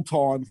the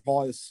all-time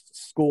highest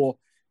score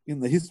in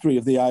the history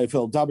of the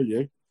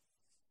AFLW.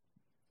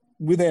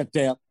 Without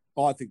doubt,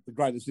 I think the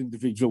greatest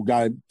individual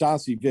game.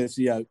 Darcy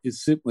Vescio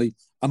is simply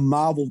a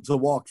marvel to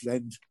watch.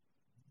 And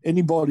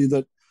anybody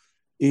that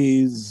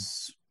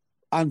is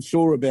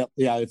unsure about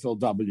the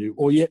AFLW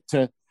or yet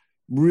to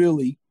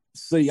really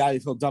see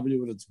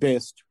AFLW at its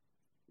best,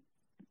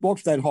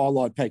 watch that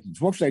highlight package,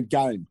 watch that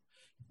game,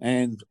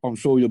 and I'm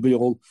sure you'll be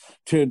all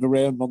turned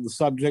around on the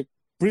subject.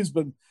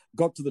 Brisbane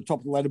got to the top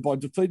of the ladder by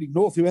defeating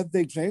North, who had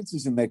their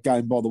chances in that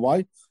game, by the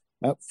way.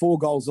 4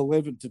 goals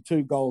 11 to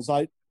 2 goals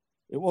 8.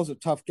 It was a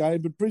tough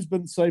game, but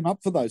Brisbane seem up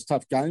for those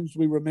tough games.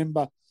 We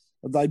remember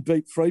they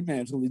beat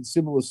Fremantle in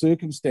similar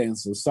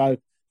circumstances. So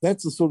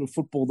that's the sort of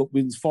football that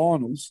wins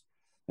finals.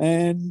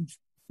 And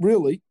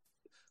really,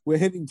 we're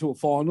heading to a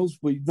finals.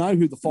 We know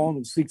who the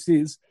final 6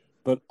 is,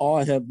 but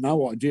I have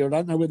no idea. I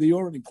don't know whether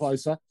you're any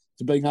closer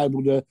to being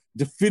able to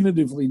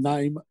definitively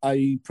name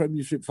a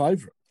premiership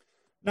favourite.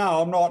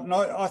 No, I'm not. No,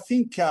 I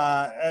think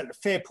a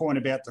fair point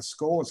about the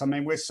scores. I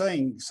mean, we're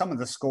seeing some of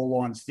the score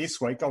lines this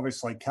week.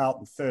 Obviously,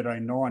 Carlton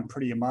 13-9,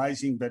 pretty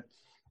amazing, but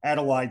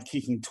Adelaide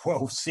kicking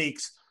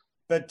 12-6.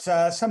 But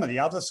some of the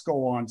other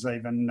score lines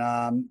even,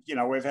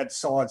 we've had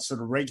sides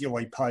sort of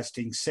regularly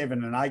posting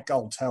 7 and 8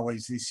 goal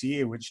tallies this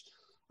year, which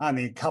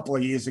only a couple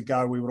of years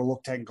ago we would have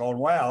looked at and gone,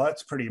 wow,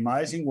 that's pretty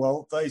amazing.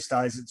 Well, these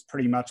days it's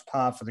pretty much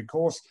par for the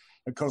course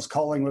because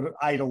Collingwood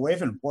at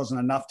 8-11 wasn't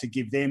enough to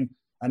give them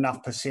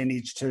enough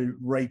percentage to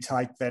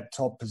retake that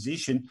top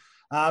position.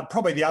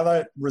 Probably the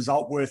other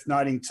result worth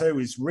noting too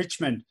is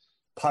Richmond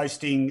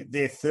posting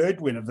their 3rd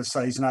win of the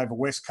season over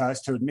West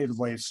Coast, who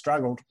admittedly have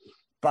struggled.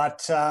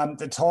 But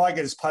the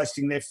Tigers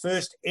posting their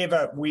first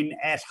ever win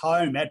at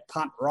home at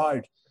Punt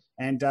Road.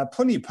 And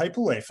plenty of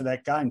people there for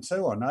that game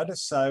too, I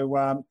noticed.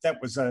 So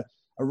that was a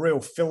real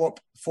fill-up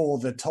for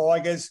the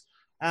Tigers.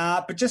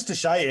 But just to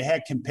show you how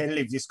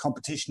competitive this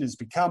competition has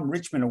become,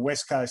 Richmond and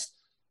West Coast,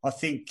 I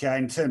think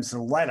in terms of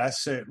the ladder,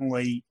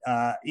 certainly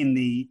in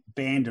the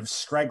band of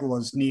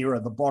stragglers nearer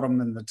the bottom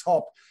than the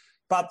top.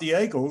 But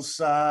the Eagles,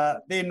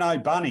 they're no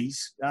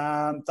bunnies.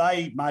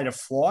 They made a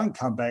flying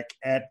comeback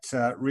at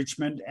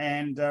Richmond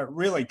and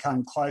really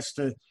came close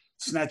to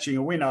snatching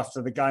a win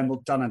after the game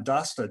looked done and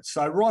dusted.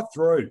 So right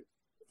through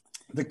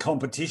the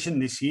competition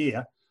this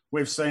year,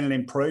 we've seen an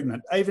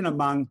improvement, even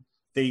among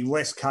the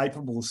less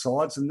capable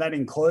sides, and that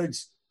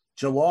includes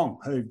Geelong,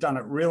 who've done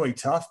it really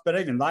tough, but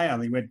even they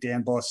only went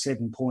down by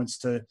 7 points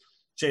to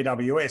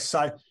GWS.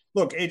 So,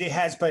 look, it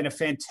has been a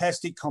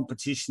fantastic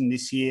competition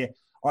this year.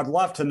 I'd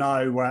love to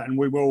know, and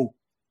we will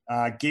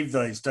give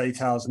these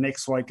details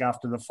next week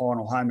after the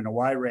final home and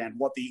away round,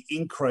 what the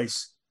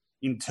increase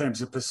in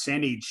terms of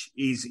percentage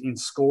is in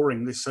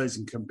scoring this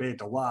season compared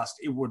to last.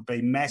 It would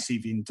be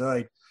massive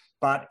indeed.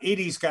 But it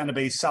is going to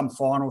be some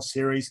final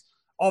series.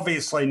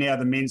 Obviously, now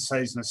the men's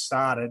season has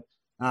started.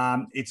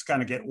 It's going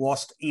to get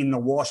lost in the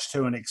wash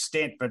to an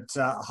extent, but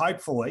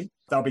hopefully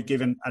they'll be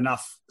given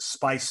enough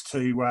space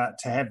to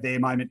have their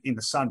moment in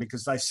the sun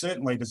because they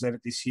certainly deserve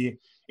it this year.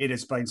 It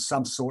has been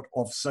some sort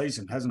of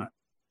season, hasn't it?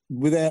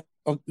 Without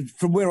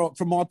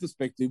from my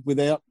perspective,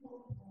 without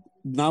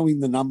knowing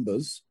the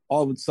numbers, I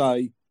would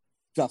say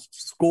just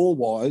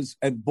score-wise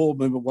and ball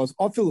movement-wise,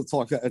 I feel it's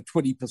like a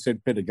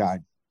 20% better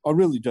game. I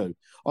really do.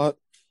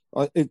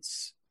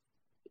 It's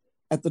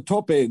at the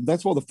top end.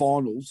 That's why the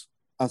finals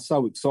are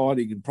so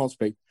exciting in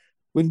prospect.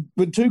 When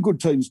two good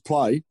teams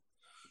play,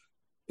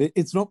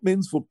 it's not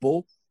men's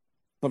football,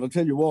 but I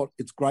tell you what,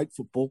 it's great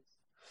football.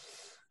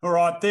 All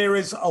right, there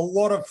is a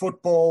lot of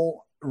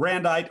football.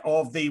 Round 8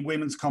 of the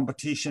women's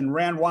competition,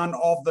 round 1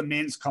 of the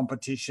men's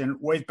competition.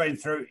 We've been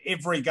through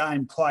every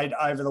game played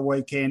over the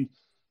weekend,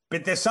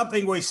 but there's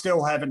something we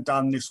still haven't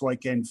done this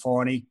weekend,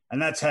 Finey,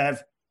 and that's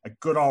have a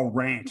good old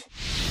rant.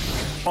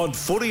 On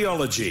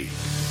Footyology,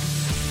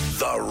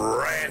 the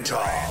Rant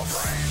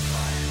Off.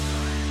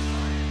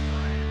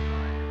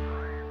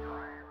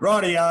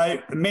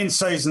 Rightio, the men's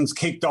season's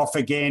kicked off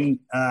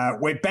again.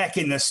 We're back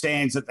in the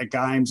stands at the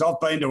games.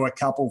 I've been to a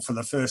couple for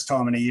the first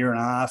time in a year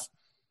and a half.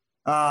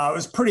 It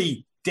was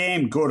pretty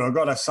damn good, I've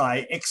got to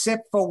say,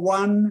 except for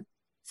one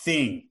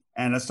thing,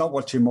 and it's not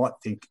what you might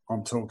think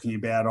I'm talking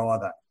about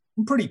either.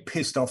 I'm pretty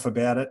pissed off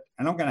about it,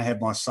 and I'm going to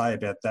have my say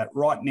about that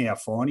right now,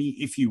 Finey,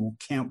 if you will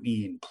count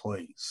me in,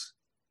 please.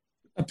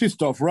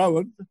 Pissed off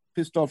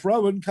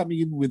Rowan coming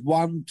in with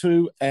 1,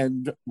 2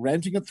 and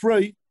ranting at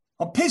 3.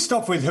 I'm pissed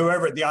off with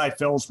whoever at the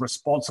AFL is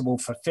responsible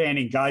for fan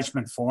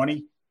engagement,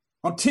 Finey.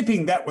 I'm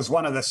tipping that was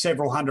one of the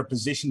several hundred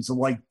positions the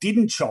league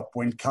didn't chop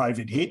when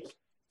COVID hit,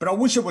 but I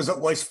wish it was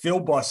at least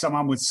filled by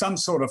someone with some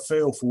sort of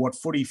feel for what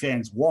footy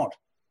fans want.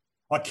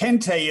 I can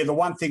tell you the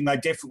one thing they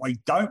definitely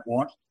don't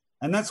want,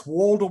 and that's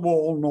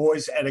wall-to-wall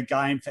noise at a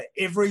game for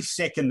every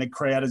second the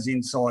crowd is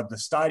inside the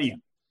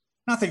stadium.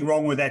 Nothing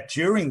wrong with that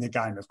during the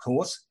game, of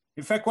course.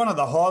 In fact, one of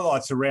the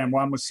highlights of round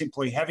 1 was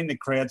simply having the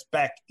crowds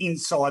back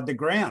inside the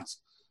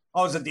grounds.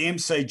 I was at the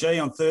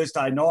MCG on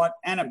Thursday night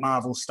and at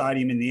Marvel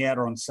Stadium in the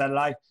Outer on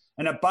Saturday,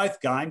 and at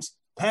both games,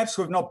 perhaps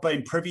we've not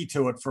been privy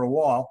to it for a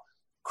while,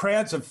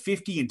 crowds of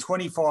 50 and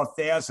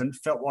 25,000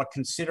 felt like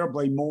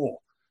considerably more.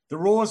 The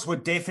roars were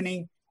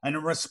deafening, and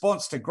in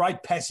response to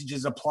great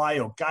passages of play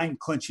or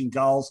game-clinching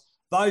goals,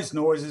 those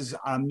noises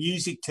are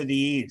music to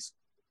the ears.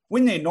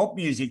 When they're not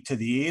music to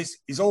the ears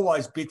is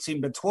always bits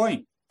in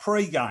between,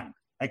 pre-game,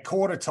 at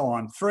quarter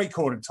time,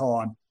 three-quarter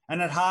time,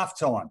 and at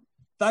half-time.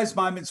 Those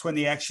moments when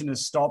the action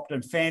has stopped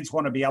and fans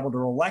want to be able to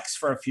relax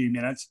for a few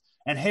minutes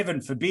and,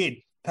 heaven forbid,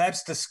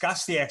 perhaps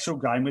discuss the actual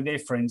game with their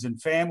friends and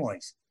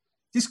families.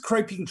 This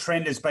creeping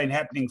trend has been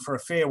happening for a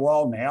fair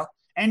while now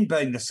and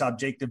been the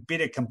subject of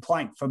bitter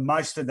complaint for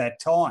most of that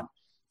time,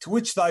 to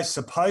which those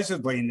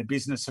supposedly in the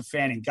business of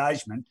fan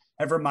engagement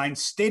have remained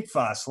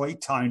steadfastly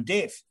tone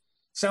deaf.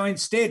 So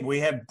instead,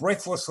 we have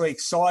breathlessly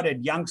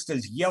excited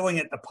youngsters yelling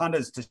at the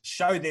punters to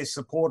show their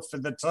support for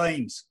the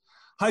teams,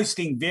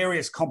 hosting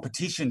various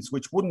competitions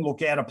which wouldn't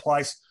look out of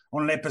place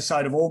on an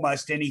episode of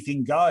Almost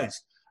Anything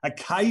Goes,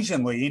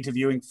 occasionally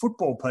interviewing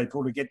football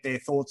people to get their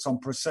thoughts on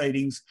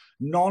proceedings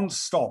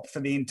non-stop for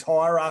the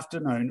entire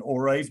afternoon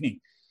or evening.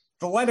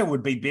 The latter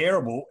would be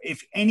bearable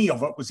if any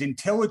of it was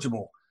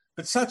intelligible,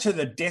 but such are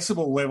the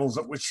decibel levels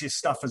at which this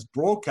stuff is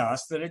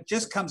broadcast that it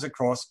just comes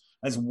across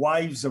as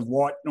waves of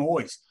white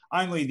noise,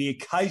 only the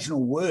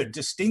occasional word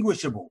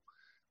distinguishable,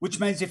 which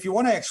means if you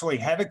want to actually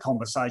have a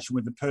conversation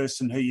with the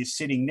person who you're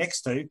sitting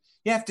next to,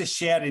 you have to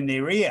shout in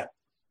their ear.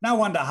 No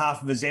wonder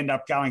half of us end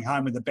up going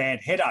home with a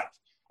bad headache.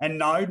 And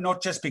no,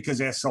 not just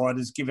because our side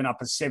has given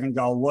up a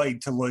 7-goal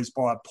lead to lose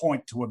by a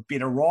point to a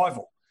bitter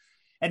rival.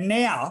 And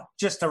now,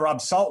 just to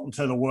rub salt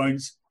into the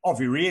wounds of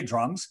your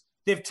eardrums,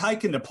 they've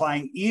taken to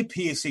playing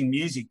ear-piercing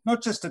music,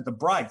 not just at the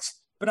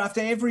breaks, but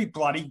after every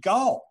bloody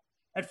goal.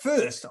 At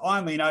first, I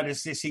only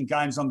noticed this in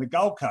games on the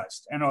Gold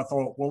Coast, and I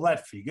thought, well,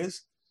 that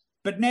figures.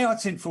 But now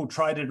it's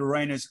infiltrated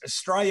arenas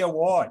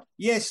Australia-wide,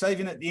 yes,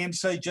 even at the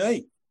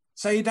MCG.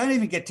 So you don't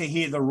even get to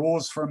hear the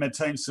roars from a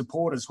team's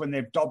supporters when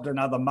they've dobbed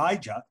another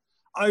major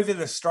over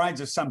the strains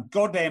of some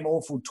goddamn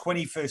awful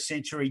 21st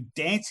century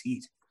dance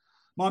hit.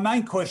 My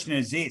main question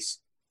is this: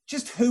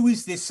 just who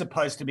is this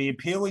supposed to be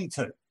appealing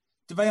to?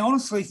 Do they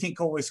honestly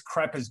think all this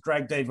crap has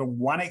dragged even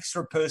one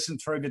extra person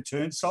through the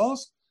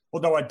turnstiles?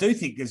 Although I do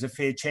think there's a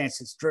fair chance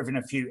it's driven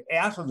a few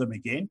out of them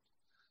again.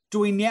 Do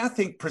we now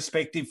think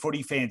prospective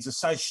footy fans are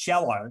so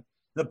shallow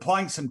that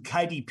playing some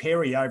Katy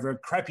Perry over a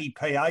crappy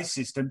PA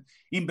system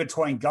in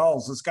between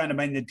goals is going to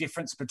mean the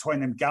difference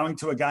between them going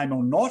to a game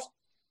or not?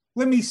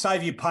 Let me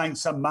save you paying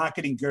some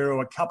marketing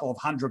guru a couple of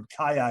 $100K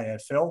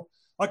AFL.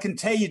 I can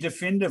tell you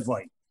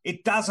definitively,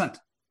 it doesn't.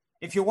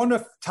 If you want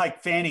to take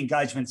fan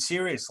engagement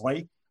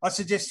seriously, I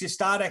suggest you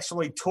start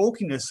actually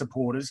talking to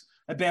supporters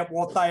about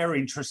what they are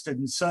interested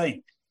in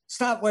seeing.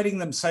 Start letting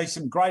them see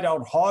some great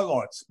old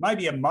highlights,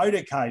 maybe a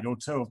motorcade or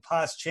two of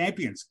past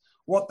champions.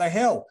 What the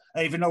hell?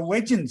 Even a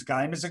Legends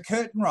game is a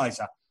curtain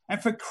raiser.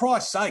 And for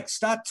Christ's sake,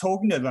 start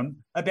talking to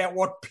them about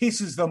what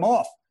pisses them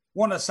off.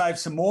 Want to save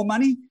some more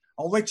money?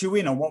 I'll let you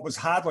in on what was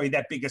hardly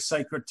that big a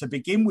secret to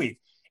begin with.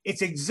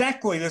 It's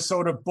exactly the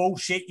sort of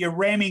bullshit you're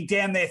ramming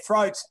down their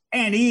throats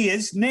and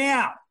ears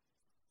now.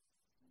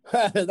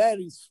 That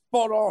is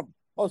spot on.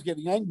 I was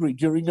getting angry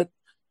during it,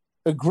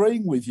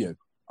 agreeing with you.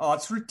 Oh,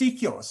 it's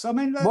ridiculous. I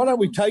mean, Why don't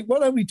we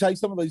take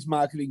some of these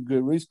marketing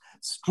gurus,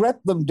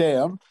 strap them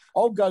down?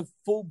 I'll go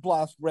full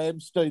blast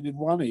Ramstein in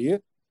one ear.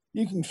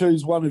 You can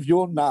choose one of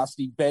your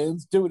nasty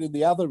bands, do it in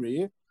the other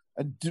ear,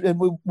 and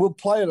we'll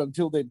play it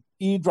until their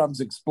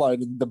eardrums explode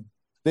and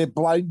their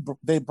brain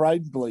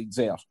bleeds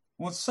out.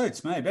 Well, it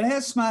suits me. But how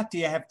smart do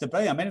you have to be?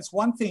 I mean, it's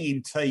one thing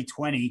in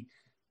T20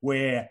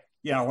 where,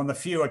 on the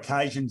few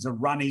occasions a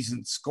run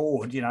isn't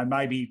scored,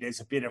 maybe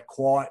there's a bit of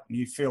quiet and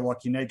you feel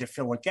like you need to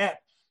fill a gap.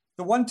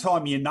 The one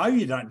time you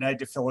don't need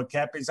to fill a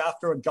gap is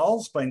after a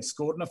goal's been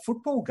scored in a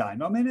football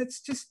game. I mean, it's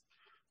just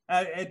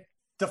it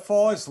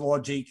defies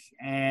logic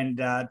and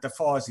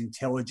defies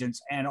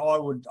intelligence. And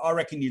I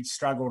reckon you'd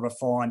struggle to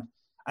find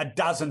a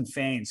dozen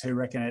fans who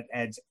reckon it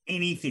adds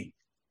anything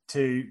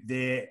to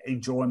their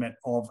enjoyment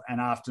of an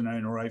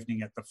afternoon or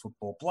evening at the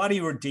football. Bloody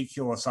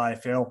ridiculous,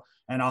 AFL.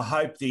 And I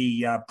hope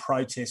the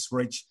protests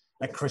reach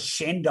a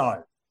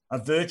crescendo, a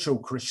virtual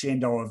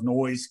crescendo of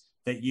noise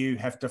that you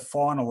have to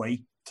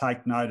finally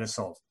take notice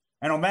of.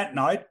 And on that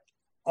note,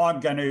 I'm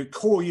going to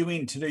call you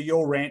in to do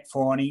your rant,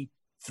 Finey.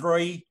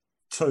 3,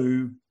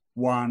 2,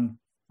 1,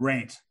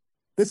 rant.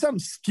 There's some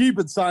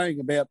stupid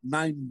saying about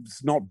names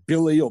not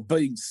Billy or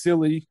being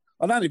silly.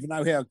 I don't even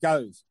know how it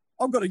goes.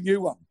 I've got a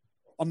new one.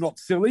 I'm not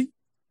silly.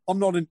 I'm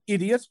not an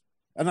idiot.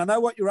 And I know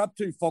what you're up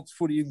to, Fox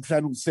Footy and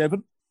Channel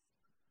 7.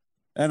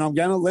 And I'm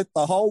going to let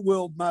the whole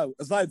world know,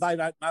 as though they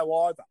don't know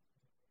either.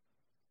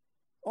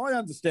 I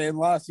understand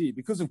last year,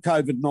 because of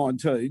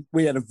COVID-19,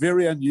 we had a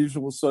very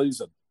unusual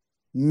season.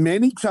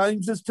 Many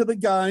changes to the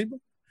game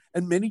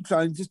and many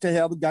changes to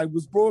how the game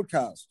was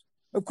broadcast.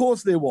 Of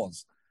course there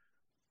was.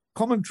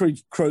 Commentary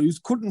crews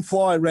couldn't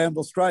fly around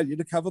Australia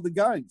to cover the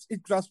games.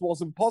 It just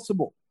wasn't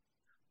possible.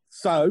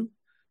 So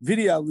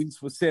video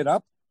links were set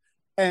up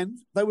and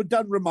they were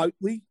done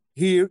remotely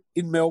here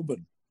in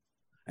Melbourne.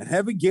 And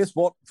have a guess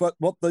what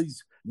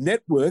these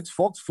networks,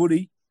 Fox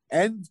Footy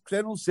and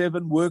Channel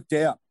 7, worked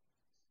out.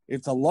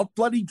 It's a lot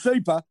bloody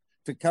cheaper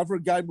to cover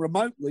a game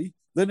remotely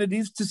than it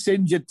is to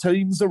send your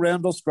teams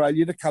around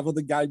Australia to cover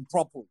the game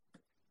properly.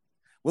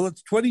 Well,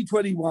 it's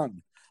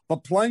 2021. The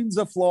planes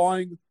are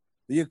flying.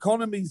 The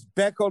economy's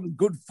back on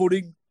good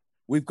footing.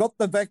 We've got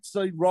the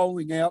vaccine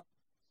rolling out.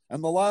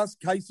 And the last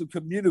case of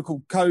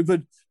communicable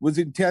COVID was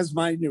in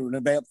Tasmania in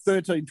about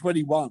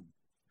 1321.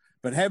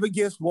 But have a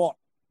guess what?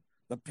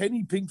 The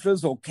penny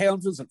pinchers or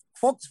counters at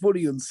Fox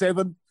Footy and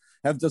 7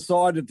 have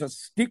decided to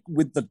stick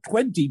with the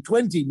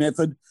 2020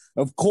 method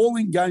of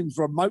calling games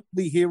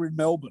remotely here in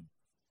Melbourne.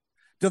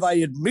 Do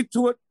they admit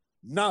to it?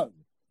 No.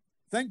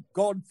 Thank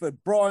God for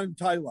Brian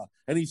Taylor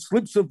and his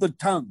slips of the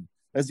tongue,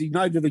 as he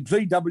noted a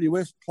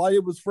GWS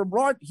player was from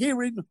right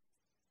here in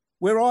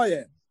where I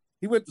am.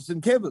 He went to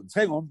St Kevin's.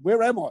 Hang on,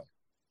 where am I?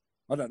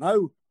 I don't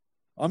know.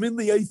 I'm in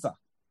the ether.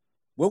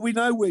 Well, we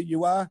know where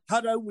you are.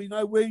 Hutto, we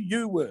know where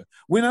you were.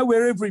 We know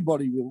where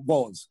everybody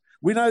was.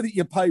 We know that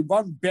you pay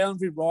one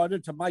boundary rider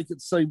to make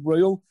it seem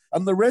real,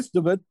 and the rest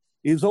of it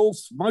is all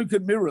smoke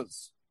and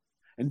mirrors.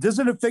 And does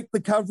it affect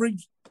the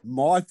coverage?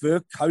 My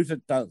fur coat,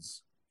 it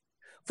does.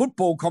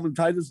 Football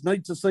commentators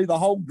need to see the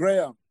whole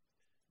ground,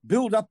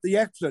 build up the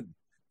action.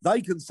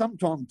 They can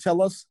sometimes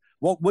tell us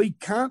what we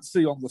can't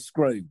see on the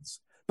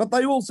screens, but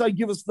they also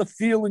give us the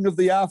feeling of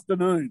the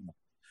afternoon.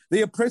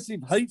 The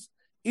oppressive heat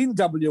in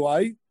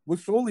WA was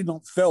surely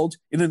not felt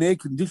in an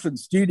air-conditioned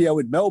studio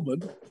in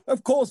Melbourne.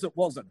 Of course it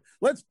wasn't.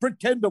 Let's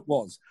pretend it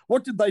was.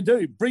 What did they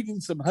do? Bring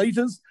in some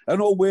heaters and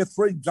all wear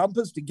 3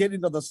 jumpers to get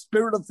into the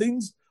spirit of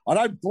things? I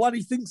don't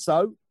bloody think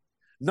so.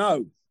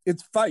 No,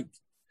 it's fake.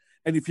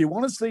 And if you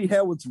want to see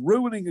how it's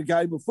ruining a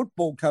game of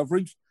football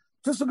coverage,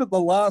 just look at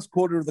the last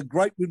quarter of the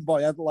great win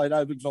by Adelaide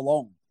over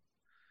Geelong.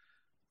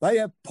 They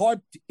have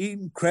piped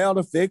in crowd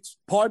effects,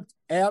 piped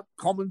out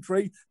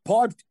commentary,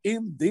 piped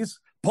in this,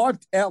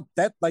 piped out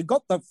that. They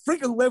got the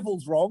friggin'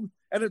 levels wrong,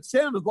 and it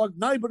sounded like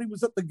nobody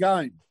was at the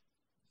game.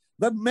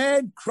 The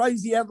mad,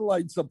 crazy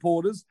Adelaide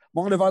supporters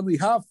might have only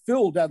half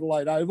filled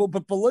Adelaide Oval,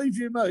 but believe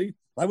you me,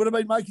 they would have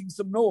been making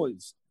some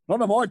noise.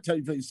 Not on my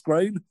TV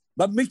screen.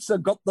 The mixer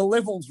got the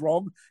levels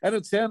wrong, and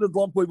it sounded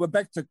like we were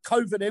back to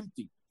COVID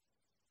empty.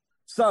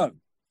 So,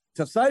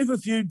 to save a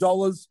few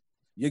dollars,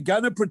 you're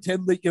going to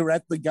pretend that you're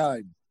at the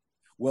game.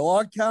 Well,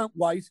 I can't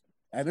wait,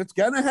 and it's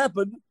going to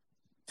happen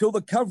till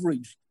the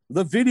coverage,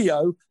 the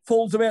video,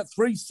 falls about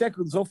 3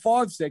 seconds or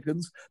 5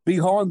 seconds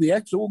behind the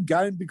actual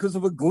game because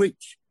of a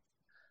glitch.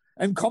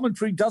 And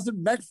commentary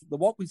doesn't match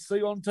what we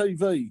see on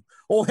TV.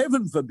 Or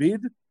heaven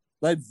forbid,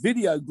 that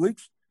video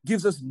glitch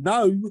gives us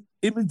no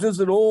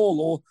images at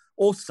all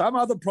or some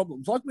other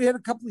problems, like we had a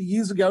couple of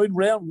years ago in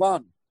round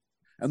 1.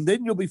 And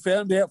then you'll be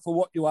found out for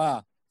what you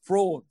are,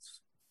 frauds.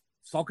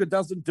 Soccer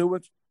doesn't do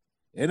it.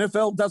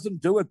 NFL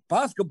doesn't do it.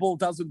 Basketball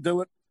doesn't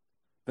do it.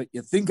 But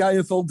you think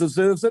AFL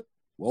deserves it?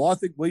 Well, I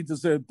think we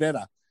deserve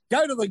better.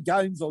 Go to the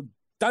games or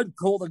don't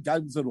call the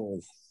games at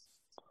all.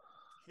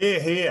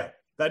 Here.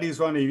 That is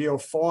one of your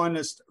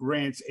finest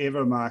rants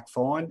ever, Mark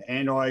Fine,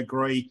 and I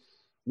agree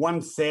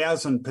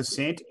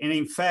 1,000%. And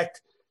in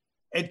fact,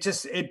 it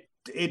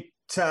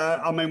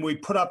we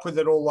put up with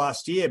it all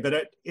last year,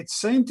 but it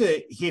seemed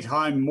to hit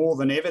home more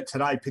than ever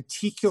today,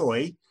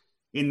 particularly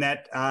in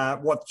that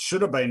what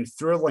should have been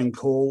thrilling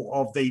call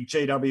of the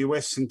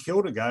GWS St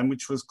Kilda game,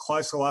 which was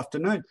close all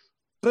afternoon.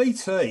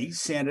 BT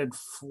sounded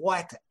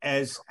flat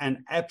as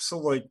an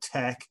absolute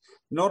tack.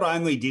 Not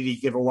only did he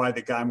give away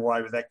the game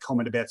away with that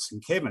comment about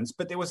St Kevin's,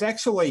 but there was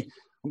actually,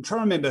 I'm trying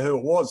to remember who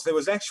it was, there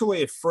was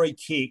actually a free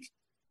kick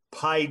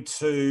paid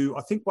to,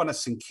 I think, one of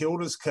St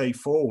Kilda's key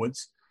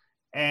forwards,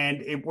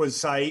 and it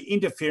was a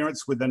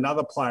interference with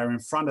another player in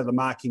front of the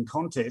marking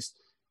contest.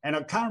 And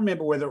I can't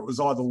remember whether it was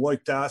either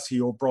Luke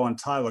Darcy or Brian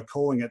Taylor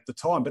calling at the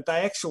time, but they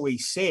actually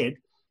said,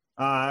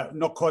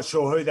 not quite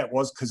sure who that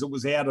was because it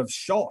was out of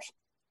shot.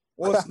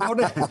 Well,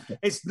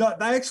 it's not.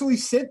 They actually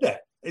said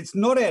that. It's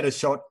not out of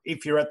shot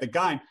if you're at the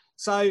game.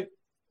 So,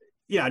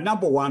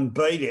 number one,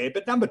 be there.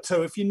 But number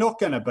two, if you're not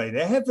going to be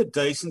there, have the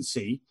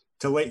decency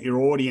to let your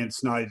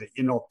audience know that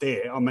you're not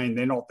there. I mean,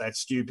 they're not that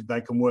stupid.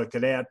 They can work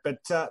it out.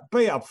 But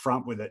be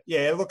upfront with it.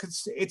 Yeah, look,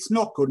 it's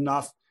not good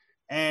enough.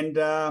 And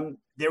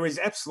there is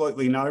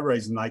absolutely no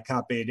reason they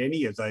can't be at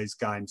any of these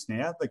games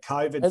now. The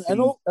COVID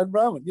thing. And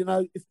Rowan,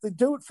 if they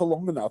do it for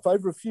long enough,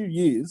 over a few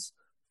years,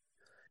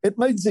 it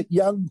means that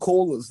young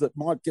callers that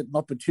might get an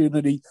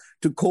opportunity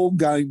to call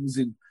games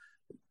in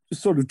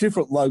sort of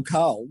different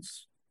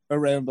locales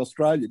around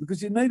Australia,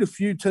 because you need a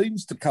few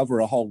teams to cover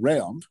a whole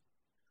round.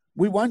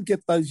 We won't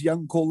get those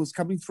young callers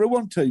coming through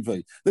on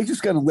TV. They're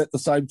just going to let the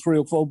same 3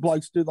 or 4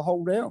 blokes do the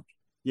whole round.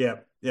 Yeah.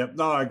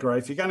 No, I agree.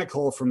 If you're going to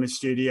call from the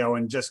studio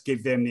and just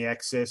give them the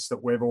access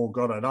that we've all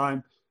got at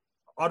home,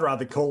 I'd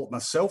rather call it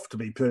myself, to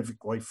be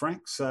perfectly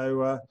frank.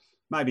 So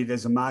maybe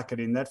there's a market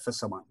in that for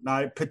someone.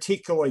 No,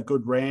 particularly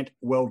good rant,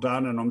 well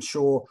done, and I'm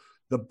sure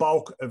the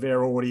bulk of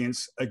our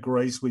audience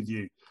agrees with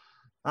you.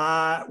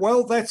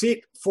 Well, that's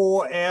it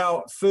for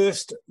our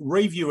first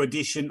review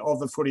edition of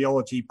the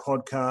Footyology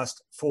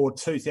podcast for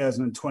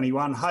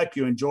 2021. Hope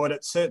you enjoyed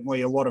it.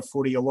 Certainly a lot of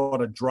footy, a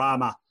lot of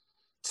drama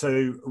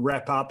to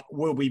wrap up.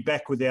 We'll be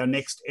back with our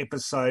next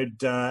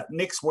episode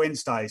next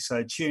Wednesday,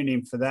 so tune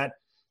in for that.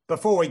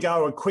 Before we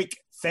go, a quick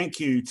thank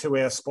you to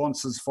our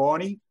sponsors,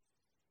 Finey.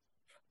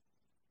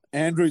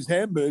 Andrew's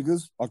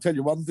Hamburgers, I'll tell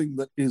you one thing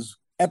that is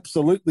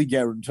absolutely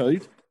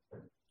guaranteed.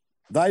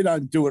 They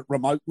don't do it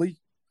remotely.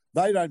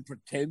 They don't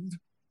pretend.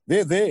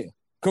 They're there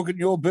cooking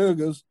your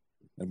burgers.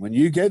 And when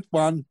you get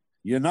one,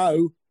 you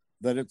know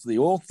that it's the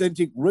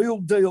authentic real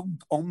deal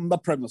on the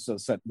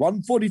premises at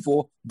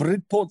 144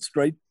 Bridport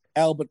Street,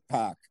 Albert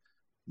Park.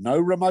 No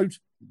remote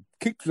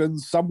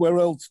kitchens somewhere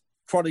else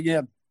trotting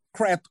out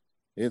crap.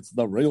 It's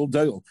the real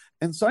deal.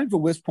 And same for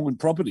West Point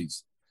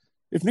Properties.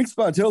 If Nick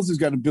Spartels is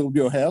going to build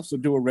your house or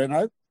do a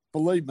reno,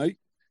 believe me,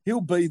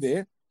 he'll be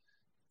there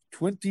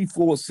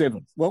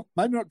 24/7. Well,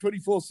 maybe not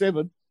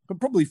 24/7, but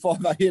probably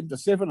 5 a.m. to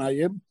 7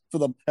 a.m. for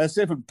the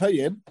 7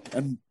 p.m.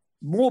 and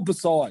more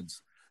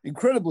besides.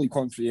 Incredibly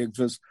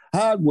conscientious,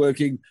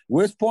 hard-working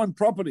West Point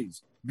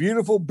Properties.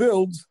 Beautiful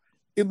builds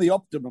in the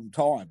optimum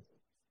time.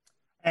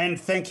 And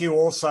thank you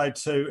also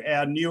to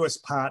our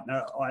newest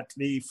partner at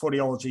the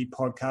Footyology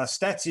podcast,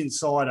 Stats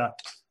Insider,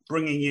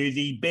 bringing you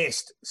the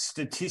best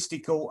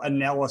statistical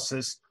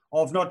analysis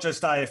of not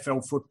just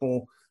AFL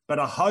football, but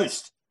a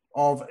host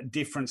of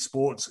different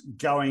sports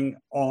going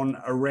on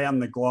around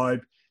the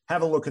globe.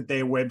 Have a look at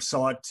their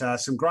website.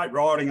 Some great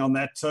writing on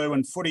that too.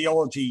 And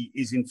Footyology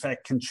is, in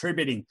fact,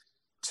 contributing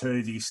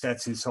to the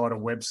Stats Insider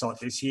website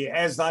this year,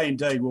 as they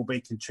indeed will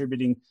be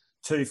contributing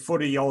to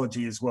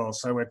Footyology as well.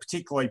 So we're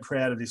particularly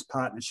proud of this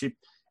partnership,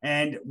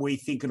 and we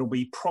think it'll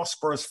be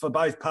prosperous for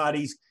both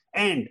parties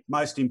and,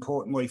 most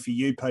importantly, for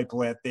you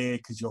people out there,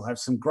 because you'll have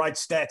some great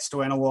stats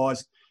to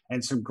analyse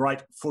and some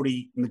great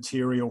footy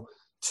material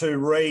to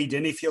read.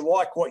 And if you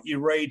like what you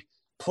read,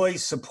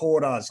 please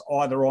support us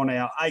either on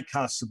our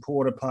Acast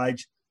supporter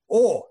page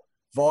or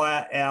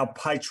via our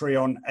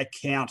Patreon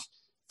account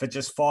for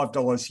just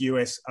 $5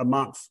 US a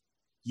month.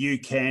 You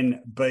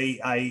can be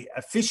an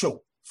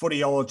official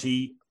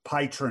Footyology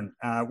patron.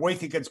 We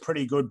think it's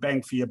pretty good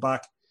bang for your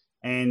buck,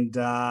 and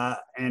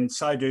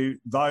so do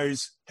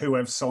those who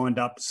have signed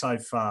up so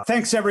far.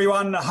 Thanks,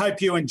 everyone. I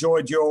hope you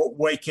enjoyed your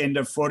weekend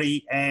of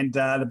footy, and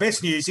the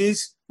best news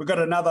is we've got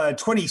another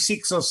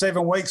 26 or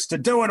 7 weeks to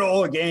do it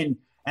all again,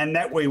 and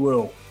that we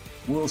will.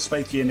 We'll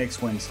speak to you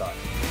next Wednesday.